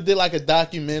 She could have did, like, a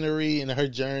documentary and her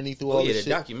journey through all this shit. The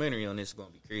documentary on this is going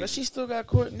to be crazy. But she still got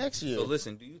court next year. So,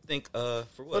 listen, do you think,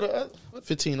 for what?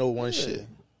 1501 shit.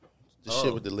 The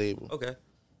shit with the label. Okay.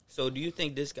 So, do you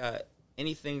think this got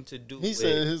anything to do with... He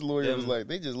said his lawyer was like,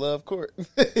 they just love court. You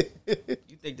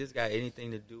think this got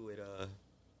anything to do with...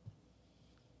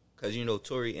 Because, you know,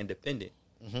 Tory independent.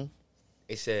 Mm-hmm.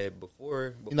 They said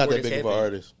before he's not that big of an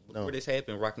artist. Before this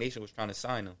happened, Rock Nation was trying to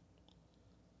sign him.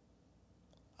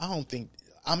 I don't think...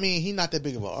 I mean, he's not that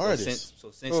big of an artist.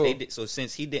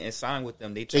 Since he didn't sign with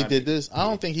them, they did this. I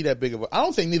don't think he that big of a... I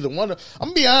don't think neither one of... I'm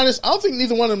gonna be honest. I don't think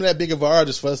neither one of them that big of an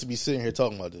artist for us to be sitting here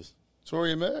talking about this.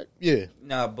 Tory and Meg? Yeah.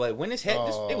 Nah, but when this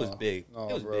happened, it was big.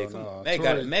 It was big. Come on.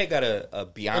 Meg got a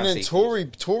Beyonce. And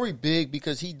then Tory big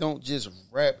because he don't just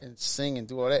rap and sing and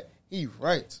do all that. He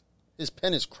writes. His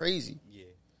pen is crazy. Yeah.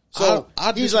 So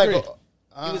he's like...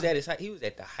 he was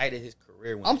at the height of his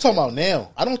career. I'm talking about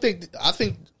now. I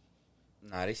think...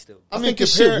 Nah, they still... I think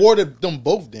this shit wore them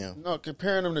both down. No,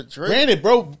 comparing them to Drake. Granted,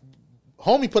 bro,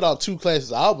 homie put out 2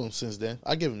 classic albums since then.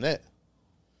 I give him that.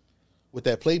 With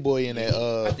that Playboy and that...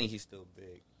 I think he's still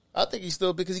big. I think he's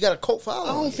still big because he got a cult following.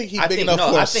 I don't think he's big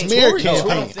enough for a smear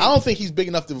campaign. I don't think he's big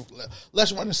enough to...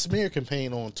 Let's run a smear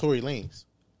campaign on Tory Lanez.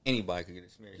 Anybody could get a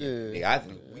smear campaign. Yeah, I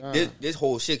think this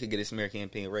whole shit could get a smear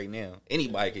campaign right now.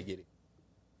 Anybody could get it.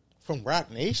 From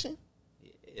Rock Nation?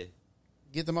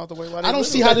 Get them out the way. I don't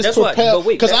see how this propelled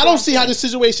because I don't see how this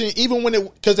situation, even when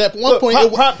it, because at one point it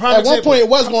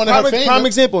was going to her fame. Prime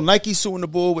example: Nike suing the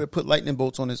bull where it put lightning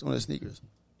bolts on his sneakers,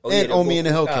 and Omi and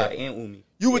the Hellcat. And Umi.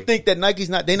 You would think that Nike's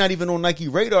they're not even on Nike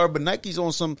radar, but Nike's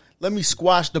on some. Let me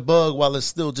squash the bug while it's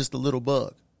still just a little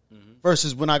bug,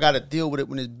 versus when I got to deal with it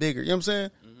when it's bigger. You know what I'm saying?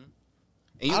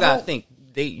 And you gotta think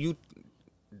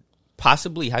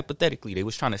possibly hypothetically they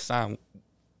was trying to sign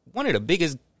one of the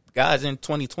biggest guys in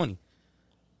 2020.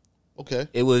 Okay.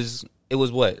 It was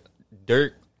what?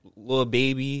 Dirk, Lil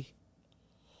Baby.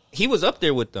 He was up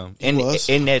there with them in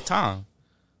that time.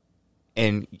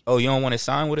 And you don't want to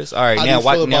sign with us? All right, now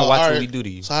watch what we do to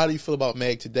you. So how do you feel about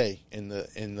Meg today? In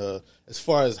the as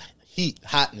far as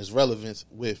hotness, relevance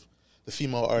with the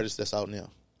female artists that's out now?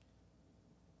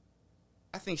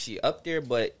 I think she up there,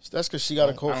 but that's because she got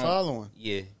a cult following.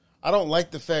 Yeah, I don't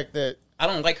like the fact that I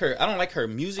don't like her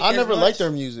music. I never liked her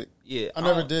music. Yeah, I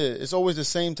never did. It's always the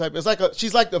same type. It's like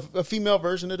she's like a female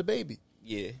version of the Baby.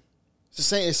 Yeah, it's the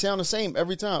same. It sounds the same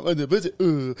every time.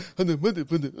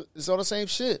 It's all the same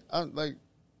shit.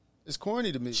 It's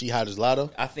corny to me. She hot as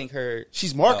Lotto. I think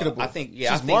she's marketable.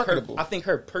 She's marketable. I think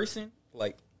her person,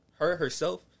 like her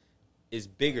herself, is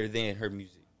bigger than her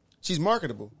music. She's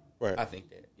marketable. Right. I think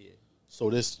that. Yeah.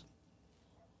 So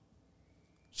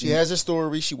she has a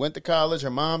story. She went to college. Her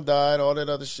mom died. All that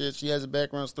other shit. She has a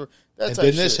background story. That type of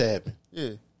shit. This happened.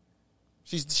 Yeah.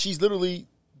 She's literally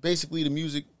basically the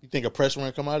music. You think a press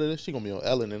run come out of this? She gonna be on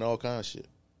Ellen and all kinds of shit.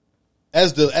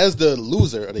 As the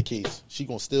loser of the case, she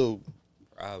gonna still.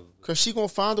 Because she gonna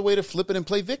find a way to flip it and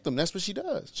play victim. That's what she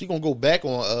does. She gonna go back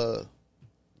on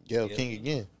Gayle King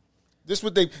again. This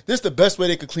the best way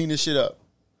they could clean this shit up.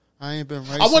 I ain't been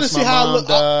right. I want to see how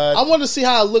I want to see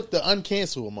how it looked to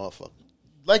uncancel a motherfucker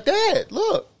like that.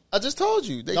 Look, I just told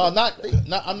you. I'm not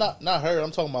her.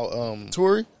 I'm talking about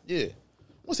Tory. Yeah, I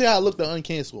want to see how it looked to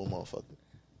uncancel a motherfucker.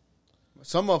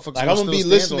 Some motherfuckers. Like I'm gonna be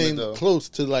listening close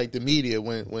to like the media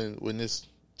when this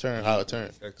turn how it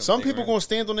turned. Some people gonna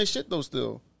stand on their shit though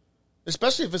still,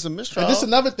 especially if it's a mistrial. And this is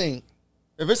another thing.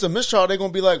 If it's a mistrial, they're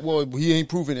gonna be like, "Well, he ain't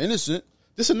proven innocent."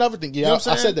 This is another thing. Yeah, you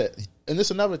know I said that. And this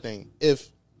is another thing.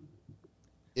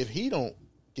 If he don't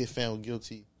get found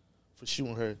guilty for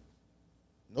shooting her,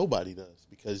 nobody does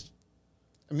because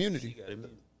immunity.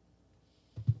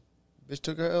 Bitch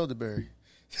took her elderberry.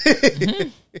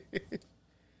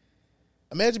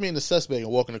 Imagine being the suspect and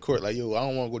walking to court like, yo, I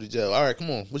don't want to go to jail. All right, come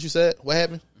on. What you said? What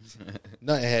happened?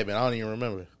 Nothing happened. I don't even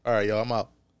remember. All right, y'all, I'm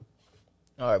out.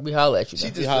 All right, we holler at you. She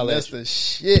just finessed the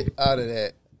shit out of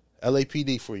that.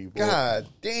 LAPD for you, boy. God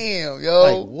damn, yo.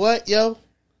 Like, what, yo?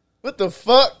 What the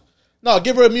fuck? No,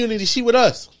 give her immunity. She with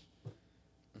us.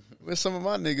 But some of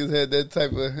my niggas had that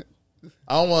type of.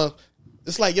 I don't want.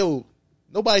 It's like, yo,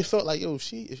 nobody felt like, yo,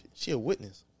 she a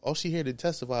witness. All she here to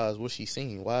testify is what she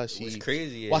seen. Why is she? What's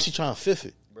crazy? Why she trying to fifth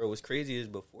it, bro? What's crazy is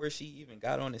before she even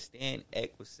got on the stand,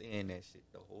 Eck was saying that shit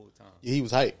the whole time. Yeah, he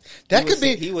was hyped. That could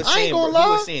be. He was I saying, ain't gonna lie. He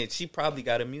was saying she probably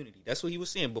got immunity. That's what he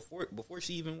was saying before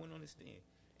she even went on the stand.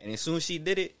 And as soon as she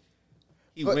did it,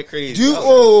 he went crazy.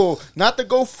 Not to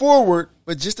go forward,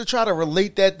 but just to try to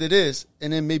relate that to this,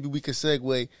 and then maybe we could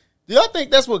segue. Do y'all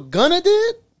think that's what Gunna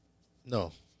did?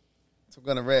 No. So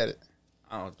Gunna read it.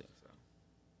 I don't think so.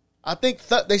 I think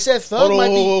they said Thug might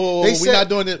be. We're not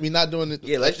doing it. We're not doing it.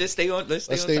 Yeah, let's just stay on. Let's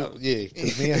stay on top. Yeah,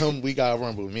 because me and him, we got to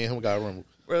rumble. Me and him got to rumble.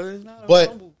 Bro, it's not but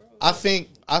rumble, bro. I think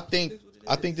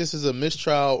this is a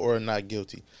mistrial or not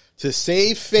guilty. To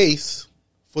save face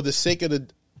for the sake of the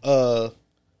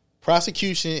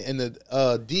prosecution and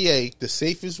the DA, the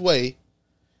safest way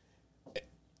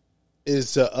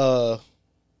is to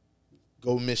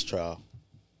go mistrial.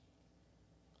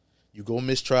 You go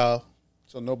mistrial.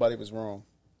 So nobody was wrong.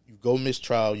 You go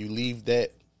mistrial. You leave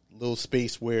that little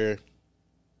space where,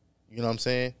 you know what I'm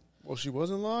saying? Well, she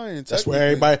wasn't lying. That's where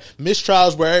everybody,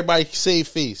 mistrials where everybody save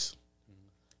face.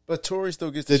 But Tory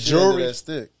still gets the jury that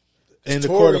stick. In the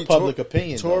court of public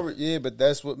opinion. Tory, yeah, but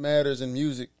that's what matters in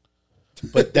music.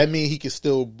 But that means he can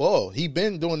still ball. He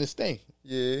been doing this thing.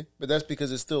 Yeah, but that's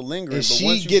because it's still lingering. And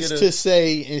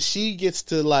but she gets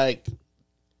to like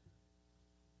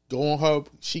go on her.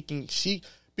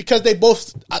 Because they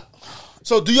both.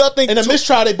 So do y'all think in a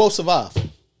mistrial they both survive?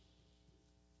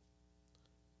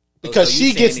 Because so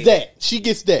she gets that. She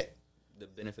gets that. The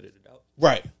benefit of the doubt.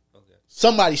 Right. Okay.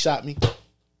 Somebody shot me.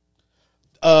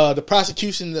 The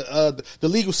prosecution, the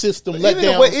legal system let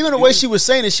down. Even the way she was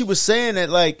saying that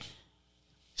like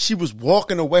she was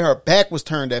walking away, her back was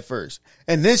turned at first,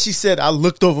 and then she said, "I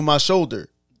looked over my shoulder."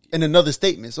 In another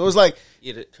statement, so it was like,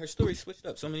 yeah, her story switched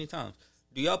up so many times.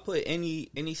 Do y'all put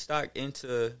any stock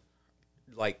into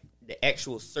like the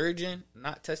actual surgeon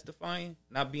not testifying,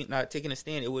 not taking a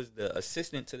stand? It was the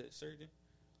assistant to the surgeon.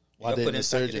 Why didn't the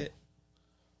surgeon?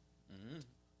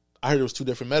 I heard it was two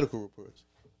different medical reports.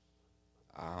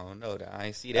 I don't know that. I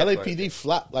ain't see that. LAPD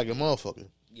flopped like a motherfucker.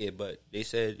 Yeah, but they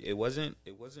said it wasn't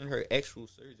her actual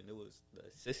surgeon. It was the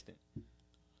assistant.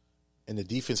 And the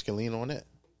defense can lean on that.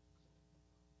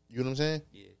 You know what I'm saying?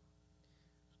 Yeah.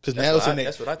 Because now it's in the.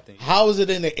 That's what I think. How is it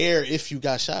in the air if you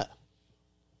got shot?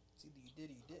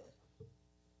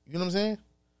 You know what I'm saying?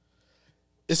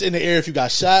 It's in the air if you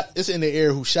got shot. It's in the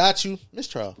air who shot you.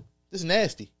 Mistrial. This is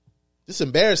nasty. This is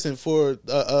embarrassing for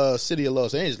the city of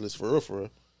Los Angeles, for real.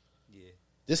 Yeah.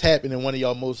 This happened in one of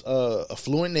y'all most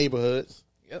affluent neighborhoods.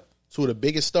 Yep. Two of the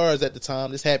biggest stars at the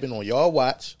time. This happened on y'all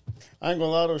watch. I ain't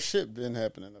gonna lie, those shit been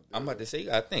happening up there. I'm about to say,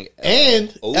 I think. And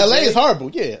OJ? LA is horrible.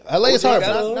 Yeah, LA is OJ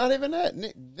horrible. Not even that.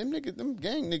 Them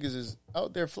gang niggas is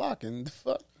out there flocking. The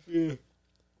fuck. Yeah.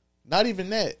 Not even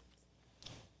that.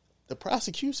 The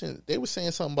prosecution, they were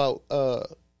saying something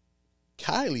about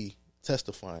Kylie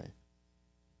testifying.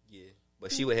 Yeah,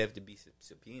 but she would have to be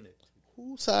subpoenaed.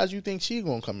 Whose side you think she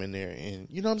gonna come in there? And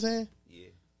you know what I'm saying? Yeah.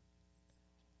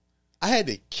 I had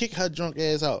to kick her drunk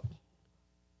ass out.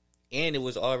 And it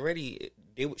was already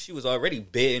she was already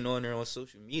betting on her on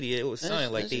social media. It was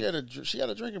something like she had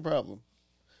a drinking problem.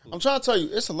 I'm trying to tell you,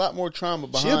 it's a lot more trauma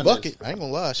behind. She a bucket. I ain't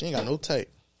gonna lie. She ain't got no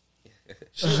type.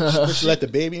 She let the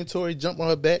baby and Tory jump on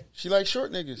her back. She like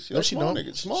short niggas. She like small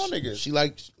niggas. Small niggas. She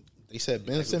like. They said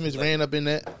Ben Simmons ran up in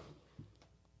that.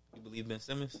 You believe Ben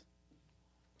Simmons?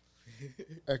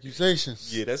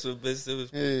 Accusations. Yeah, that's what Ben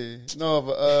Simmons. Yeah. No,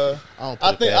 but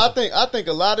I think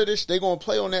a lot of this they gonna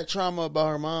play on that trauma about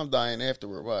her mom dying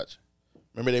afterward. Watch.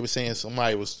 Remember they were saying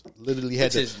somebody was literally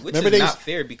had which is not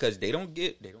fair because they don't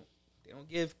give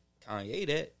Kanye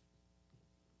that.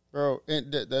 Bro,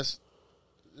 and that's.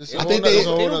 I think they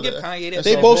don't give Kanye that.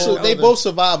 They both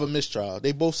survive a mistrial.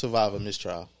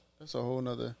 That's a whole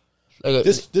nother.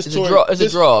 It's a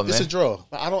draw, man. It's a draw.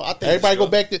 But I think everybody go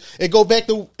back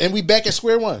to, and we back at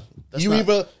square one.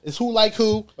 It's who like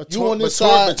who. You on this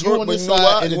side, you on this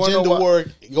side, and the gender war.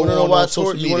 You want to know why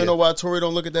Tory? You want to know why Tory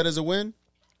don't look at that as a win?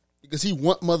 Because he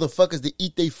want motherfuckers to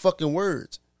eat they fucking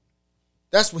words.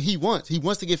 That's what he wants. He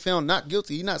wants to get found not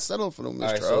guilty. He's not settling for no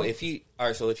mistrial.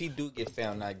 So if he do get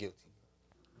found not guilty,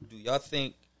 do y'all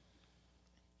think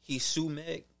he sue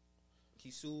Meg? He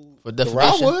sue for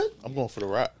defamation? I would. I'm going for the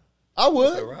Rock. I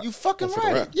would. You fucking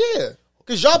right. Yeah.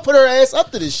 Because y'all put her ass up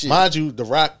to this shit. Mind you, the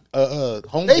Rock,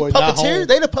 homeboy they not home.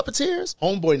 They the puppeteers.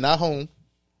 Homeboy not home.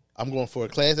 I'm going for a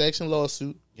class action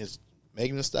lawsuit against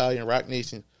Megan Thee Stallion, Rock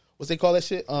Nation. What's they call that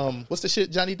shit? What's the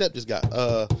shit Johnny Depp just got?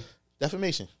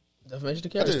 Defamation. Defamation of I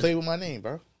character. just played with my name,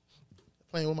 bro.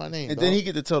 Playing with my name, and dog. then he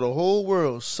get to tell the whole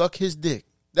world, suck his dick.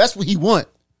 That's what he want.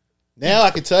 Now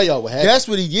I can tell y'all what happened. That's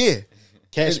what he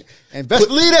Cash. And best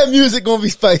believe that music gonna be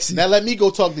spicy. Now let me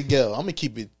go talk to Gail. I'm gonna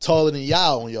keep it taller than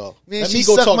y'all on y'all. Man, let she me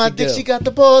go sucked talk my to dick. Gail. She got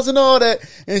the balls and all that,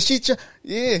 and she, get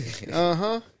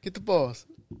the balls.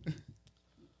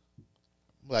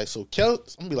 Like so, I'm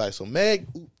gonna be like so. Meg,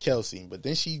 Kelsey, but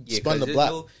then she spun the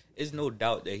block. There's no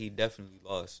doubt that he definitely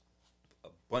lost a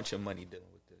bunch of money dealing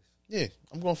with this. Yeah,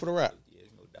 I'm going for the Rock. Yeah,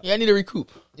 no doubt. Yeah, I need to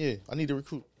recoup. Yeah, I need to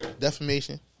recoup.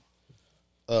 Defamation,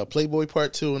 Playboy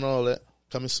Part 2 and all that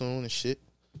coming soon and shit.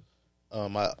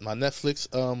 My Netflix.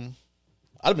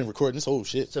 I've been recording this whole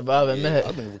shit. Surviving Meg.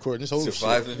 I've been recording this whole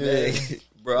Surviving shit. Meg.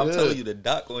 Bro, I'm telling you, the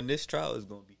doc on this trial is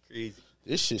gonna be crazy.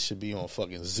 This shit should be on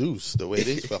fucking Zeus. The way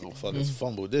they fucking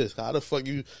fumbled this. How the fuck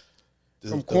you?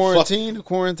 From quarantine to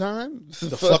quarantine?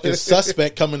 The fucking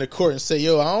suspect come into court and say,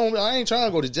 "Yo, I ain't trying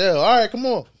to go to jail." All right, come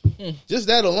on. Just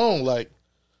that alone, like,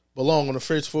 belong on the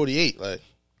first 48. Like,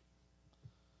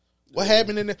 what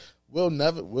happened in there? We'll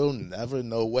never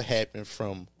know what happened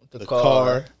from the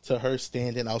car to her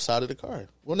standing outside of the car.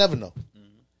 We'll never know.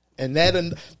 And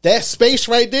that space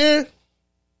right there,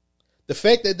 the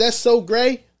fact that that's so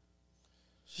gray.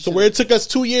 So where it took us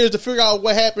 2 years to figure out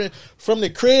what happened from the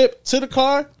crib to the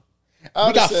car.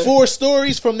 We got 4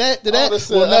 stories from that to that.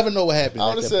 We'll never know what happened.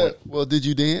 I would have said, well, did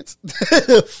you dance?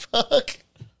 Fuck.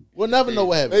 We'll never know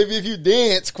what happened. Maybe if you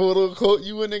dance, quote unquote,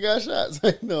 you wouldn't have got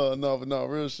shots. No,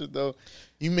 real shit though.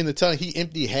 You mean to tell me he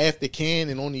emptied half the can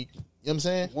and only, you know what I'm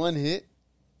saying? One hit?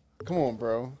 Come on,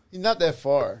 bro. He's not that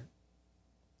far.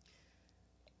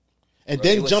 And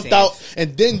then jumped out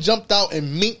and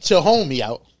minked your homie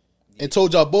out and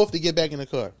told y'all both to get back in the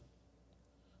car.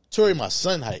 Tory, my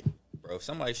son height. Bro, if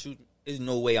somebody shoot, there's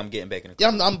no way I'm getting back in the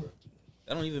car. Yeah,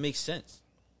 that don't even make sense.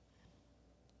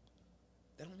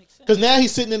 That don't make sense. Because now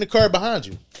he's sitting in the car behind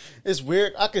you. It's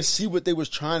weird. I can see what they was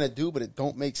trying to do, but it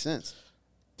don't make sense.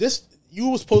 You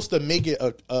was supposed to make it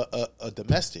a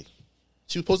domestic.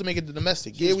 She was supposed to make it the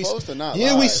domestic. She was supposed to not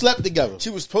lie. We slept together. She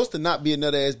was supposed to not be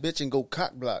another ass bitch and go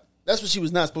cock block. That's what she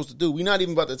was not supposed to do. We're not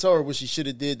even about to tell her what she should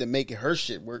have did to make it her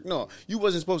shit work. No, you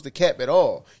wasn't supposed to cap at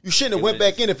all. You shouldn't have went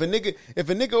back in. If a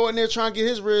nigga in there trying to get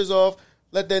his riz off,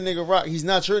 let that nigga rock. He's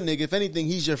not your nigga. If anything,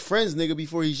 he's your friend's nigga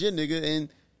before he's your nigga. And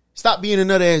stop being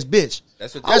another ass bitch.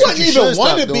 That's what I wouldn't even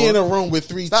want to be in a room with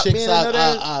 3 chicks.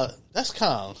 That's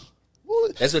calm.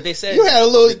 That's what they said. You had a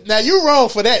little. Now you wrong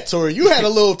for that, Tori. You had a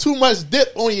little too much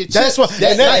dip on your chest. That's what.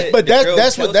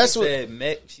 That's what.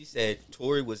 Said, she said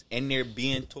Tori was in there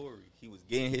being Tori.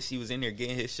 She was in there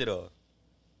getting his shit off.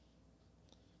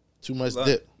 Too much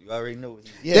dip. You already know. What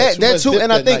that too,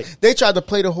 and I think night. they tried to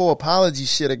play the whole apology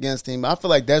shit against him. I feel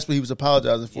like that's what he was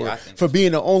apologizing for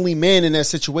being the only man in that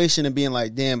situation and being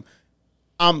like, damn.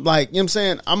 I'm like, you know what I'm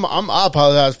saying? I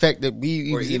apologize for the fact that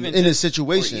we was in this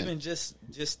situation. Or even just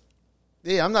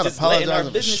yeah, I'm not just apologizing letting our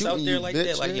for business shooting out there you, like bitch.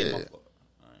 that. Like, yeah. yeah, my fault.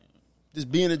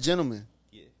 Just being a gentleman.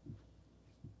 Yeah.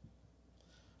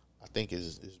 I think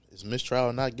is mistrial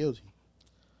or not guilty.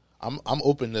 I'm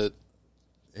open to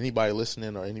anybody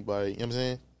listening or anybody, you know what I'm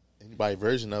saying? Anybody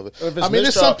version of it. I mean,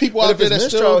 there's some people out there that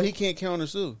still... he can't counter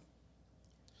sue.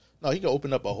 No, he can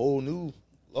open up a whole new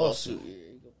lawsuit.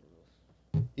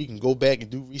 He can go back and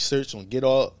do research on get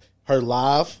all her IG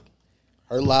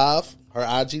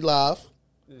live.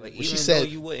 Like, she said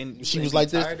you wouldn't she was like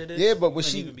this. Yeah, but would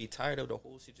she even be tired of the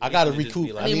whole situation? I gotta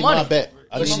recoup. Like, I need mine back.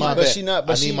 I need mine back.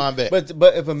 I need mine back.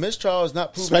 But if a mistrial is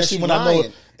not proven, especially that when I know lying,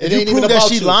 it if ain't you prove even that about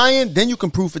she you. lying, then you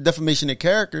can prove for defamation of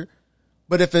character.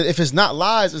 But if it's not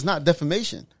lies, it's not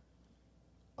defamation.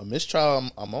 A mistrial,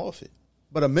 I'm off it.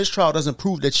 But a mistrial doesn't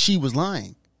prove that she was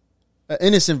lying. An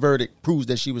innocent verdict proves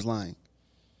that she was lying.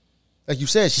 Like you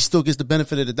said, she still gets the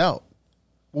benefit of the doubt.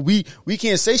 Well, we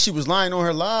can't say she was lying on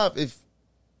her live if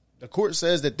the court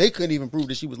says that they couldn't even prove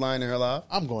that she was lying in her live.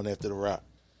 I'm going after the Rock.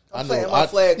 I'm playing my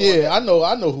flag. Yeah, I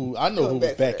know who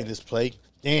was back in this play.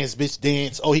 Dance, bitch,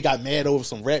 dance. Oh, he got mad over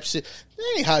some rap shit.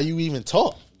 That ain't how you even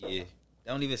talk. Yeah,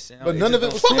 that don't even sound. But none of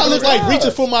it was. Fuck, I look like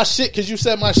reaching for my shit because you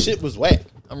said my shit was whack.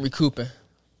 I'm recouping.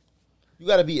 You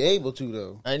got to be able to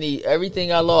though. I need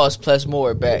everything I lost plus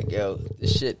more back, yo.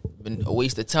 This shit been a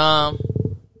waste of time.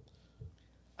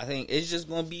 I think it's just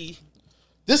gonna be.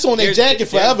 This on their jacket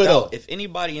forever though. If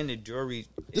anybody in the jury,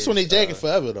 this on their jacket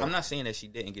forever though. I'm not saying that she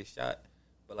didn't get shot,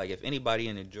 but like if anybody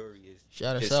in the jury is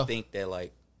shot just herself, think that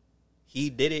like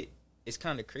he did it, it's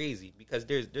kind of crazy because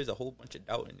there's a whole bunch of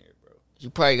doubt in there, bro.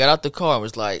 You probably got out the car and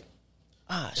was like,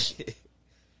 shit.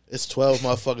 It's 12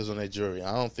 motherfuckers on that jury.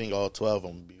 I don't think all 12 of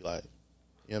them be like,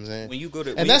 you know what I'm saying? When you go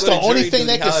to, and that's the only thing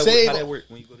that can save. How that work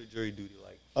when you go to jury duty?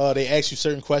 They ask you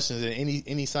certain questions, and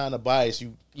any sign of bias,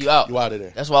 you out. You out of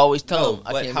there. That's why I always tell them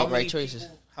I can't make right choices.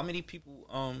 How many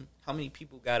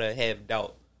people gotta have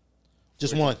doubt?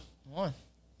 Just one. One.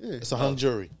 Yeah. It's a hung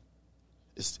jury.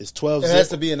 It's 12. It zip. has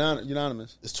to be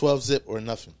unanimous. It's 12 zip or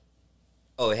nothing.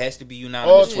 Oh, it has to be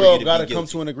unanimous. All 12 got to come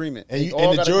to an agreement. And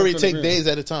the jury take days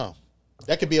at a time.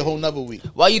 That could be a whole nother week.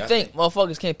 Why you think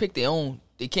motherfuckers can't pick their own?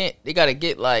 They can't. They gotta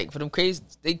get like for them crazy.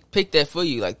 They pick that for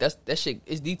you. Like that shit.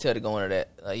 It's detailed to go into that.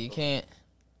 Like you can't.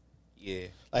 Yeah.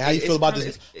 Like how you feel about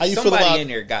this? How you feel somebody about in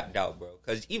there got doubt, bro?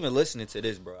 Because even listening to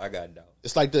this, bro, I got doubt.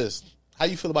 It's like this. How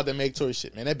you feel about that Meg Tory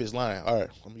shit, man? That bitch lying. All right,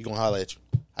 I'm gonna holler at you.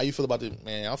 How you feel about this,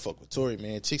 man? I fuck with Tory,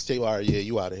 man. Chicks tell you, all right, yeah,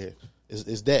 you out of here.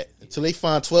 It's that until they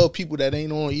find 12 people that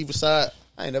ain't on either side.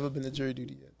 I ain't never been to jury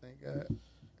duty yet. Thank God.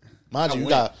 Mind you, you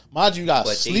got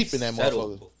sleep in that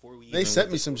motherfucker. They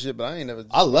sent me some shit, but I ain't never.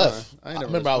 I left. I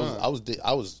remember I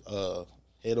was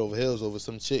head over heels over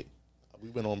some chick. We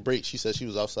went on break. She said she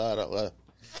was outside. I left.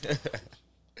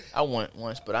 I went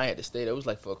once, but I had to stay there. It was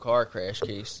like for a car crash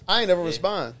case. I ain't never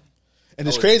respond. And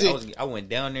it's crazy. I went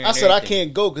down there. I said I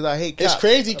can't go because I hate cops.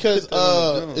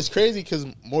 It's crazy because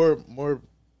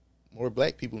more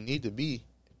black people need to be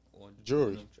on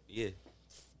jury. Yeah.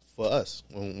 For us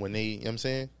when they, you know what I'm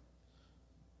saying?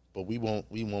 But we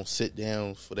won't sit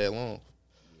down for that long.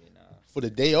 Yeah, nah. For the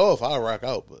day off, I'll rock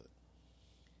out, but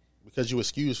because you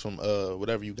excused from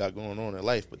whatever you got going on in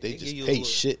life, but they just pay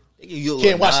shit. You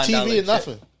can't watch TV or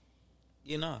nothing.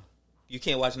 You know. You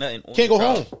can't watch nothing. Can't go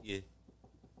home. Yeah.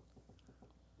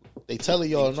 They tell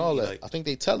y'all and all that. Like, I think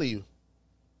they tell you.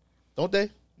 Don't they?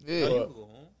 Yeah. Oh, you go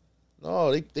home?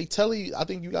 No, they tell you. I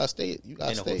think you gotta stay. You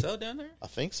gotta stay. In a hotel down there? I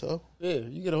think so. Yeah,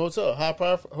 you get a hotel, high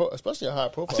profile, especially a high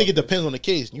profile. I think it depends on the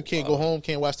case. You can't go home,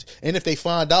 can't watch. And if they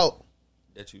find out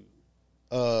that you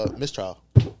mistrial.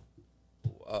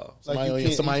 Like somebody on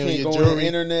your jury. On the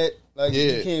internet. Like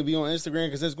you can't be on Instagram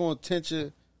because it's going to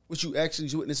tension what you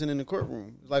actually witnessing in the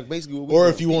courtroom. Like basically, what or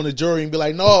if you on the jury and be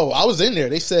like, "No, I was in there."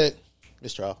 They said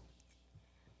mistrial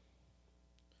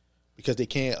because they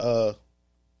can't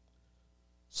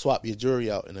swap your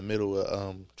jury out in the middle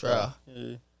of trial.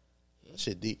 Yeah. That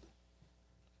shit deep.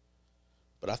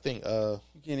 But I think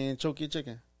you can't even choke your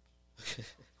chicken.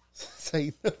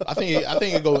 I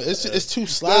think it goes. It's too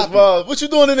sloppy. What you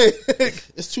doing in there?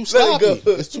 It's too sloppy.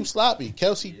 It's too sloppy.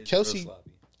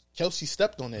 Kelsey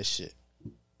stepped on that shit.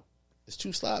 It's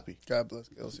too sloppy. God bless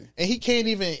Kelsey. And he can't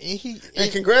even.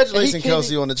 And congratulations,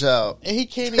 Kelsey, on the child. And he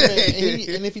can't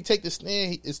even. and if he take the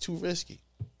stand, it's too risky.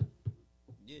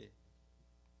 Yeah.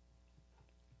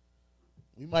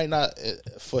 We might not,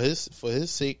 for his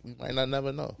sake, we might not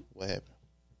never know what happened.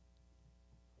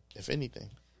 If anything.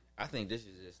 I think this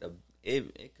is just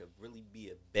it could really be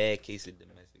a bad case of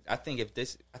domestic. I think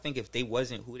if they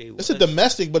wasn't who they was, it's a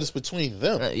domestic, but it's between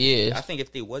them. Yeah. I think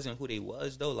if they wasn't who they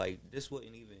was though, like this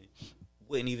wouldn't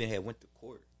even have went to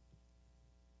court.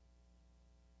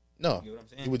 No, you know what I'm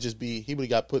saying? He would have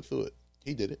got put through it.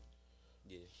 He did it.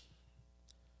 Yeah.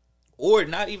 Or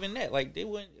not even that. Like cops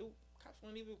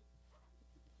wouldn't even.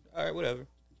 All right, whatever.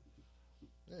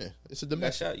 Yeah, it's a Got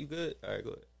domestic. shot. You good? All right, go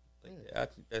ahead. Like, yeah, I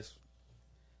think that's.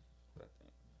 What I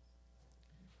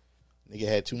think. Nigga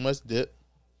had too much dip.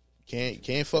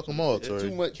 Can't fuck them all,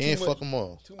 Tori. Can't fuck them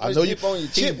all. I know you on your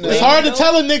chip now. It's hard to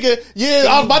tell a nigga. Yeah,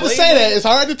 I was about to say that. It's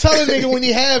hard to tell a nigga when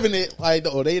he having it. Like,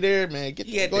 oh, they there, man. Go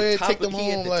ahead, take them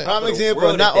home. Like, prime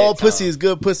example. Not all pussy is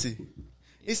good pussy.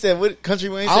 He said, "What Country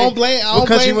Wayne say? I don't blame.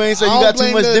 Say you got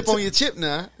too much dip on your chip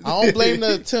now." I don't blame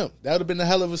the attempt. That would have been a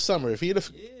hell of a summer. If he'd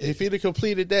have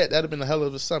completed that, that'd have been a hell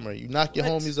of a summer. You knock your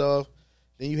homies off,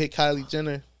 then you hit Kylie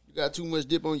Jenner. You got too much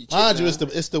dip on your chip. Mind you, it's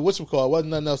the whatchamacallit. Wasn't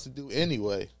nothing else to do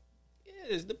anyway.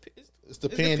 It's the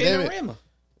pandemic. Panorama.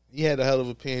 He had a hell of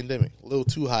a pandemic. A little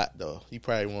too hot though. He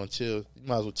probably want to chill. You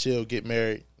might as well chill, get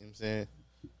married. You know what I'm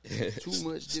saying? Too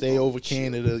much. Stay over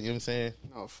Canada. You know what I'm saying?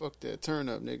 No, fuck that. Turn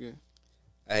up, nigga.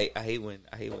 I hate when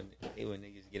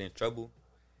niggas get in trouble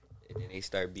and then they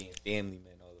start being family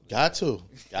men all of a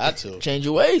Got to Change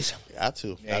your ways. Got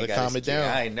to. Yeah, Gotta calm it down.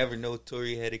 I ain't never know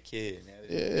Tory had a kid.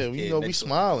 Yeah, you know we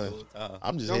smiling.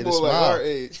 I'm just here to Young boy smile. like our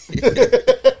age.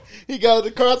 He got out of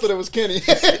the car. I thought it was Kenny. I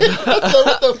said,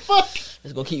 what the fuck?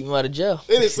 It's gonna keep him out of jail.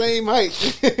 They the same height.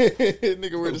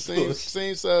 Nigga wear the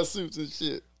same size suits and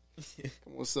shit.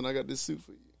 Come on, son, I got this suit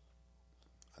for you.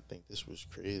 I think this was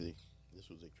crazy. This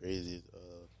was the craziest.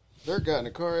 Dirk got in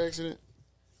a car accident.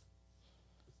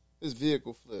 His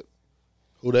vehicle flipped.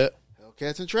 Who that?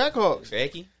 Hellcats and Trackhawks.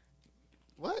 Tracky?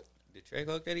 What? The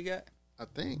Trackhawk that he got? I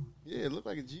think. Yeah, it looked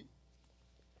like a Jeep.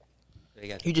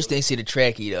 You just didn't see the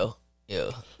trackie though. Yeah.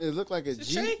 It looked like a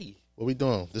Jeep. Tracky. What we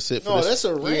doing? This it for No, this? that's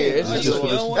a Ram. Yeah,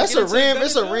 That's a Ram.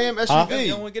 It's a Ram SUV.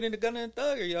 You don't want to get into Gunna and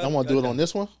Thug, or y'all? I want to do it on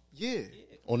this one. Yeah.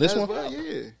 On this one. Well,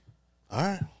 yeah. All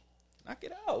right. Knock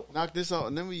it out. Knock this out,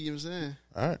 and then you know what I'm saying?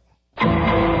 All right.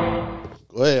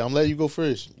 Go ahead. I'm letting you go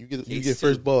first. You get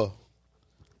first ball.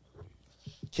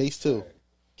 Case 2.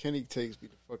 Kenny takes me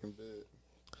to fucking bed.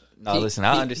 No, listen,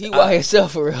 I understand. He YSL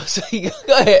for real. So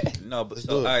go ahead. No, but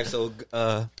all right.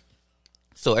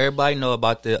 So everybody know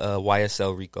about the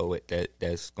YSL Rico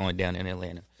that's going down in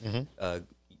Atlanta. Mm-hmm.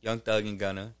 Young Thug and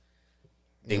Gunna,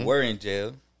 they were in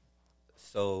jail.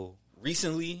 So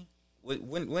recently,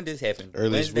 when this happened?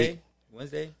 Early this week.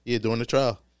 Wednesday. Yeah, during the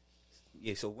trial.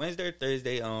 Yeah, so Wednesday or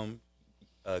Thursday,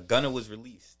 Gunna was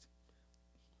released.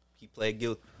 He pled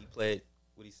guilty. He pled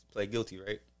guilty,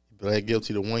 right? He pled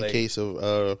guilty to one case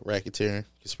of racketeering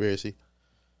conspiracy.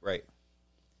 Right.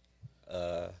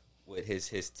 With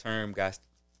his term got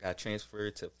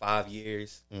transferred to 5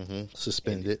 years. Mm-hmm.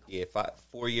 Suspended. And,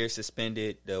 4 years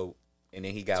suspended though, and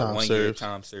then he got time 1 served. year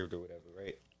time served or whatever,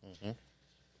 right? Mm-hmm.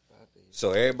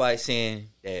 So everybody's saying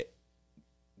that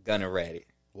Gunna ratted.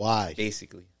 Why?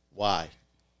 Basically. Why?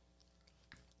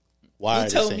 You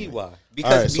tell me that? why?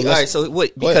 Because all right, so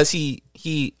what? Because he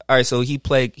all right. So he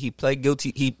pled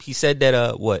guilty. He said that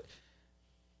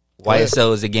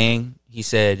YSL is a gang. He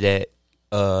said that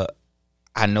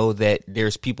I know that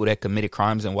there's people that committed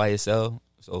crimes in YSL.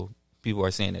 So people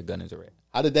are saying that Gunna's a rat.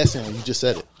 How did that sound? You just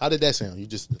said it. How did that sound? You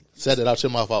just said it out your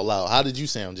mouth out loud. How did you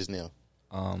sound just now?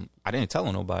 I didn't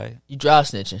tell nobody. You dry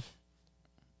snitching.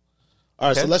 All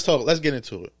right, so let's talk. Let's get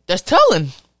into it. That's telling.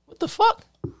 What the fuck?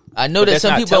 I know that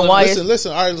some people in YSL.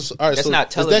 Listen. All right. That's so not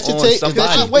telling is that your on take?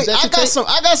 somebody. Wait, I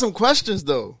got some questions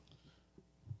though,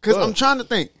 because I'm trying to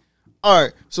think. All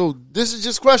right, so this is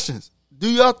just questions. Do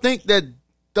y'all think that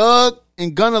Thug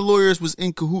and Gunna lawyers was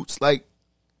in cahoots? Like,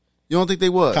 you don't think they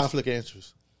was? Conflict of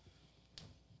interest.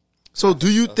 So do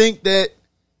you think that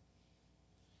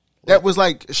was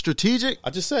like strategic? I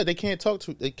just said they can't talk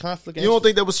to they conflict. You don't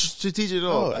think that was strategic at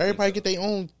all? No, everybody get their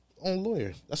own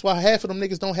lawyer. That's why half of them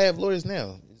niggas don't have lawyers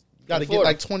now. You got to get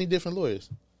like 20 different lawyers.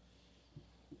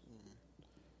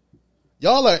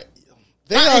 Y'all are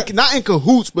not in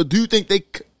cahoots, but do you think they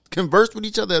conversed with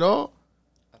each other at all?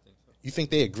 You think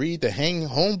they agreed to hang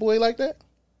homeboy like that?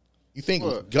 You think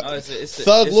it's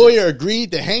Thug lawyer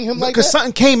agreed to hang him like that? Because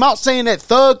something came out saying that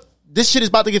Thug, this shit is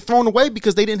about to get thrown away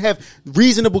because they didn't have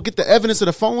get the evidence of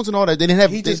the phones and all that. They didn't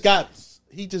have. He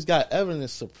just got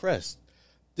evidence suppressed.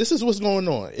 This is what's going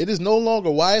on. It is no longer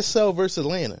YSL versus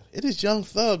Atlanta. It is Young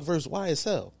Thug versus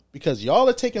YSL because y'all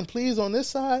are taking pleas on this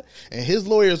side and his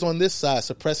lawyers on this side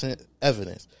suppressing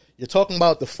evidence. You're talking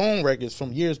about the phone records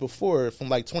from years before, from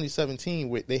like 2017,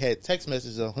 where they had text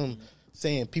messages of him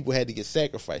saying people had to get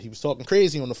sacrificed. He was talking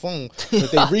crazy on the phone,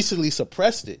 but they recently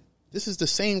suppressed it. This is the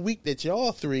same week that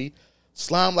y'all three,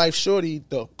 Slime Life Shorty,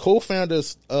 the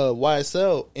co-founders of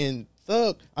YSL, and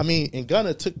and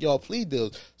Gunna took y'all plea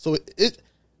deals. So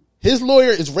his lawyer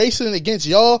is racing against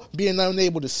y'all being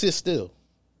unable to sit still.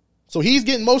 So he's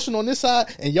getting motion on this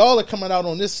side, and y'all are coming out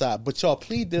on this side. But y'all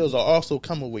plea deals are also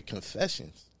coming with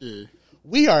confessions. Yeah.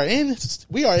 We are in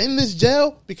this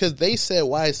jail because they said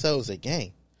YSL is a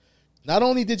gang. Not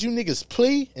only did you niggas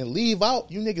plea and leave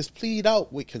out, you niggas plead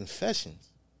out with confessions.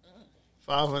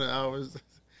 500 hours.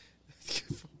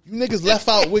 You niggas left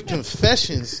out with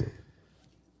confessions,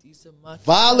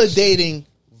 validating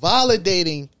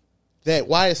that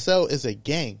YSL is a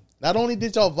gang. Not only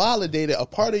did y'all validate it, a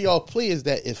part of y'all plea is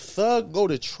that if Thug go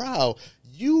to trial,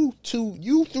 you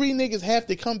three niggas have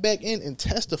to come back in and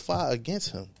testify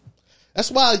against him. That's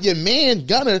why your man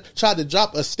Gunna tried to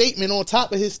drop a statement on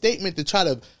top of his statement to try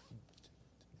to.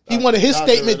 He wanted his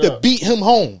statement to beat him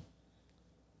home.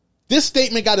 This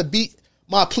statement got to beat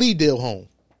my plea deal home.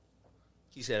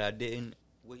 He said, "I didn't."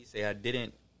 What he say? I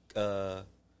didn't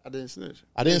snitch.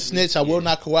 I didn't snitch. I will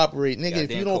not cooperate, nigga.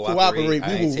 If you don't cooperate,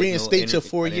 we will reinstate your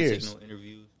 4 years. No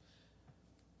interviews.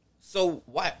 So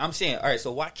why? I'm saying, all right.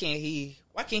 So why can't he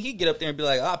get up there and be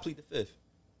like, "I'll plead the fifth"?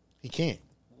 He can't.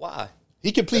 Why?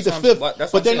 He can plead the fifth, but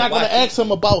they're not going to ask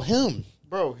him about him.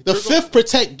 Bro, the fifth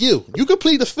protect you. You can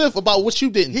plead the fifth about what you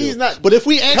didn't do. Not. But if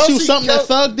we ask you something that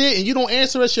Thug did and you don't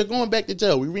answer us, you're going back to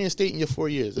jail. We reinstating your 4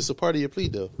 years. It's a part of your plea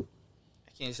deal.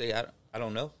 I can't say I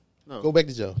don't know. No. Go back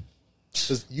to jail.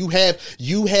 Because you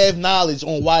have knowledge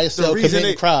on YSL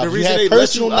committing crimes. You have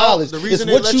personal knowledge. It's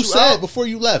what you said before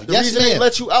you left. The reason they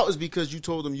let you out is because you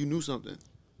told them you knew something.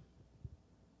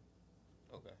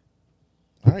 Okay.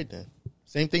 All right then.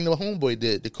 Same thing the homeboy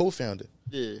did, the co-founder.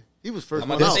 Yeah, he was first. I'm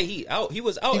not gonna say he out. He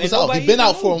was out. He was out. He been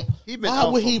out for him. Why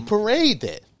would he parade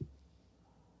that?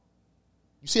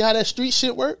 You see how that street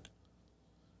shit work?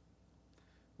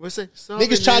 What's it?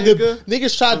 Niggas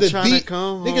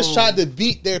tried to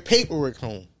beat their paperwork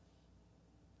home.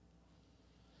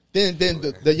 Then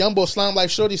the young boy Slime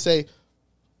Life Shorty say,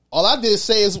 all I did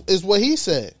say is what he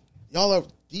said. Y'all are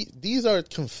these are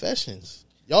confessions.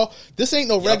 Y'all, this ain't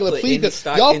no regular plea.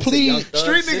 Y'all plead.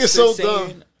 Street niggas so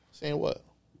dumb. Saying what?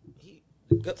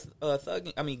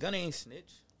 Gunna ain't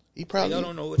snitch. He probably. Y'all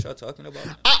don't know what y'all talking about.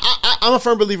 I'm a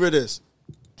firm believer of this.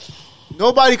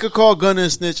 Nobody could call Gunna a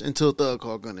snitch until Thug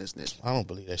called Gunna a snitch. I don't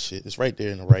believe that shit. It's right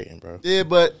there in the writing, bro. Yeah,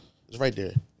 but it's right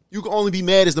there. You can only be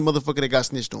mad as the motherfucker that got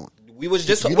snitched on. We was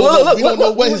just we don't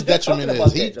know what his detriment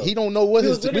is. He don't know what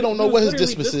his. We don't know what his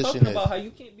disposition is. About how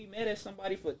you can't be mad at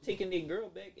somebody for taking their girl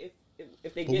back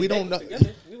if they get we don't know.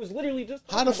 Together. We was literally just.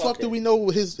 How the fuck do we know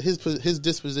his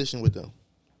disposition with them?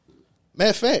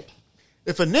 Matter of fact,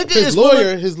 if a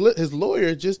nigga his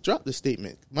lawyer just dropped the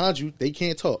statement. Mind you, they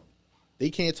can't talk. They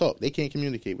can't talk. They can't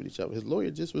communicate with each other. His lawyer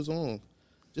just was on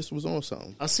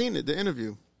something. I seen it, the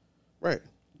interview. Right.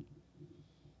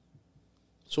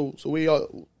 So we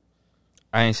all.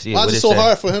 I didn't see it. Why is it so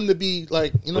hard for him to be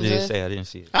like, you know what I'm saying? What did it say? I didn't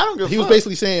see it. I don't give a fuck. He was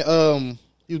basically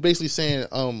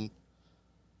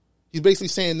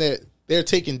saying that they're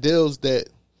taking deals that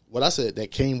what I said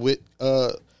that came with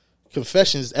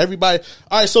confessions. Everybody.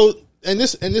 All right. So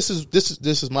this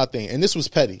is my thing, and this was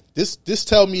petty. This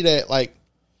tell me that like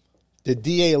the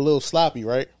DA a little sloppy,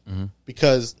 right? Mm-hmm.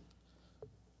 Because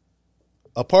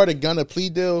a part of Gunna plea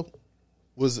deal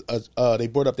was they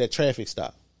brought up that traffic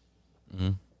stop.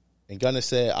 Mm-hmm. And Gunna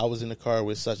said, I was in the car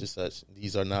with such and such.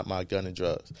 These are not my gun and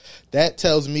drugs. That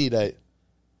tells me that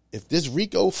if this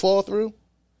RICO fall through,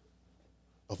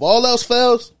 if all else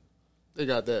fails, they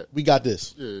got that. We got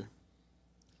this. Yeah.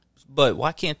 But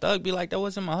why can't Thug be like, that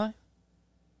wasn't mine?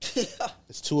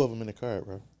 It's two of them in the car,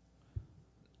 bro.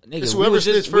 Nigga, we was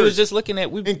just looking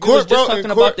at we was just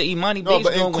talking about the Imani Bates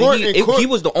gun when he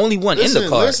was the only one in the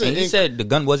car, and he said the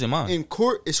gun wasn't mine. In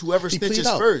court, it's whoever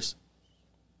snitches first.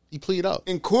 He plead out.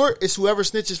 In court, it's whoever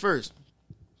snitches first.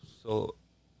 So,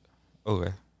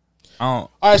 okay.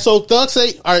 All right, so Thug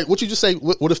say, all right, what you just say?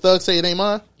 What if Thug say it ain't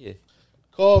mine? Yeah.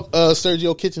 Call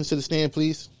Sergio Kitchens to the stand,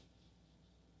 please.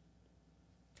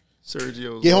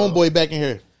 Sergio, get homeboy back in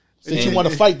here. Since you want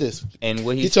to fight this, and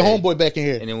what he get your homeboy back in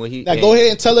here. And then what he now go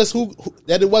ahead and tell us who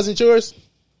that it wasn't yours.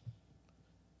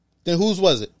 Then whose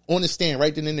was it on the stand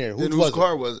right then and there? Whose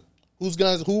car was it? Whose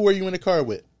guns? Who were you in the car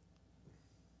with?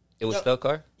 It was Thug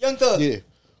car. Young Thug. Yeah.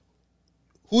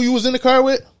 Who you was in the car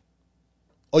with?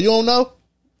 Oh, you don't know?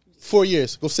 4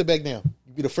 years. Go sit back down.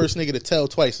 You be the first nigga to tell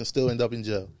twice and still end up in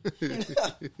jail.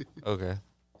 Okay.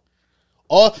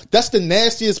 That's the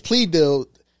nastiest plea deal.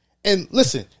 And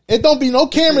listen, it don't be no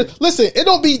cameras. Listen, it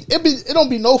don't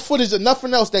be no footage of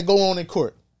nothing else that go on in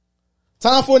court.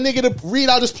 Time for a nigga to read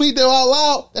out his plea deal out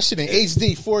loud. That shit in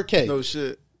HD 4K. No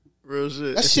shit. Real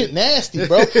shit. That shit nasty,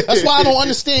 bro. That's why I don't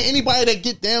understand anybody that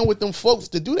get down with them folks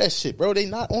to do that shit, bro. They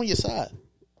not on your side.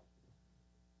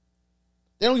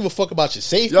 They don't give a fuck about your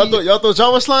safety. Y'all thought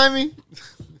y'all was slimy?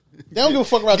 They don't give a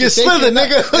fuck about Get your safety. slithered,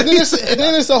 nigga. And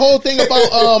then it's a whole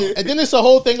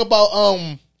thing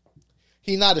about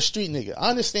he not a street nigga. I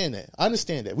understand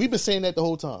that. We've been saying that the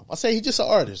whole time. I say he's just an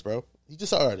artist, bro. He's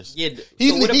just an artist. Yeah.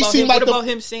 What about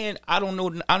him saying, I don't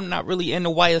know, I'm not really in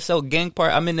the YSL gang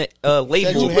part. I'm in the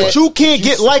label. But you can't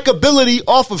get likability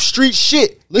off of street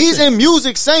shit. Listen, he's in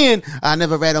music saying, I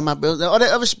never read on my bills. All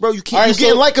that other shit, bro. You can't. Right, you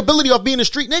getting likability off being a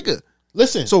street nigga.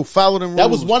 Listen. So follow them rules. That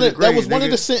was one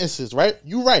of the sentences, right?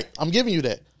 You right. I'm giving you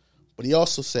that. But he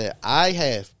also said, I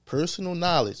have personal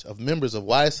knowledge of members of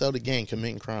YSL the gang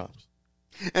committing crimes.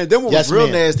 And then what was real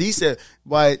nasty, he said,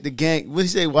 "Why the gang? What he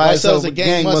say? YSL the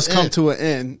gang must come to an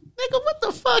end." Nigga, what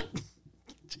the fuck?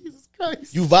 Jesus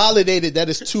Christ! You validated that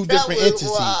it's two different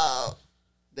entities. Wow.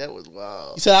 That was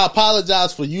wild. He said, "I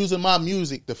apologize for using my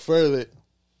music to further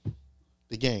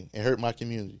the gang and hurt my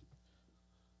community."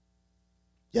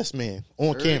 Yes, man,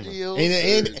 on camera.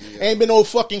 Ain't been no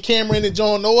fucking camera in the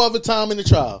joint no other time in the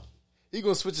trial. He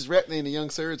gonna switch his rap name to Young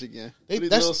Surge again.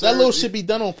 That little shit be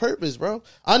done on purpose, bro.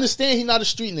 I understand he not a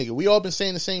street nigga. We all been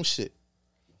saying the same shit.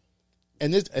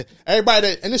 And this and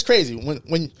it's crazy.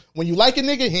 When you like a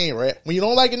nigga, he ain't rat. When you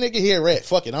don't like a nigga, he a rat.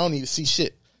 Fuck it, I don't need to see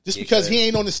shit. Just because he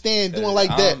ain't on the stand doing like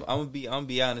that. I'm gonna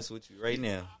be honest with you right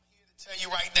now. I'm here to tell you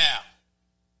right now,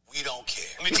 we don't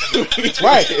care.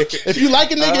 Right. If you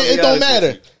like a nigga, it don't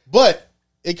matter. But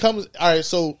it comes all right,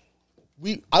 so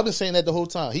I've been saying that the whole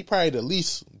time. He probably the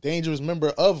least dangerous member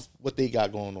of what they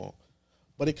got going on.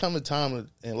 But it comes a time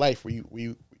in life where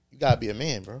you gotta be a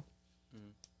man, bro.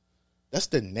 That's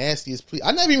the nastiest plea.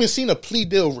 I never even seen a plea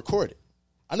deal recorded.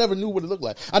 I never knew what it looked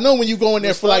like. I know when you go in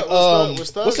there for like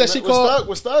what's that shit called?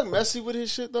 Was Thug messy with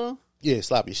his shit though? Yeah,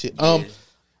 sloppy shit.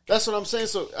 That's what I'm saying.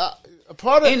 So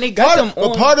part of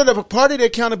the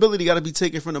accountability got to be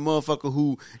taken from the motherfucker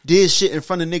who did shit in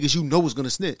front of niggas you know was gonna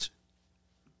snitch.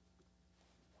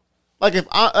 Like if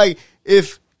I'm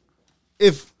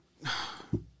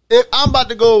about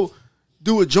to go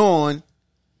do a joint,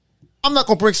 I'm not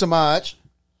gonna bring Samaj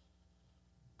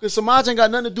because Samaj ain't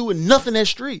got nothing to do with nothing that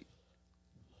street.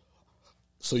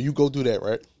 So you go do that,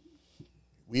 right?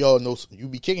 We all know you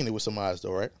be kicking it with Samaj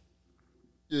though, right?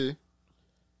 Yeah.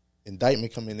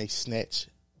 Indictment come in, they snatch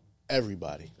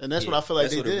everybody, and that's what I feel like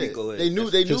they did. They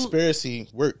knew conspiracy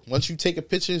work. Once you take a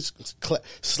picture,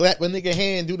 slap a nigga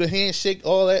hand, do the handshake,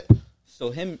 all that.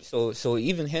 So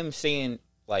even him saying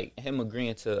like him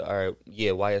agreeing to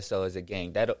YSL is a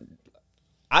gang. That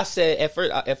I said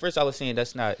at first I was saying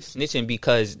that's not snitching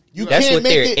because that's what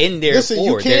they're in there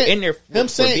for. They're in there for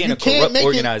being a corrupt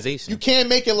organization. You can't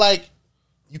make it like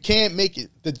you can't make it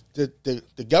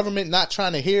the government not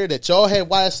trying to hear that y'all had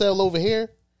YSL over here,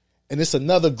 and it's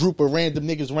another group of random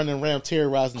niggas running around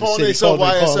terrorizing the city calling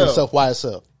themselves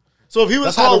YSL. So if he would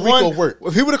have called one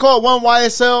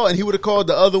YSL and he would have called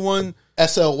the other one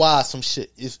SLY, some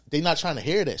shit. They not trying to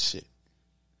hear that shit.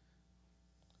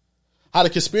 How the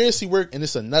conspiracy work, and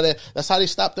it's another. That's how they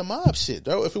stopped the mob shit,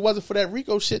 though. If it wasn't for that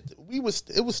Rico shit,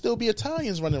 it would still be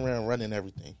Italians running around running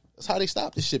everything. That's how they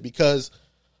stopped this shit, because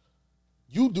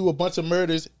you do a bunch of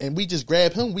murders and we just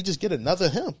grab him, we just get another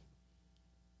him.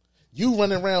 You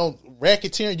running around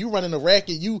racketeering, you running a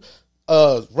racket, you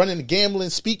running the gambling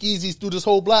speakeasies through this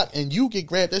whole block, and you get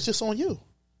grabbed. That's just on you.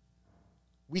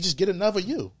 We just get another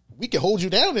you. We can hold you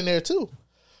down in there too.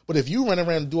 But if you run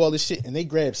around and do all this shit and they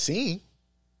grab Scene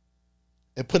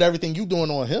and put everything you doing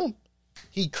on him,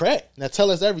 he cracked. Now tell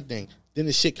us everything. Then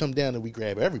the shit come down and we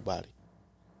grab everybody.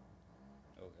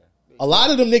 Okay. A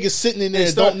lot of them niggas sitting in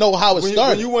there don't know how it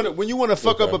started. When you want to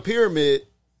fuck up a pyramid,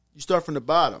 you start from the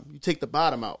bottom. You take the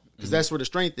bottom out because that's where the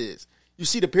strength is. You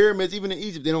see the pyramids, even in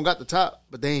Egypt, they don't got the top,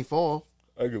 but they ain't fall.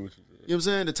 I get what you're saying. You know what I'm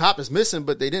saying? The top is missing,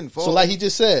 but they didn't fall. So like he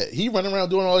just said, he running around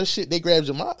doing all this shit, they grab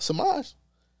Samaj.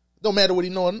 Don't matter what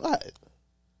he know or not.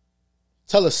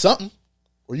 Tell us something,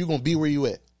 or you gonna be where you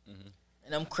at. Mm-hmm.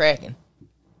 And I'm cracking.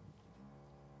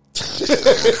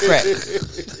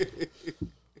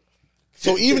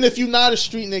 So even if you not a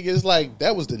street nigga, it's like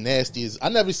that was the nastiest. I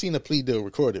never seen a plea deal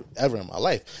recorded ever in my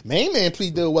life. Main Man plea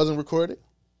deal wasn't recorded.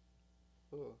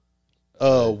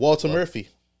 Walter Murphy,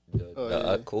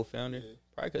 the co-founder. Yeah.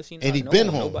 Probably because he been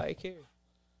home. Nobody cares.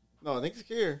 No, niggas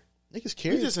care. Niggas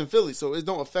care. We just in Philly, so it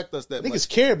don't affect us that much. Niggas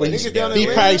care, but he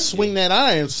probably swing that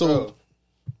iron, so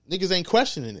niggas ain't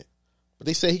questioning it. But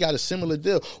they say he got a similar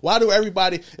deal. Why do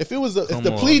everybody? If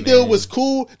the plea on, deal man. was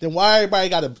cool, then why everybody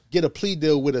got to get a plea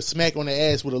deal with a smack on the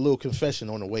ass with a little confession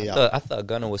on the way out? I thought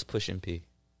Gunna was pushing P.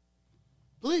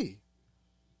 Plea.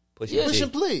 Pushing Pushing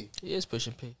P. plea. He is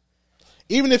pushing P.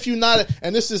 Even if you not,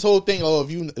 and this whole thing,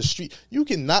 if you a street, you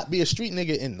cannot be a street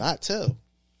nigga and not tell.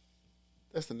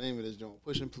 That's the name of this joint.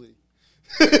 Pushing plea.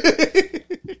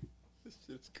 This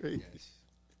shit's crazy.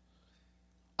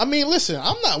 I mean, listen,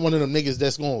 I'm not one of them niggas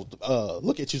that's going to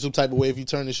look at you some type of way if you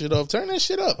turn this shit off. Turn that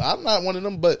shit up. I'm not one of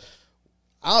them, but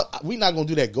we not going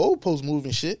to do that goalpost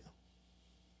moving shit.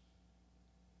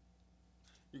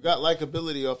 You got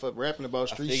likability off of rapping about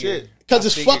street shit. Because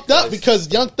it's fucked up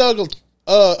because Young Thug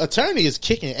attorney is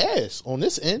kicking ass on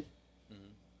this end.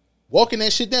 Walking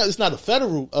that shit down. It's not a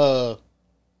federal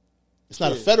it's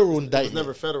not a federal indictment. It was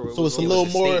never federal. So it's a little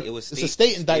more. It's a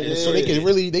state indictment, so they can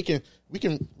really we can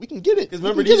get it. Because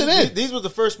remember, these was the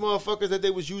first motherfuckers that they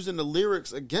was using the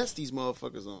lyrics against these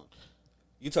motherfuckers on.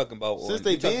 You talking about Since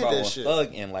they banned that shit.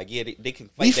 Thug and like they can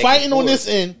fight. We fighting on this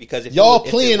end because if y'all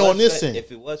playing on this end.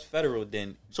 If it was federal,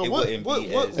 then So it what- wouldn't what- be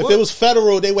what- as. If it was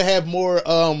federal, they would have more.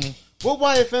 What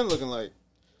YFN looking like?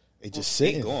 They just They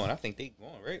sitting. going. I think they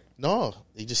going right. No,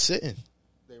 they just sitting.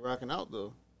 They rocking out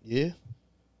though. Yeah.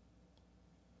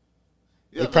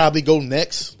 Yeah, They probably go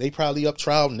next. They probably up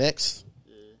trial next.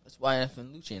 That's YF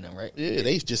and Lucci and them, right? Yeah,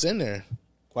 they just in there.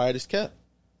 Quiet as kept.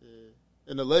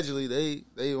 And allegedly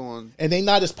they on. And they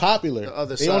not as popular. The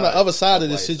other they on the side. other side of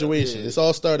this YSL. situation. Yeah. It's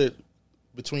all started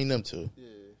between them two. Yeah.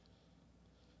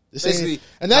 This Basically, ain't,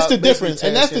 and that's the basically difference.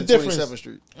 And that's the Task and difference. 27th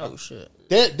Street. Oh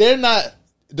shit. They're not.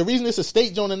 The reason it's a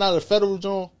state joint and not a federal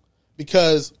joint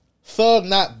because Thug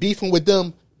not beefing with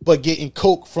them, but getting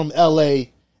coke from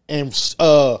L.A. and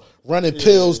running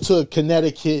pills to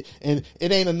Connecticut, and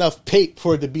it ain't enough pape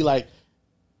for it to be like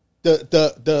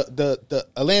the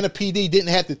Atlanta PD didn't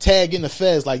have to tag in the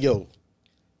feds like, yo,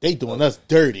 they doing us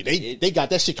dirty. They got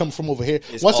that shit coming from over here.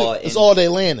 It's It's all the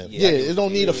Atlanta. Yeah, Yeah, it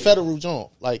don't need a federal joint.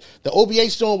 Like the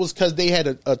OBH joint was because they had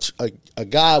a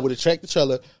guy with a tractor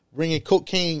trailer bringing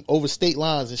cocaine over state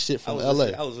lines and shit from LA.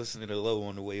 I was listening to Low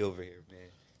on the way over here, man.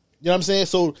 You know what I'm saying?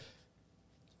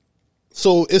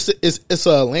 So it's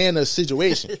a Atlanta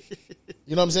situation.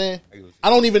 You know what I'm saying? I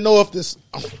don't even know if the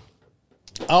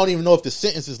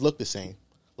sentences look the same.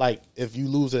 Like if you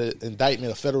lose an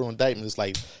indictment, a federal indictment, it's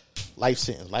like life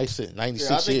sentence,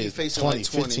 96 think he years, facing 20, like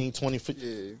 20. 15, 20. 50.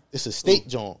 Yeah. It's a state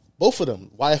joint. Both of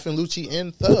them, YF and Lucci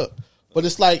and Thug. But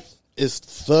it's like it's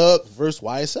Thug versus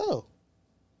YSL.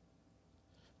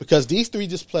 Because these three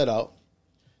just pled out.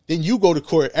 Then you go to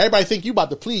court. Everybody think you about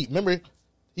to plead. Remember,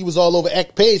 he was all over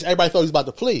Act Page. Everybody thought he was about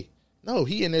to plead. No,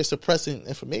 he in there suppressing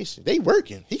information. They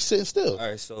working. He's sitting still. All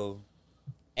right, so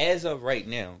as of right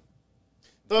now,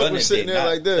 Thug Gunna was sitting did there not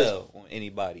like this. tell on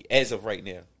anybody. As of right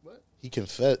now, He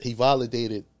confessed. He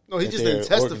validated. No, he that just their didn't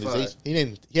testify.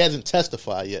 organization- He hasn't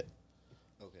testified yet.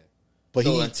 okay. But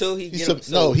So he until he he get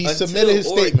he submitted his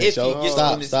or statement. if he Yo, gets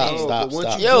stop, on his stop, hand. stop, But once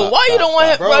stop. you- Yo, stop, why you stop, don't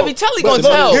want stop. Robbie Telly gonna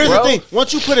tell, Here's bro? the thing: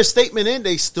 once you put a statement in,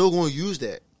 they still gonna use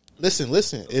that,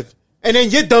 Listen. If and then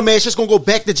your dumb ass just gonna go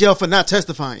back to jail for not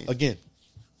testifying. again,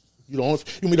 you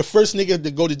be the first nigga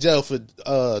to go to jail for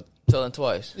Telling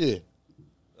twice. yeah.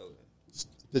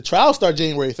 The trial start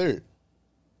January 3rd.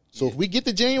 So if we get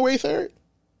to January 3rd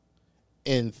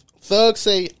and Thug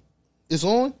say it's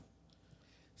on,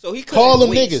 So he Call them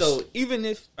wait. niggas. So even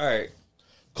if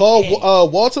call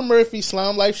Walter Murphy,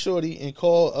 Slime Life Shorty, and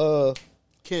call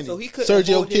Kenny. so he could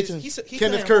Sergio hold his, Kitchen. he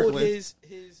Kenneth couldn't hold Kirkland. his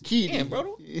Keaton. damn,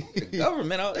 bro. The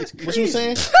government out. That's crazy. what you was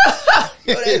saying?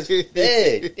 Yo, that's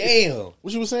bad. Damn.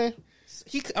 What you was saying?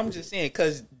 I'm just saying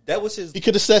because that was his. He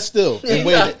could have sat still and He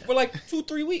waited. got for like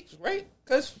 2-3 weeks, right?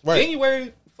 Because Right.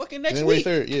 January fucking next January week.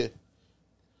 3rd, yeah.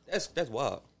 That's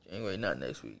wild. Anyway, not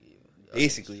next week.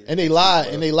 Basically, And they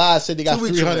lied. Said they got 2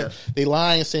 weeks from 300. now. They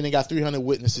lying, saying they got 300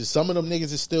 witnesses. Some of them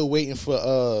niggas is still waiting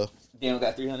for. they don't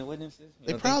got 300 witnesses. You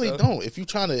They don't probably think so? don't. If you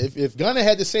trying to, if Gunna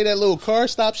had to say that little car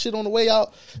stop shit on the way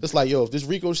out, it's like, yo, if this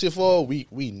Rico shit fall, we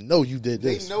know you did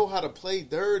They this. know how to play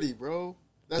dirty, bro.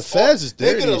 The feds is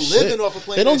dirty They get a as shit. living off of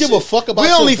playing. They don't that give a shit. fuck about We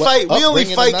your only upbringing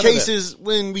and fight none of that. cases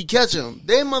when we catch them.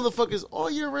 They motherfuckers all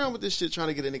year round with this shit trying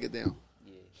to get a nigga down.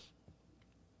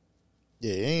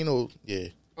 Yeah, ain't no yeah.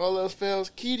 All else fails.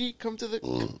 Keedy, come to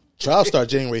the. Trial start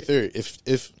January 3rd.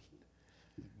 If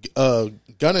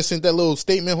Gunna sent that little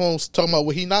statement home talking about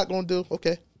what he not gonna do,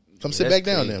 okay, come sit That's back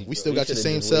down crazy, then. We bro. still He got your should've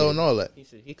same just cell waited. and all that.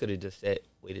 He could have just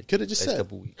waited. Coulda just last said.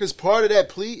 couple weeks. Because part of that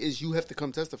plea is you have to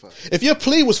come testify. If your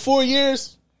plea was 4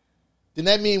 years, then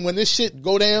that means when this shit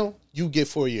go down, you get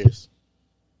 4 years.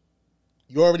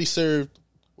 You already served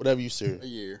whatever you served. A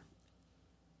year.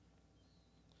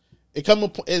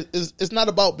 It's not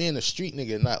about being a street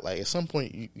nigga or not. Like at some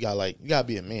point you gotta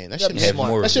be a man. That's your man.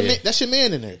 More, That's your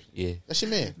man in there. Yeah, that's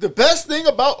your man. The best thing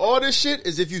about all this shit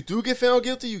is if you do get found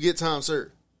guilty, you get time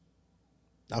served.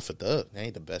 Not for Thug. That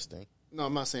ain't the best thing. No,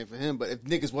 I'm not saying for him, but if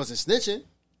niggas wasn't snitching,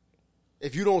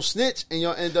 if you don't snitch and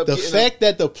y'all end up the fact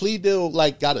that the plea deal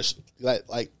got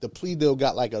the plea deal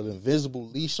got like an invisible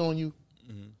leash on you,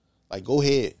 like go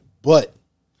ahead. But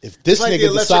if this like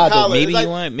nigga decided maybe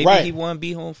right. he want to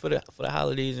be home for the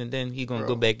holidays and then he gonna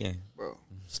go back in. Bro,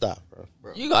 stop, bro.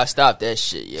 You gotta stop that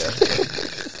shit, yeah.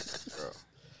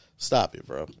 Stop it,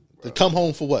 bro. To come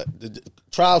home for what? The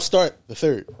trial start the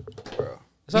 3rd. Bro.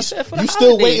 I said for the you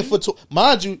still holidays. waiting for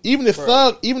mind you, even if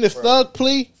Thug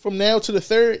plea from now to the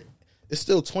 3rd, it's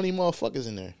still 20 motherfuckers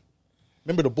in there.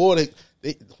 Remember the boy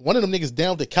they one of them niggas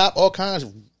down to cop all kinds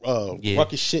of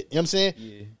ruckus shit. You know what I'm saying?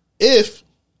 Yeah. If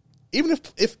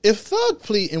Thug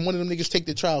plea and one of them niggas take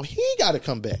the trial, he got to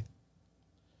come back.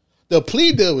 The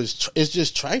plea deal is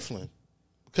just trifling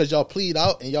because y'all plead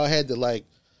out and y'all had to like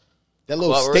that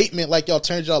little statement like y'all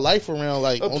turned y'all life around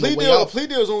like on the way out. A plea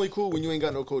deal is only cool when you ain't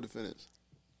got no co-defendants.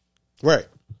 Right.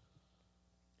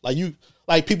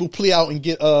 Like people plea out and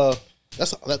get you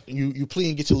plea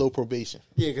and get your low probation.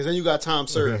 Yeah, because then you got time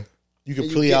served. Okay. You can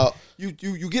plea out. You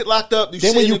get locked up.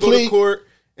 Then when you go to court.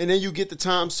 And then you get the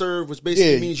time served, which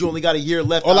basically means you only got a year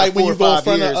left. Or like when you go in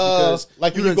front of,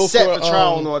 like you when you go set for the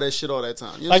trial and all that shit all that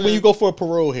time. You know like when you go for a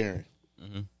parole hearing,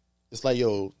 it's like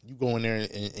you go in there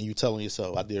and you telling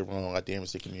yourself, I did wrong, I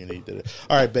damaged the community.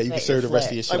 All right, bet you can serve the rest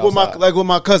of your shit. Like with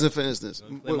my cousin, for instance,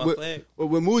 with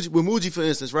Muji, for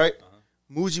instance, right?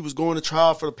 Muji was going to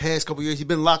trial for the past couple years. He's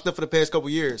been locked up for the past couple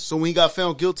years. So when he got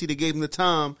found guilty, they gave him the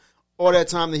time, all that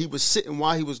time that he was sitting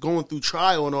while he was going through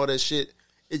trial and all that shit.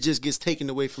 It just gets taken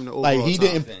away from the overall. Like he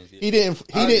didn't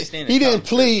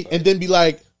plea and then be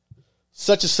like,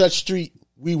 such and such street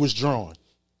we was drawn.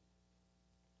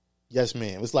 Yes,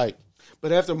 man. It's like,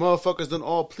 but after motherfuckers done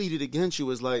all pleaded against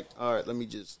you, it's like, all right, let me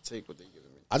just take what they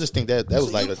giving me. I just think that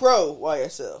was like pro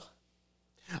YSL.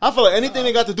 I feel like anything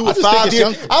they got to do with 5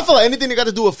 years. I feel like anything they got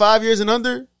to do with 5 years and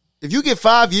under. If you get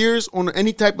 5 years on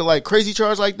any type of like crazy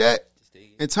charge like that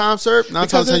and time served, 9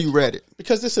 times 10 you read it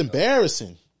because it's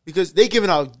embarrassing. Because they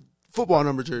giving out football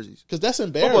number jerseys. Because that's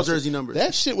embarrassing. Football jersey numbers.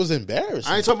 That shit was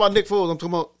embarrassing. I ain't talking about Nick Foles. I'm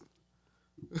talking about.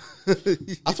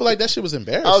 I feel like that shit was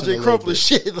embarrassing. Alger Crumpler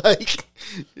shit. Like,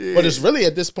 yeah. But it's really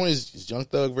at this point, it's Young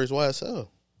Thug versus YSL.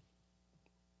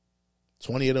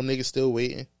 20 of them niggas still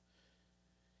waiting.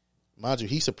 Mind you,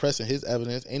 he's suppressing his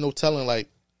evidence. Ain't no telling, like,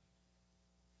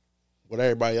 what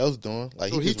everybody else doing.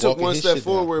 Like, so he took one step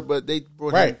forward, but they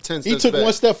brought him 10 steps He took back.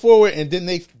 one step forward, and then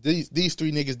these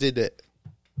 3 niggas did that.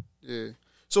 Yeah.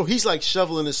 So he's like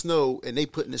shoveling the snow, and they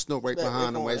putting the snow right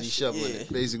behind him as he's shoveling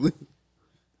it, basically.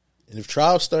 And if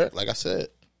trials start, like I said,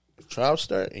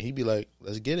 and he be like,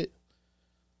 let's get it.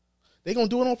 They gonna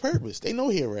do it on purpose. They know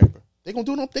he a rapper. They gonna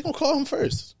do it. They gonna call him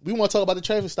first. We want to talk about the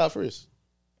traffic stop first.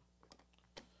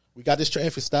 We got this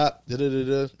traffic stop. No,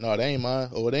 that ain't mine.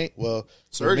 Oh, it ain't. Well,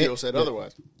 Sergio said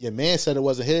otherwise. Your man said it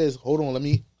wasn't his. Hold on,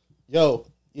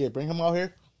 bring him out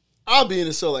here. I'll be in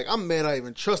the cell like, I'm mad I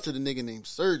even trusted a nigga named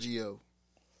Sergio.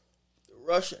 The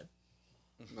Russian.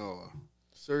 No,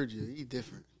 Sergio, he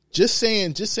different. Just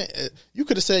saying, you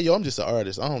could have said, yo, I'm just an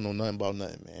artist. I don't know nothing about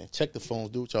nothing, man. Check the phones,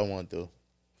 do what y'all want to do.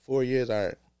 4 years, all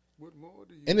right. What more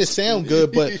do you and it sound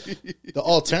good, but the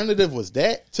alternative was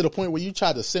that, to the point where you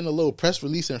tried to send a little press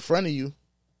release in front of you.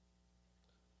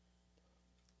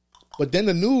 But then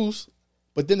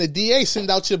the DA send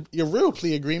out your real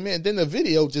plea agreement, and then the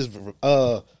video just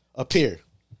appear.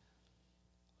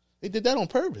 They did that on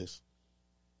purpose.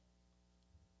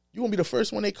 You won't be the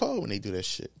first one they call when they do that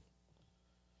shit.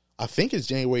 I think it's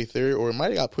January 3rd, or it might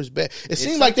have got pushed back. It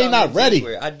seemed like they not ready.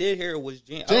 January. I did hear it was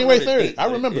January 3rd.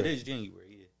 I remember. It is January,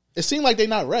 yeah. It seemed like they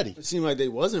not ready. It seemed like they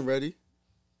wasn't ready.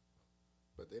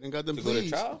 But they didn't got them to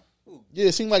pleas. Go to trial? Yeah,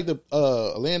 it seemed like the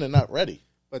Atlanta not ready.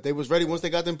 But they was ready once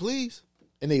they got them pleas.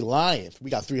 And they lying.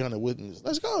 We got 300 witnesses.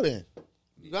 Let's go then.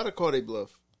 You got to call they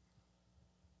bluff.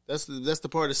 That's the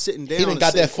part of sitting down. He done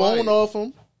got that phone quiet. off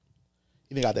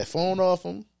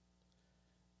him.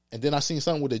 And then I seen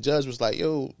something where the judge was like,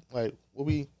 yo, like, y'all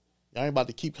ain't about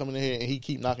to keep coming in here, and he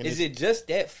keep knocking. Is it just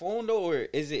that phone though, or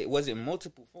was it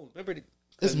multiple phones? Remember,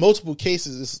 it's multiple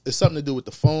cases. It's something to do with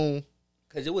the phone.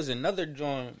 Because it was another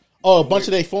joint. Oh, a bunch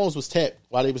of their phones was tapped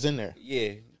while they was in there.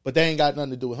 Yeah. But they ain't got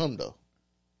nothing to do with him though.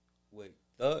 Wait,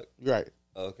 Thug? Right.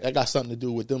 Okay. That got something to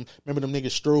do with them. Remember them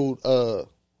niggas strode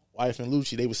Wife and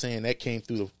Lucci, they were saying that came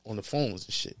through on the phones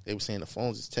and shit. They were saying the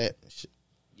phones is tapped and shit.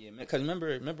 Yeah, because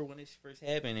remember when this first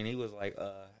happened, and he was like,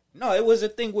 no, it was a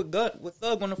thing with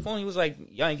Thug on the phone. He was like,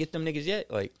 y'all ain't get them niggas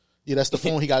yet? Like, Yeah, that's the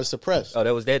phone he got to suppress. Oh,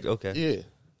 that was that? Okay. Yeah.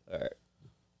 All right.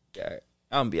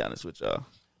 I'm going to be honest with y'all.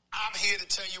 I'm here to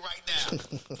tell you right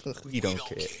now. We don't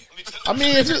care. I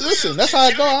mean, listen, that's how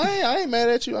I go. I ain't mad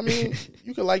at you. I mean,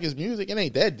 you can like his music. It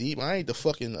ain't that deep. I ain't the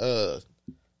fucking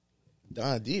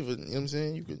Don Diva. You know what I'm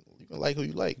saying? You can like who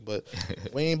you like, but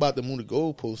we ain't about to move the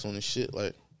goalposts on this shit.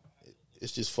 Like,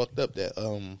 it's just fucked up that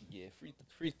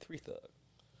free Thug.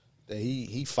 That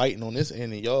he fighting on this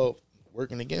end and y'all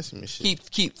working against him and shit.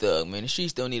 Keep Thug, man. The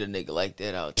streets don't need a nigga like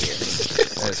that out there.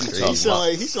 He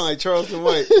sound like Charleston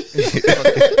White.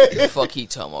 Fuck, he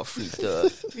talking about free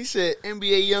Thug. He said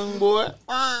NBA young boy.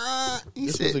 He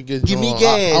This said, was a good give me joint.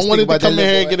 gas. I wanted to come in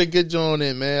here and get get a good joint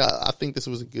in, man. I think this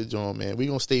was a good joint, man. We're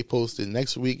going to stay posted.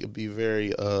 Next week, it'll be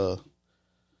very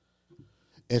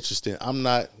interesting. I'm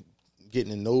not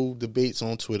getting in no debates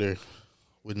on Twitter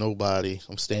with nobody.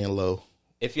 I'm staying low.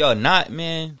 If y'all not,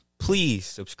 man, please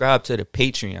subscribe to the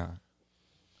Patreon.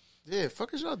 Yeah,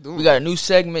 fuck is y'all doing? We got a new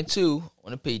segment too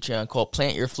on the Patreon called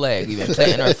 "Plant Your Flag." We've been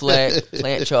planting our flag.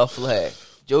 Plant your flag.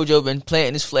 JoJo been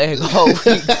planting his flag all week.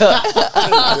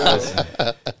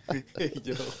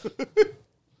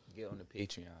 Get on the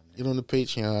Patreon, man. Get on the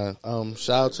Patreon.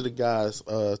 Shout out to the guys.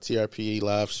 TRPA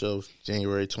live show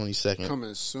January 22nd.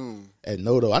 Coming soon at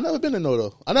Nodo. I never been to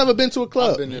Nodo. I never been to a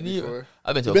club. I've been there before.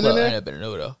 I've been to a been club. in there? I never been to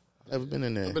Nodo. Never been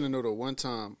in there. I've been to Nodo one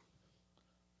time.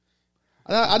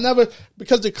 I never,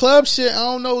 because the club shit, I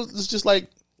don't know, it's just like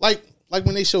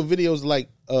when they show videos like,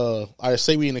 I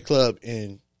say we in the club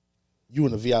and you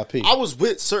in the VIP. I was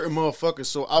with certain motherfuckers,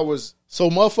 so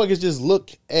motherfuckers just look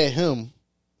at him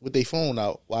with their phone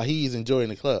out while he's enjoying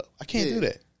the club. I can't do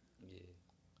that.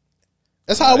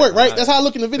 That's how it work, right? That's how I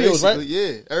look in the videos, right?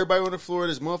 Yeah. Everybody on the floor,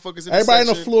 there's motherfuckers in everybody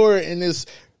the on the floor, and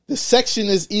the section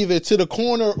is either to the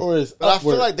corner or is but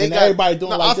upward. I feel like they and got everybody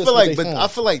doing like this with their phone. I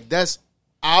feel like that's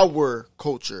our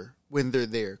culture when they're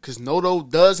there, because Nodo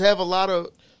does have a lot of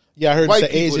I heard white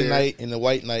it's the Asian there. night and the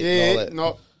white night Yeah, and all that.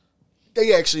 no,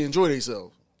 they actually enjoy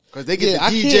themselves because they get the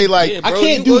I DJ can't- like yeah, I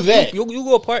can't do that. You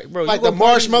go part, bro. like you the go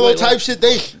parties marshmallow with, type shit.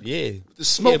 They the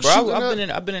smoke bro.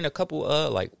 shooting I've been in a couple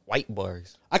like white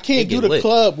bars. I can't They do get the lit.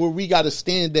 club where we got to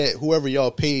stand at whoever y'all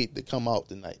paid to come out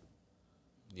tonight.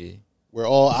 Yeah. Where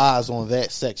all eyes on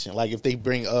that section. Like if they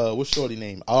bring what's shorty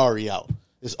name? Ari out.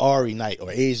 It's Ari night or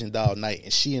Asian doll night,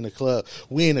 and she in the club.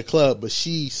 We in the club, but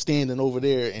she standing over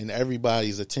there, and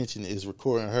everybody's attention is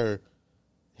recording her.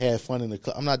 Have fun in the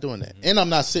club. I'm not doing that, and I'm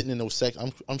not sitting in no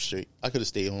section. I'm straight. I could have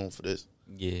stayed home for this.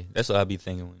 Yeah, that's what I be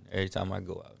thinking every time I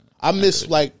go out. I miss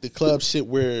like the club shit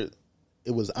where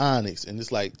it was Onyx, and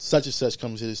it's like such and such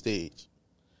comes to the stage.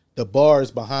 The bar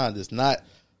is behind us. Not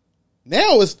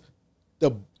now. It's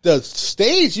the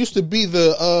stage used to be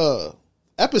the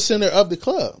epicenter of the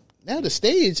club. Now the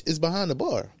stage is behind the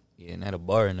bar. Yeah, not a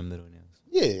bar in the middle now.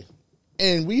 Yeah,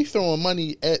 and we throwing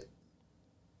money at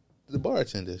the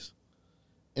bartenders,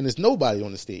 and there's nobody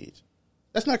on the stage.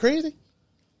 That's not crazy.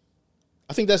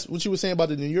 I think that's what you were saying about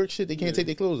the New York shit. They can't take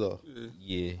their clothes off.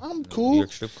 Yeah, I'm cool. New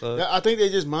York strip club. I think they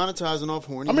just monetizing off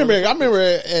horny. I remember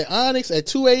at Onyx at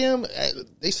 2 a.m.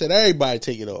 They said everybody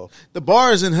take it off. The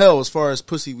bar is in hell as far as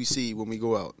pussy we see when we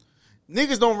go out.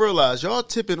 Niggas don't realize y'all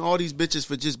tipping all these bitches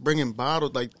for just bringing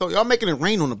bottles. Like y'all making it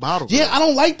rain on the bottle. Yeah, bro. I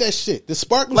don't like that shit. The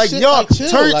sparkle Like shit. y'all chill.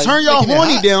 turn Like, y'all making it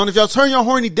horny hot. down. If y'all turn y'all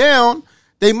horny down,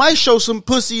 they might show some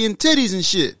pussy and titties and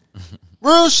shit.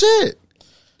 Real shit.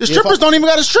 The strippers don't even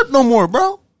got to strip no more,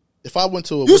 bro. If I went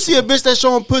to You see a bitch that's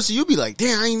showing pussy, you be like,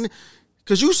 damn, I ain't.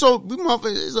 Because we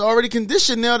motherfuckers is already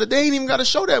conditioned now that they ain't even got to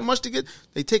show that much to get.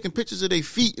 They taking pictures of their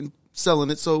feet and selling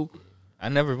it. So I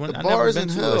never been to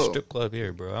hell. a strip club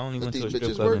here, bro. I only went to a strip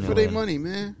bitches club work in for their Atlanta. money,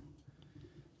 man.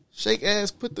 Shake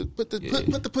ass, put the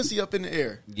pussy up in the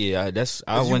air. Yeah, I 'Cause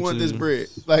went you want to this bread.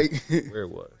 Like where it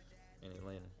was in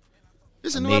Atlanta.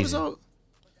 This a new Amazing. episode?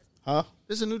 Huh?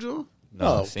 This a new joint?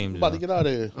 No, Oh, same. we about to job. get out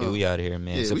of here. Yeah, we out of here,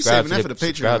 man. Yeah, we subscribe saving that for the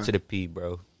subscribe Patreon. to the P,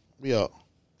 bro. We out.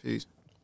 Peace.